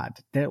iPad?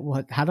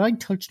 Had I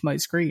touched my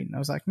screen? I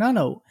was like,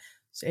 no,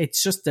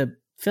 it's just the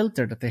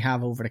filter that they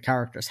have over the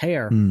character's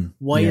hair.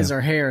 Why is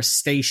her hair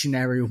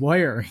stationary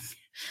wiring?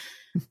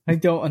 I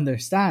don't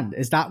understand.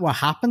 Is that what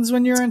happens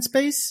when you're in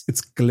space?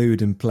 It's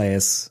glued in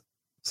place.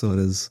 So it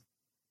is.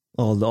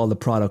 All the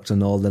product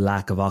and all the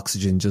lack of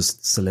oxygen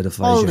just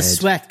solidifies all your the head.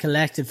 sweat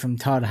collected from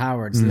Todd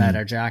Howard's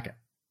leather jacket.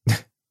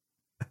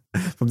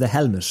 From the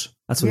helmet.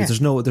 That's what it is.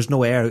 There's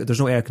no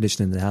air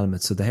conditioning in the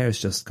helmet, so the hair is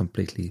just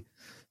completely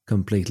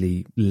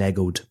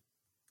Legoed.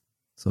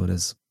 So it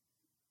is.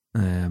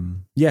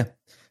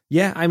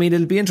 Yeah. I mean,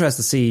 it'll be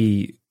interesting to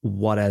see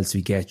what else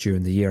we get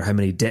during the year. How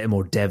many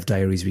more dev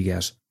diaries we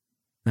get.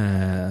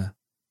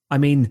 I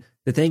mean,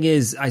 the thing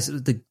is,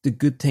 the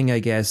good thing, I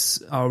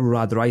guess, or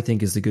rather, I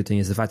think is the good thing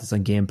is the fact it's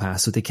on Game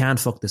Pass. So they can't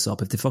fuck this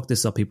up. If they fuck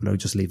this up, people are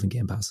just leaving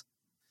Game Pass.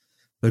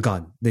 They're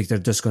gone. They're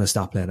just going to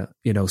stop playing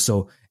it,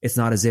 So it's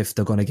not as if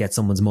they're going to get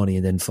someone's money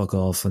and then fuck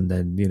off and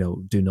then,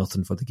 do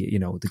nothing for the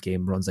game. The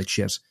game runs like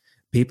shit.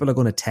 People are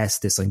going to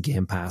test this on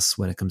Game Pass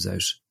when it comes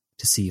out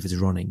to see if it's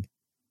running.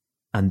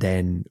 And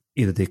then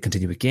either they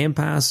continue with Game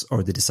Pass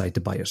or they decide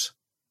to buy it.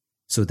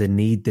 So they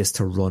need this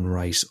to run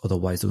right.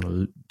 Otherwise, there's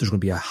going to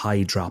be a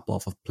high drop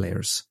off of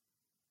players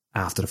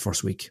after the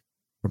first week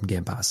from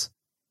Game Pass.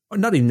 Or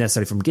not even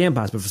necessarily from Game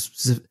Pass, but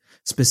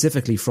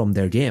specifically from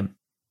their game.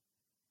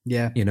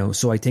 Yeah.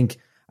 So I think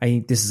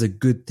this is a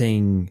good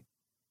thing.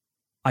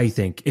 I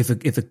think if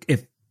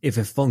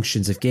it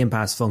functions, if Game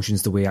Pass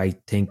functions the way I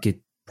think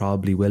it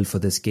probably will for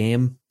this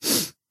game,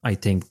 I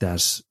think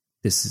that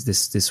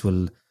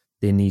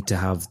they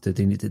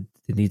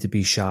need to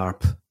be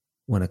sharp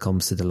when it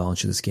comes to the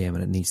launch of this game,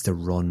 and it needs to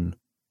run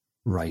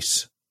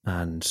right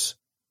and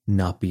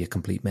not be a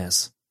complete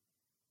mess.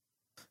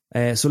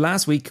 So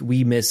last week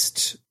we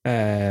missed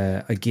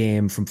a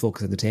game from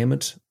Focus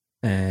Entertainment,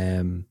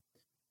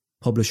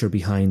 publisher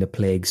behind A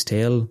Plague's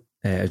Tale,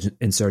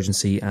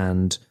 Insurgency,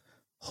 and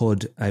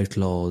Hood,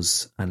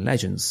 Outlaws, and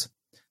Legends.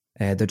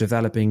 They're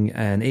developing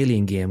an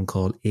Alien game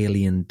called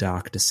Alien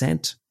Dark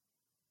Descent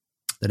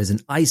that is an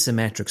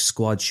isometric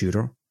squad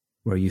shooter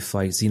where you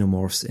fight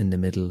xenomorphs in the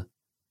middle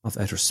of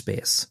outer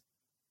space.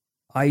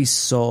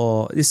 This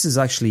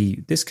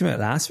came out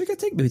last week, I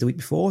think, maybe the week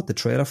before, the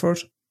trailer for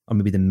it, or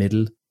maybe the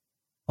middle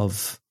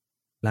of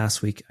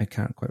last week. I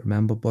can't quite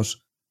remember, but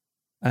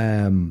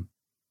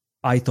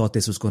I thought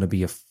this was going to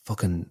be a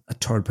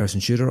third-person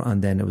shooter,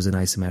 and then it was an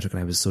isometric, and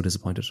I was so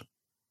disappointed.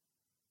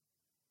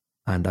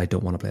 And I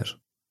don't want to play it.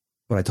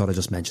 But I thought I'd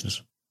just mention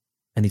it.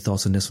 Any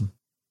thoughts on this one?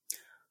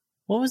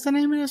 What was the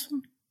name of this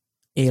one?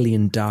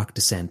 Alien Dark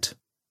Descent.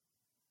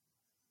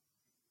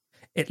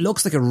 It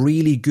looks like a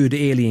really good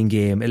Alien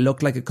game. It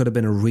looked like it could have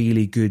been a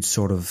really good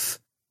sort of,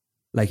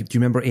 like, do you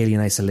remember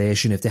Alien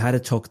Isolation? If they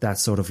had took that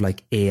sort of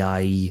like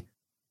AI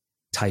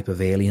type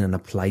of Alien and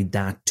applied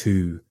that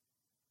to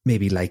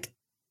maybe like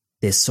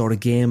this sort of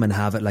game and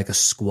have it like a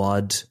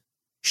squad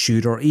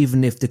shooter,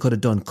 even if they could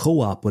have done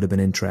co-op, would have been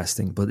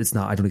interesting, but it's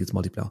not. I don't think it's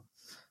multiplayer.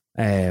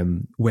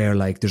 Where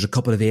like there's a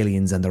couple of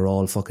aliens and they're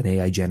all fucking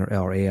AI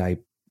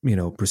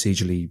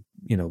procedurally,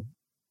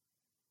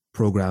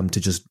 programmed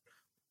to just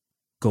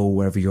go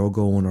wherever you're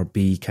going or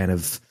be kind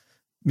of,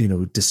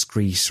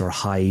 discreet or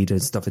hide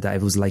and stuff like that.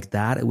 If it was like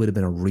that, it would have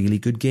been a really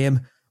good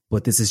game.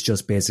 But this is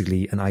just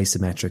basically an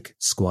isometric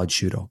squad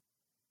shooter,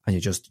 and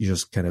you're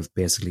just kind of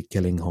basically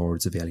killing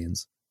hordes of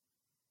aliens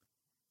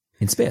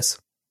in space.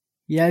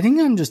 Yeah, I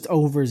think I'm just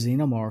over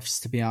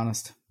xenomorphs, to be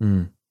honest.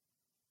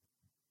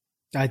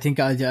 I think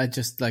I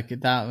just like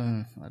that.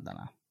 I don't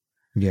know.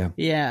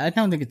 Yeah, I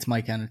don't think it's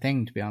my kind of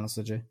thing, to be honest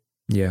with you.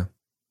 Yeah.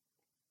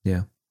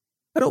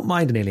 I don't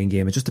mind an alien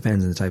game. It just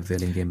depends on the type of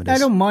alien game it is. I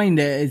don't mind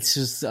it. It's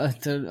just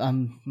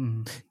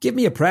give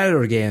me a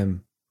Predator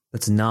game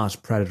that's not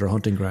Predator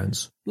Hunting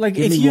Grounds. Like,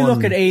 if you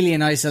look at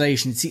Alien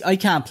Isolation, see, I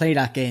can't play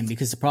that game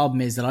because the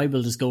problem is that I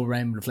will just go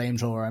around with a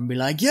flamethrower and be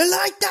like, "You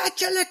like that?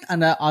 You like,"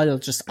 and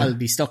I'll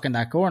be stuck in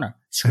that corner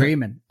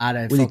screaming at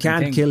it. Well, you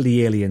can't kill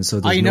the alien, so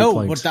there's no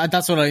point. But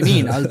that's what I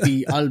mean.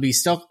 I'll be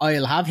stuck.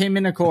 I'll have him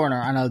in a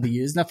corner and I'll be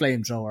using a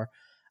flamethrower,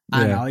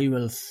 and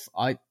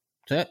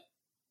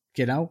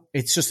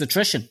it's just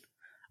attrition.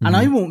 And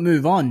I won't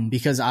move on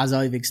because, as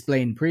I've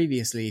explained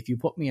previously, if you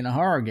put me in a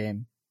horror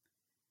game,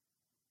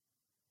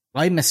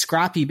 I'm a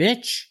scrappy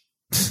bitch.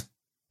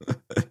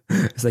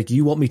 It's like,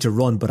 you want me to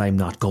run, but I'm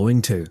not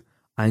going to.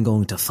 I'm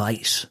going to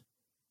fight.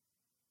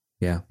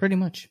 Yeah. Pretty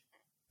much.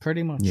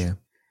 Yeah.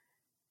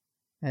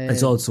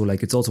 It's also one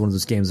of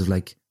those games of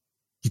like,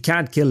 you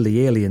can't kill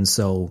the alien,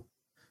 so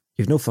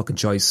you have no fucking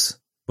choice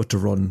but to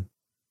run.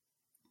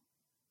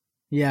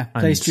 Yeah,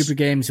 play stupid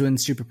games, win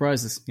stupid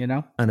prizes,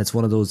 And it's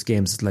one of those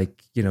games that,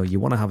 like, you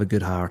want to have a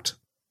good heart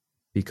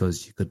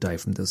because you could die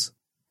from this.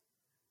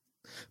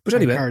 But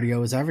anyway.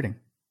 Cardio is everything.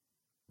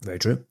 Very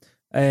true.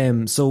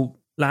 So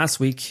last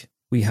week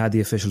we had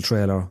the official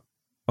trailer,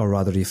 or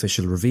rather the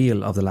official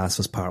reveal of The Last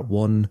of Us Part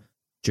 1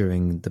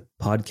 during the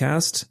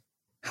podcast.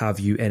 Have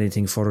you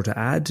anything further to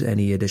add?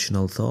 Any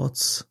additional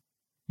thoughts?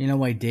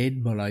 I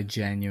did, but I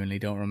genuinely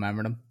don't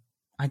remember them.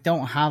 I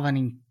don't have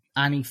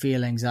any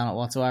feelings on it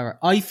whatsoever.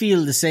 I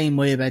feel the same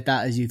way about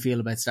that as you feel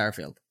about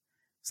Starfield.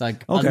 It's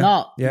like, okay. I'm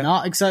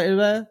not excited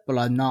about it, but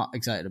I'm not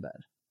excited about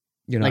it.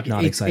 You're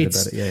not excited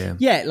about it, yeah.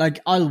 Yeah, like,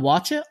 I'll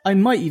watch it. I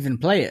might even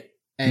play it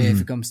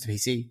if it comes to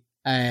PC.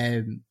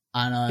 And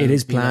it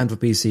is planned for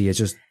PC. It's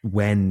just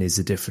when is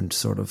a different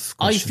sort of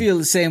question. I feel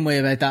the same way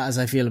about that as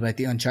I feel about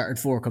the Uncharted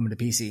 4 coming to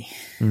PC.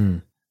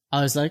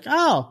 I was like,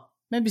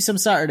 maybe some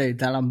Saturday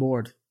that I'm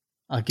bored,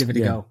 I'll give it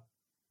a go.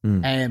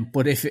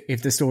 But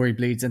if the story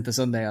bleeds into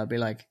Sunday, I'll be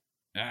like,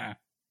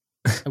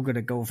 I'm going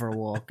to go for a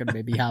walk and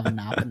maybe have a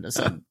nap in the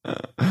sun.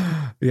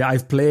 Yeah,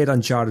 I've played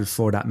Uncharted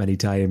 4 that many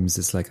times.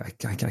 It's like, I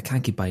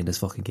can't keep buying this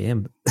fucking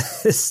game.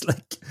 It's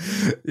like,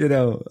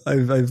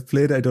 I've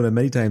played it, I've done it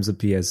many times on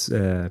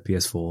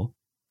PS4.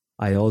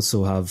 I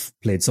also have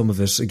played some of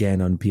it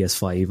again on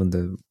PS5 on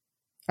the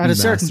At a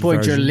certain point,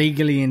 version. You're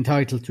legally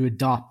entitled to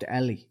adopt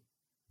Ellie.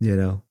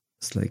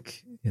 It's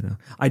like,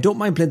 I don't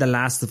mind playing The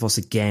Last of Us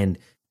again,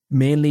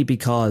 mainly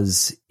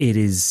because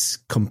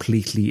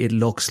it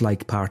looks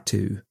like part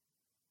 2.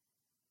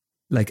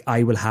 Like,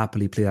 I will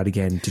happily play that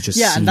again to just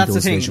see those visuals. Yeah, and that's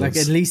the thing. Visuals. Like,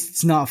 at least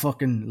it's not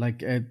fucking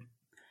like a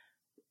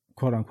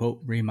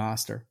quote-unquote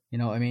remaster. You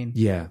know what I mean?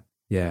 Yeah.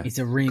 It's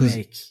a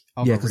remake.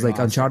 Because like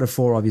Uncharted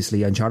 4,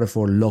 obviously, Uncharted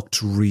 4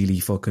 looked really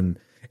fucking...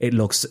 It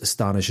looks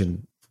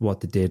astonishing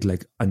what they did.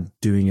 Like, and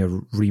doing a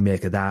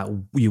remake of that,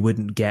 you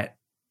wouldn't get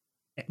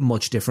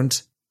much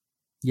different.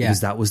 Yeah.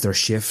 Because that was their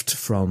shift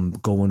from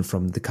going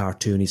from the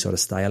cartoony sort of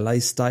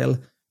stylized style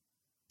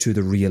to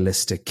the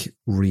realistic,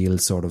 real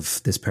sort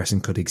of, this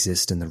person could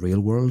exist in the real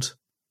world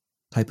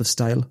type of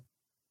style.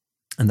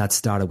 And that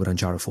started with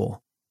Uncharted 4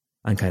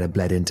 and kind of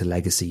bled into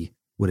Legacy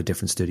with a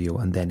different studio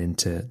and then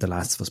into The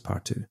Last of Us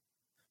Part 2.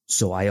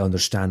 So I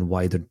understand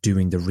why they're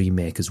doing the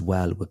remake as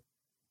well with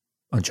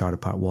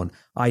Uncharted Part 1.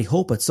 I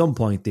hope at some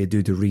point they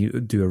do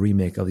a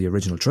remake of the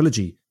original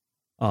trilogy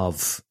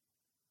of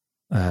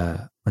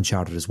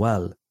Uncharted as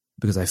well,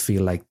 because I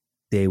feel like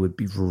they would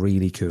be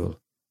really cool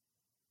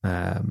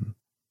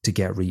to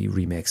get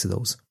remakes of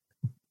those.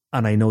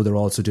 And I know they're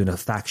also doing a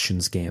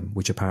Factions game,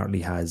 which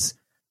apparently has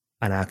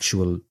an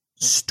actual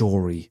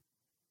story,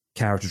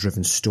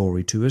 character-driven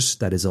story to it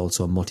that is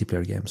also a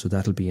multiplayer game. So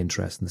that'll be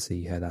interesting to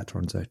see how that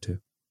turns out too.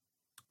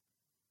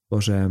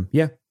 But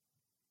yeah,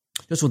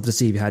 just wanted to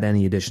see if you had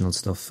any additional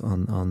stuff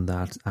on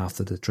that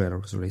after the trailer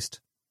was released.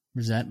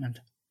 Resentment.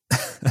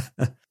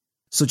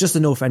 So just to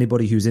know for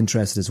anybody who's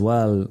interested as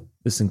well,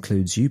 this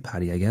includes you,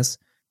 Paddy, I guess.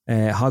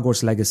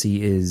 Hogwarts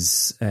Legacy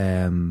is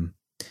kind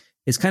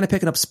of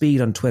picking up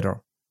speed on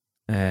Twitter.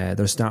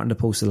 They're starting to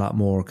post a lot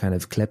more kind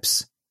of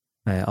clips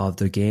of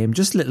their game,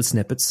 just little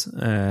snippets.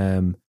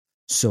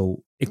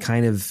 So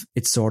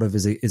it sort of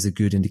is a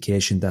good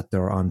indication that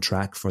they're on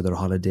track for their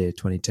holiday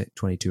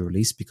 2022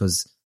 release,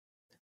 because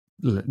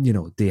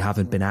they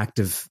haven't been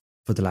active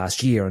for the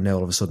last year, and now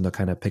all of a sudden they're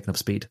kind of picking up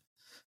speed.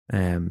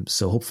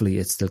 So hopefully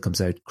it still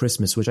comes out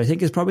Christmas, which I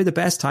think is probably the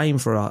best time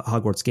for a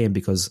Hogwarts game,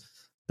 because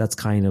that's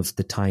kind of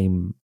the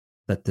time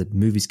that the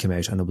movies came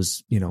out, and it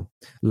was,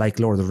 like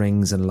Lord of the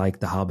Rings and like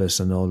The Hobbit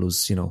and all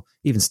those,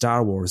 even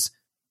Star Wars,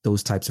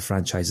 those types of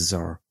franchises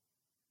are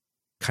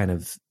kind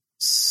of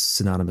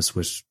synonymous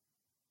with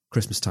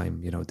Christmas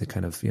time. They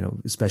kind of,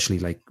 especially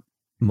like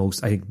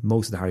most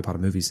of the Harry Potter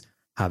movies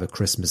have a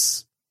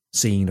Christmas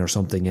scene or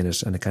something in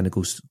it, and it kind of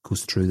goes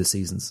through the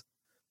seasons.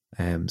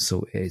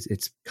 So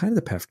it's kind of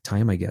the perfect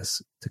time, I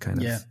guess, to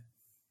kind of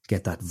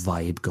get that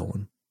vibe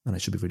going, and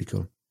it should be really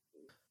cool.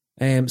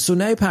 So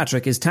now,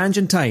 Patrick, is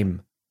tangent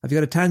time. Have you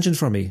got a tangent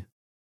for me?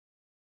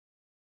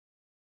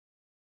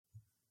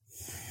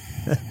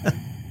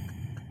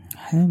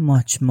 How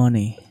much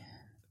money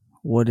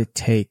would it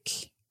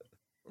take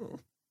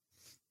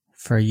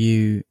for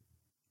you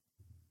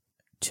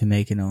to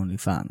make an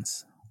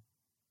OnlyFans?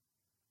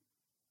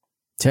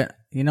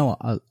 You know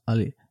what?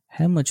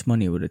 How much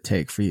money would it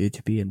take for you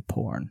to be in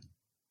porn?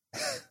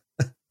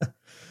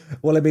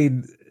 Well, I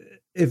mean,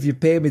 if you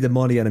pay me the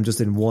money and I'm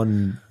just in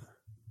one,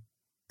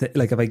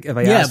 like if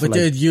I ask but for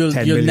like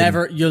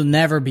you'll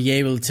never be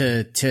able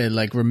to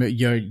like remove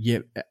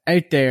you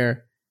out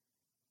there.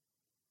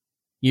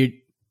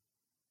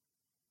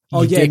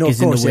 Oh yeah, no, of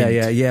course,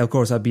 yeah, of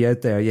course, I'd be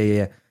out there,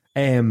 yeah.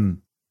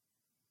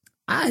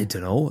 I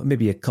don't know,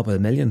 maybe a couple of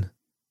million,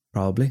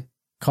 probably.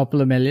 Couple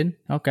of million,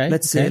 okay.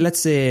 Let's say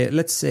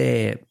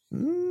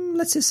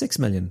 6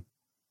 million.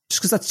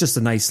 Just because that's just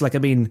a nice, like, I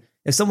mean,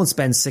 if someone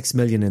spends 6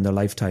 million in their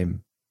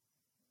lifetime,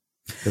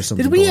 there's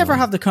something. Did we ever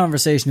have the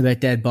conversation about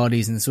dead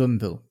bodies in the swimming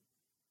pool?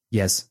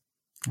 Yes.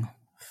 Oh,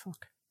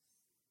 fuck.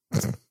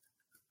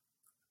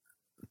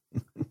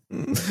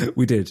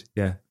 We did,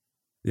 yeah.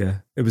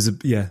 It was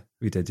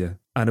we did, yeah.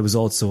 And it was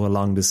also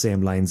along the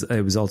same lines.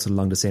 It was also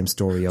along the same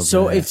story of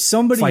if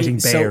somebody fighting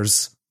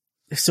bears.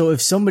 So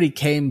if somebody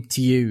came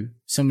to you,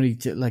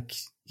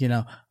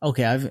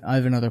 okay,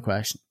 I've another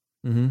question.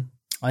 Mm-hmm.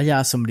 I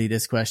asked somebody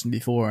this question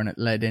before, and it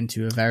led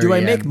into a very. Do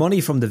I make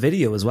money from the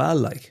video as well?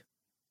 Like,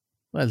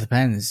 well, it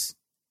depends.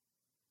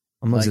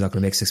 I'm obviously not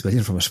going to make 6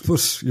 million from it,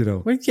 but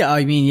Well, yeah,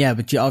 I mean, yeah,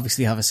 but you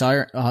obviously have a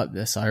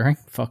siren.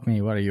 Fuck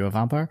me, what are you, a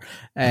vampire?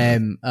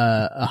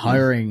 A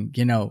hiring,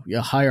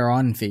 a hire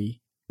on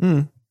fee.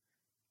 Mm.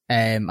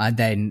 And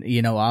then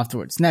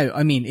afterwards. Now,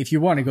 I mean, if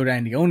you want to go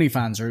down the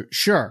OnlyFans route,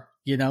 sure,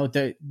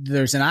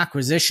 there's an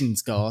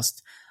acquisitions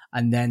cost,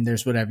 and then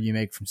there's whatever you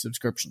make from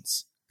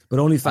subscriptions. But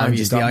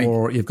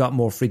OnlyFans, you've got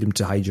more freedom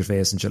to hide your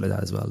face and shit like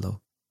that as well, though.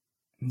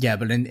 Yeah,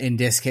 but in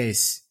this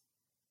case,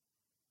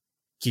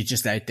 you're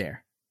just out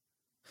there.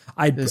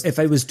 If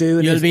I was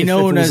doing, you'll be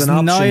known as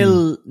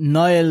Niall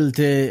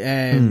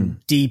the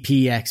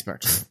DP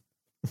expert.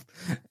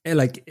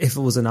 Like, if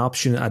it was an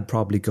option, I'd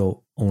probably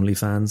go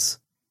OnlyFans.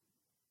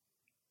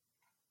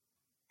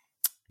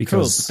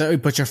 Because, cool.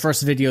 But your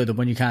first video, the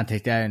one you can't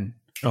take down.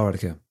 Oh, right,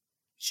 okay.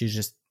 She's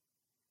just.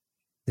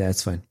 Yeah,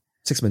 it's fine.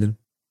 6 million.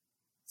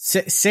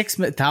 6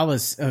 million. That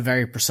was a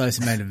very precise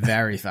amount of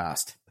very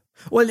fast.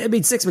 Well, I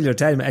mean, 6 million or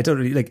 10, I don't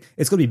really, like,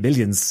 it's going to be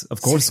millions,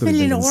 of course. 6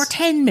 million or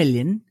 10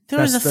 million?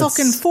 There's a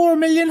fucking 4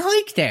 million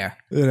hike there.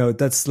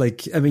 That's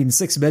like, I mean,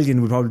 6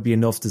 million would probably be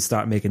enough to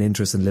start making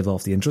interest and live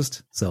off the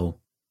interest. So,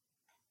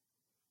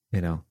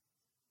 I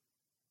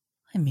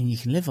mean, you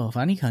can live off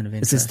any kind of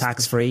interest. This is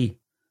tax free.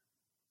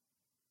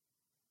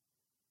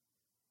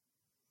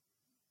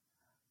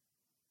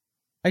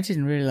 I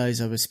didn't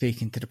realise I was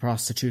speaking to the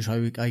prostitute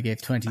I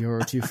gave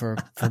 €20 to for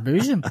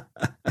boozing.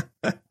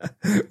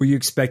 Were you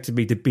expecting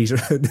me to beat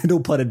her? No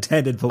pun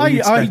intended. But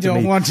I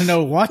don't want to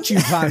know what you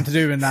plan to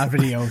do in that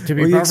video, to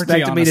be perfectly honest. Were you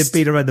expecting me to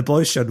beat her around the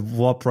bush and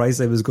what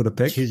price I was going to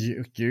pick?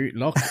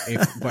 Look,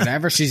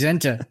 whatever she's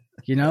into,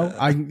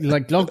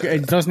 look,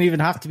 it doesn't even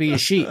have to be a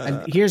sheet.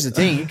 And here's the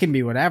thing, it can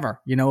be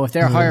whatever. If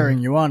they're hiring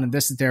you on and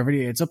this is their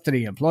video, it's up to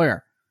the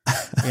employer,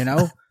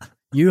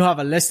 You have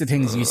a list of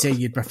things you say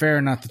you'd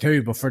prefer not to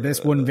do, but for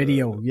this one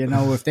video,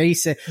 if they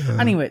say...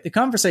 Anyway, the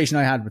conversation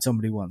I had with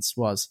somebody once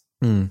was,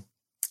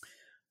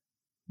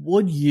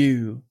 would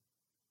you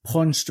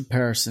punch the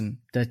person,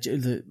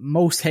 the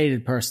most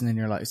hated person in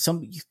your life,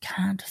 somebody you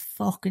can't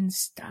fucking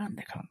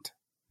stand a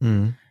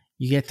cunt.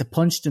 You get to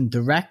punch them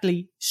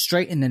directly,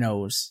 straight in the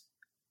nose.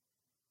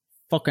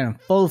 Fucking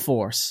full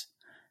force.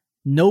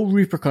 No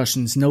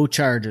repercussions, no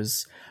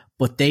charges,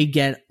 but they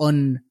get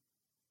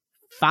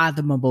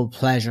unfathomable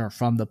pleasure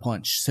from the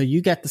punch. So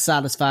you get the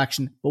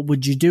satisfaction, but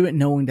would you do it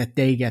knowing that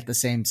they get the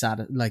same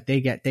they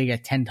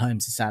get 10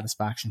 times the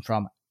satisfaction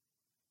from it?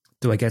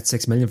 Do I get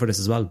 6 million for this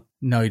as well?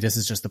 No, this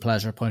is just a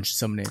pleasure punch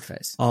somebody in the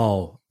face.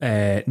 Oh,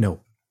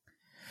 no.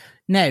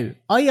 Now,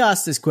 I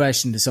asked this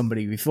question to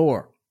somebody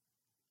before,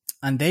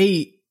 and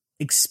they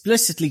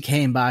explicitly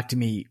came back to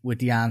me with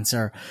the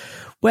answer,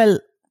 well,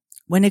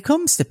 when it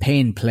comes to pay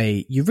and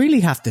play, you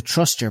really have to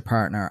trust your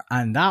partner,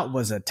 and that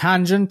was a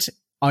tangent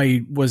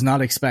I was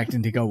not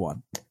expecting to go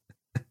on.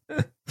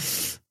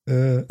 It's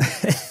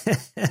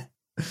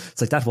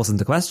like, that wasn't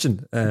the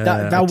question.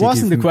 That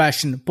wasn't the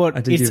question,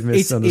 but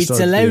it's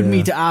allowed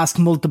me to ask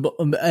multiple,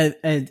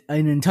 an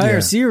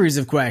entire series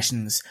of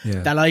questions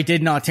that I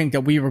did not think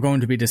that we were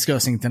going to be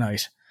discussing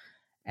tonight.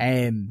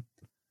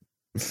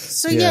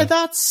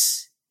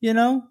 That's,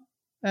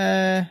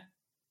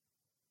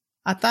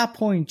 at that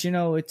point,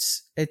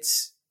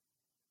 it's,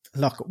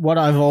 look, what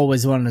I've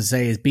always wanted to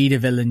say is be the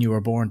villain you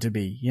were born to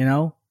be,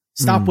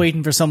 Stop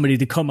waiting for somebody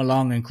to come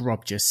along and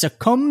corrupt you.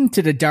 Succumb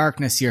to the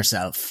darkness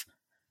yourself.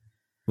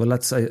 Well,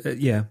 that's,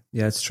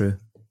 it's true.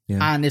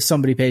 Yeah. And if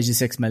somebody pays you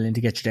 6 million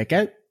to get your dick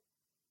out,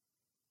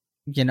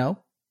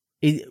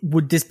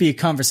 would this be a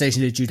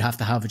conversation that you'd have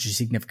to have with your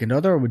significant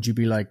other? Or would you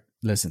be like,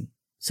 listen,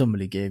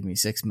 somebody gave me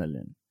 6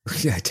 million.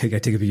 Yeah, I think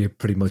it'd be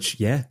pretty much,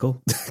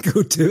 go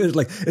do it.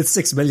 Like, it's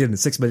 6 million,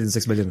 6 million,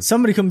 6 million.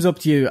 Somebody comes up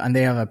to you and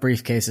they have a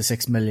briefcase of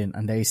 6 million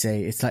and they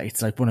say,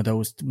 it's like one of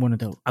those.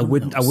 I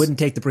wouldn't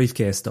take the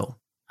briefcase though.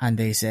 And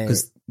they say,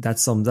 because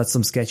that's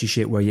some sketchy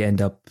shit where you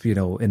end up,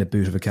 in a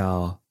boot of a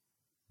car,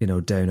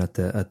 down at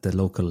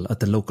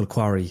the local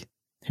quarry.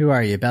 Who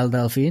are you, Belle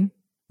Delphine?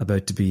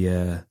 About to be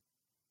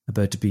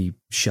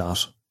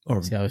shot or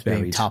I was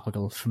buried. Being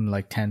topical from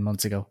like 10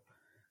 months ago.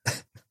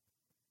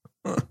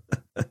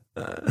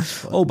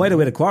 Oh, by the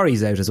way, the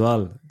Quarry's out as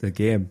well. The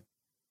game,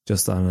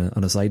 just on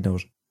a side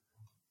note.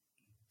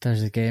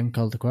 There's a game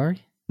called The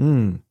Quarry.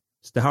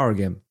 It's the horror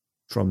game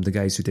from the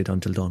guys who did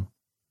Until Dawn.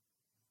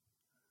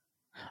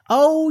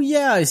 Oh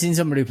yeah, I've seen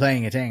somebody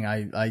playing a thing.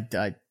 I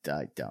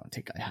don't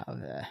think I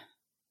have.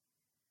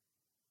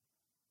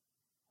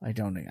 I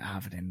don't think I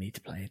have it in me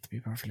to play it, to be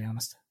perfectly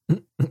honest.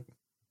 I'm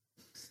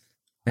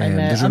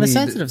a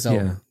sensitive soul.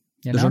 Yeah.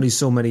 There's only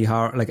so many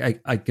horror.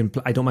 Like I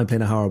don't mind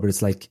playing a horror, but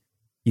it's like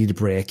you need a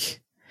break.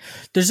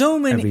 There's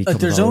only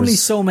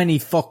so many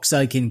fucks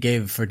I can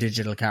give for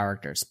digital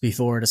characters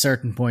before at a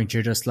certain point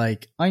you're just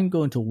like, I'm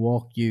going to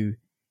walk you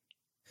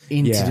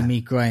into the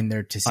meat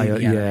grinder to see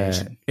the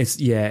animation.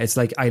 It's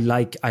like I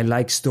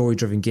like story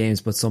driven games,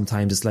 but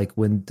sometimes it's like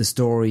when the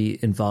story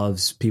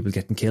involves people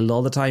getting killed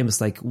all the time, it's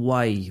like,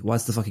 why?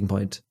 What's the fucking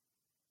point?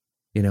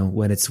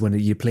 When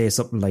you play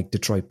something like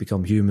Detroit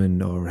Become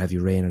Human or Heavy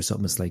Rain or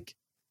something, it's like,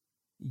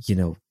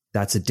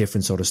 that's a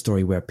different sort of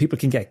story where people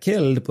can get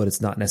killed, but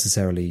it's not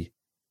necessarily,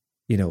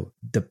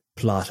 the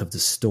plot of the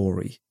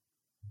story.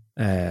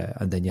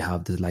 And then you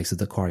have the likes of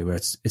The Quarry, where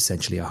it's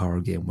essentially a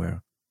horror game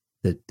where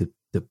the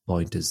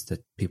point is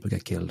that people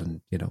get killed,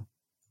 and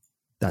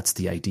that's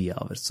the idea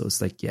of it. So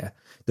it's like,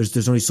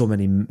 there's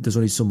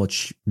only so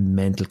much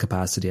mental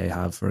capacity I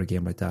have for a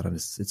game like that, and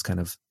it's kind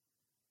of,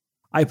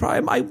 I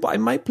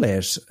might play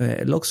it.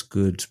 It looks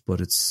good,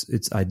 but it's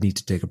I'd need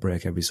to take a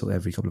break every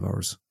couple of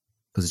hours,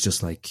 because it's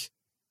just like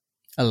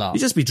a lot. You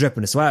just be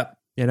dripping a sweat,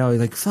 you're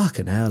like,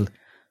 fucking hell.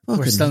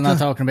 We're still not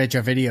talking about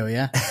your video,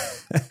 yeah?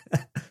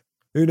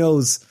 Who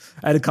knows?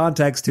 Out of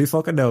context, who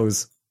fucking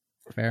knows?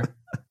 Fair.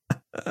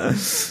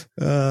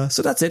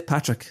 So that's it,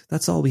 Patrick.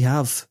 That's all we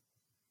have.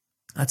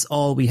 I'm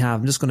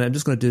just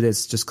gonna do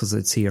this just because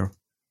it's here.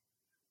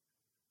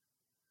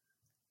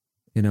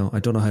 I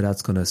don't know how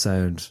that's gonna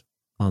sound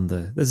on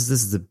the. This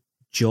is the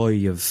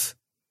joy of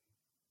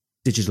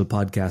digital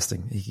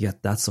podcasting. You can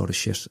get that sort of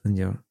shit in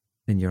your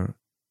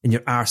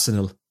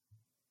arsenal.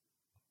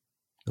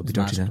 Don't be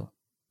dirty now.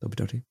 Don't be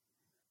dirty.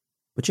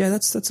 But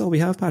that's all we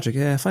have,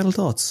 Patrick. Final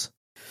thoughts.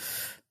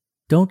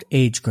 Don't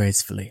age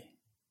gracefully.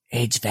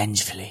 Age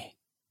vengefully.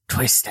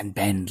 Twist and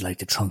bend like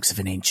the trunks of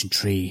an ancient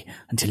tree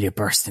until you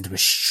burst into a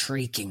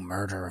shrieking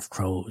murder of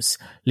crows,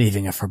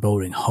 leaving a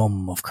foreboding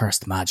hum of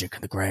cursed magic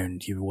on the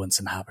ground you once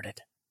inhabited.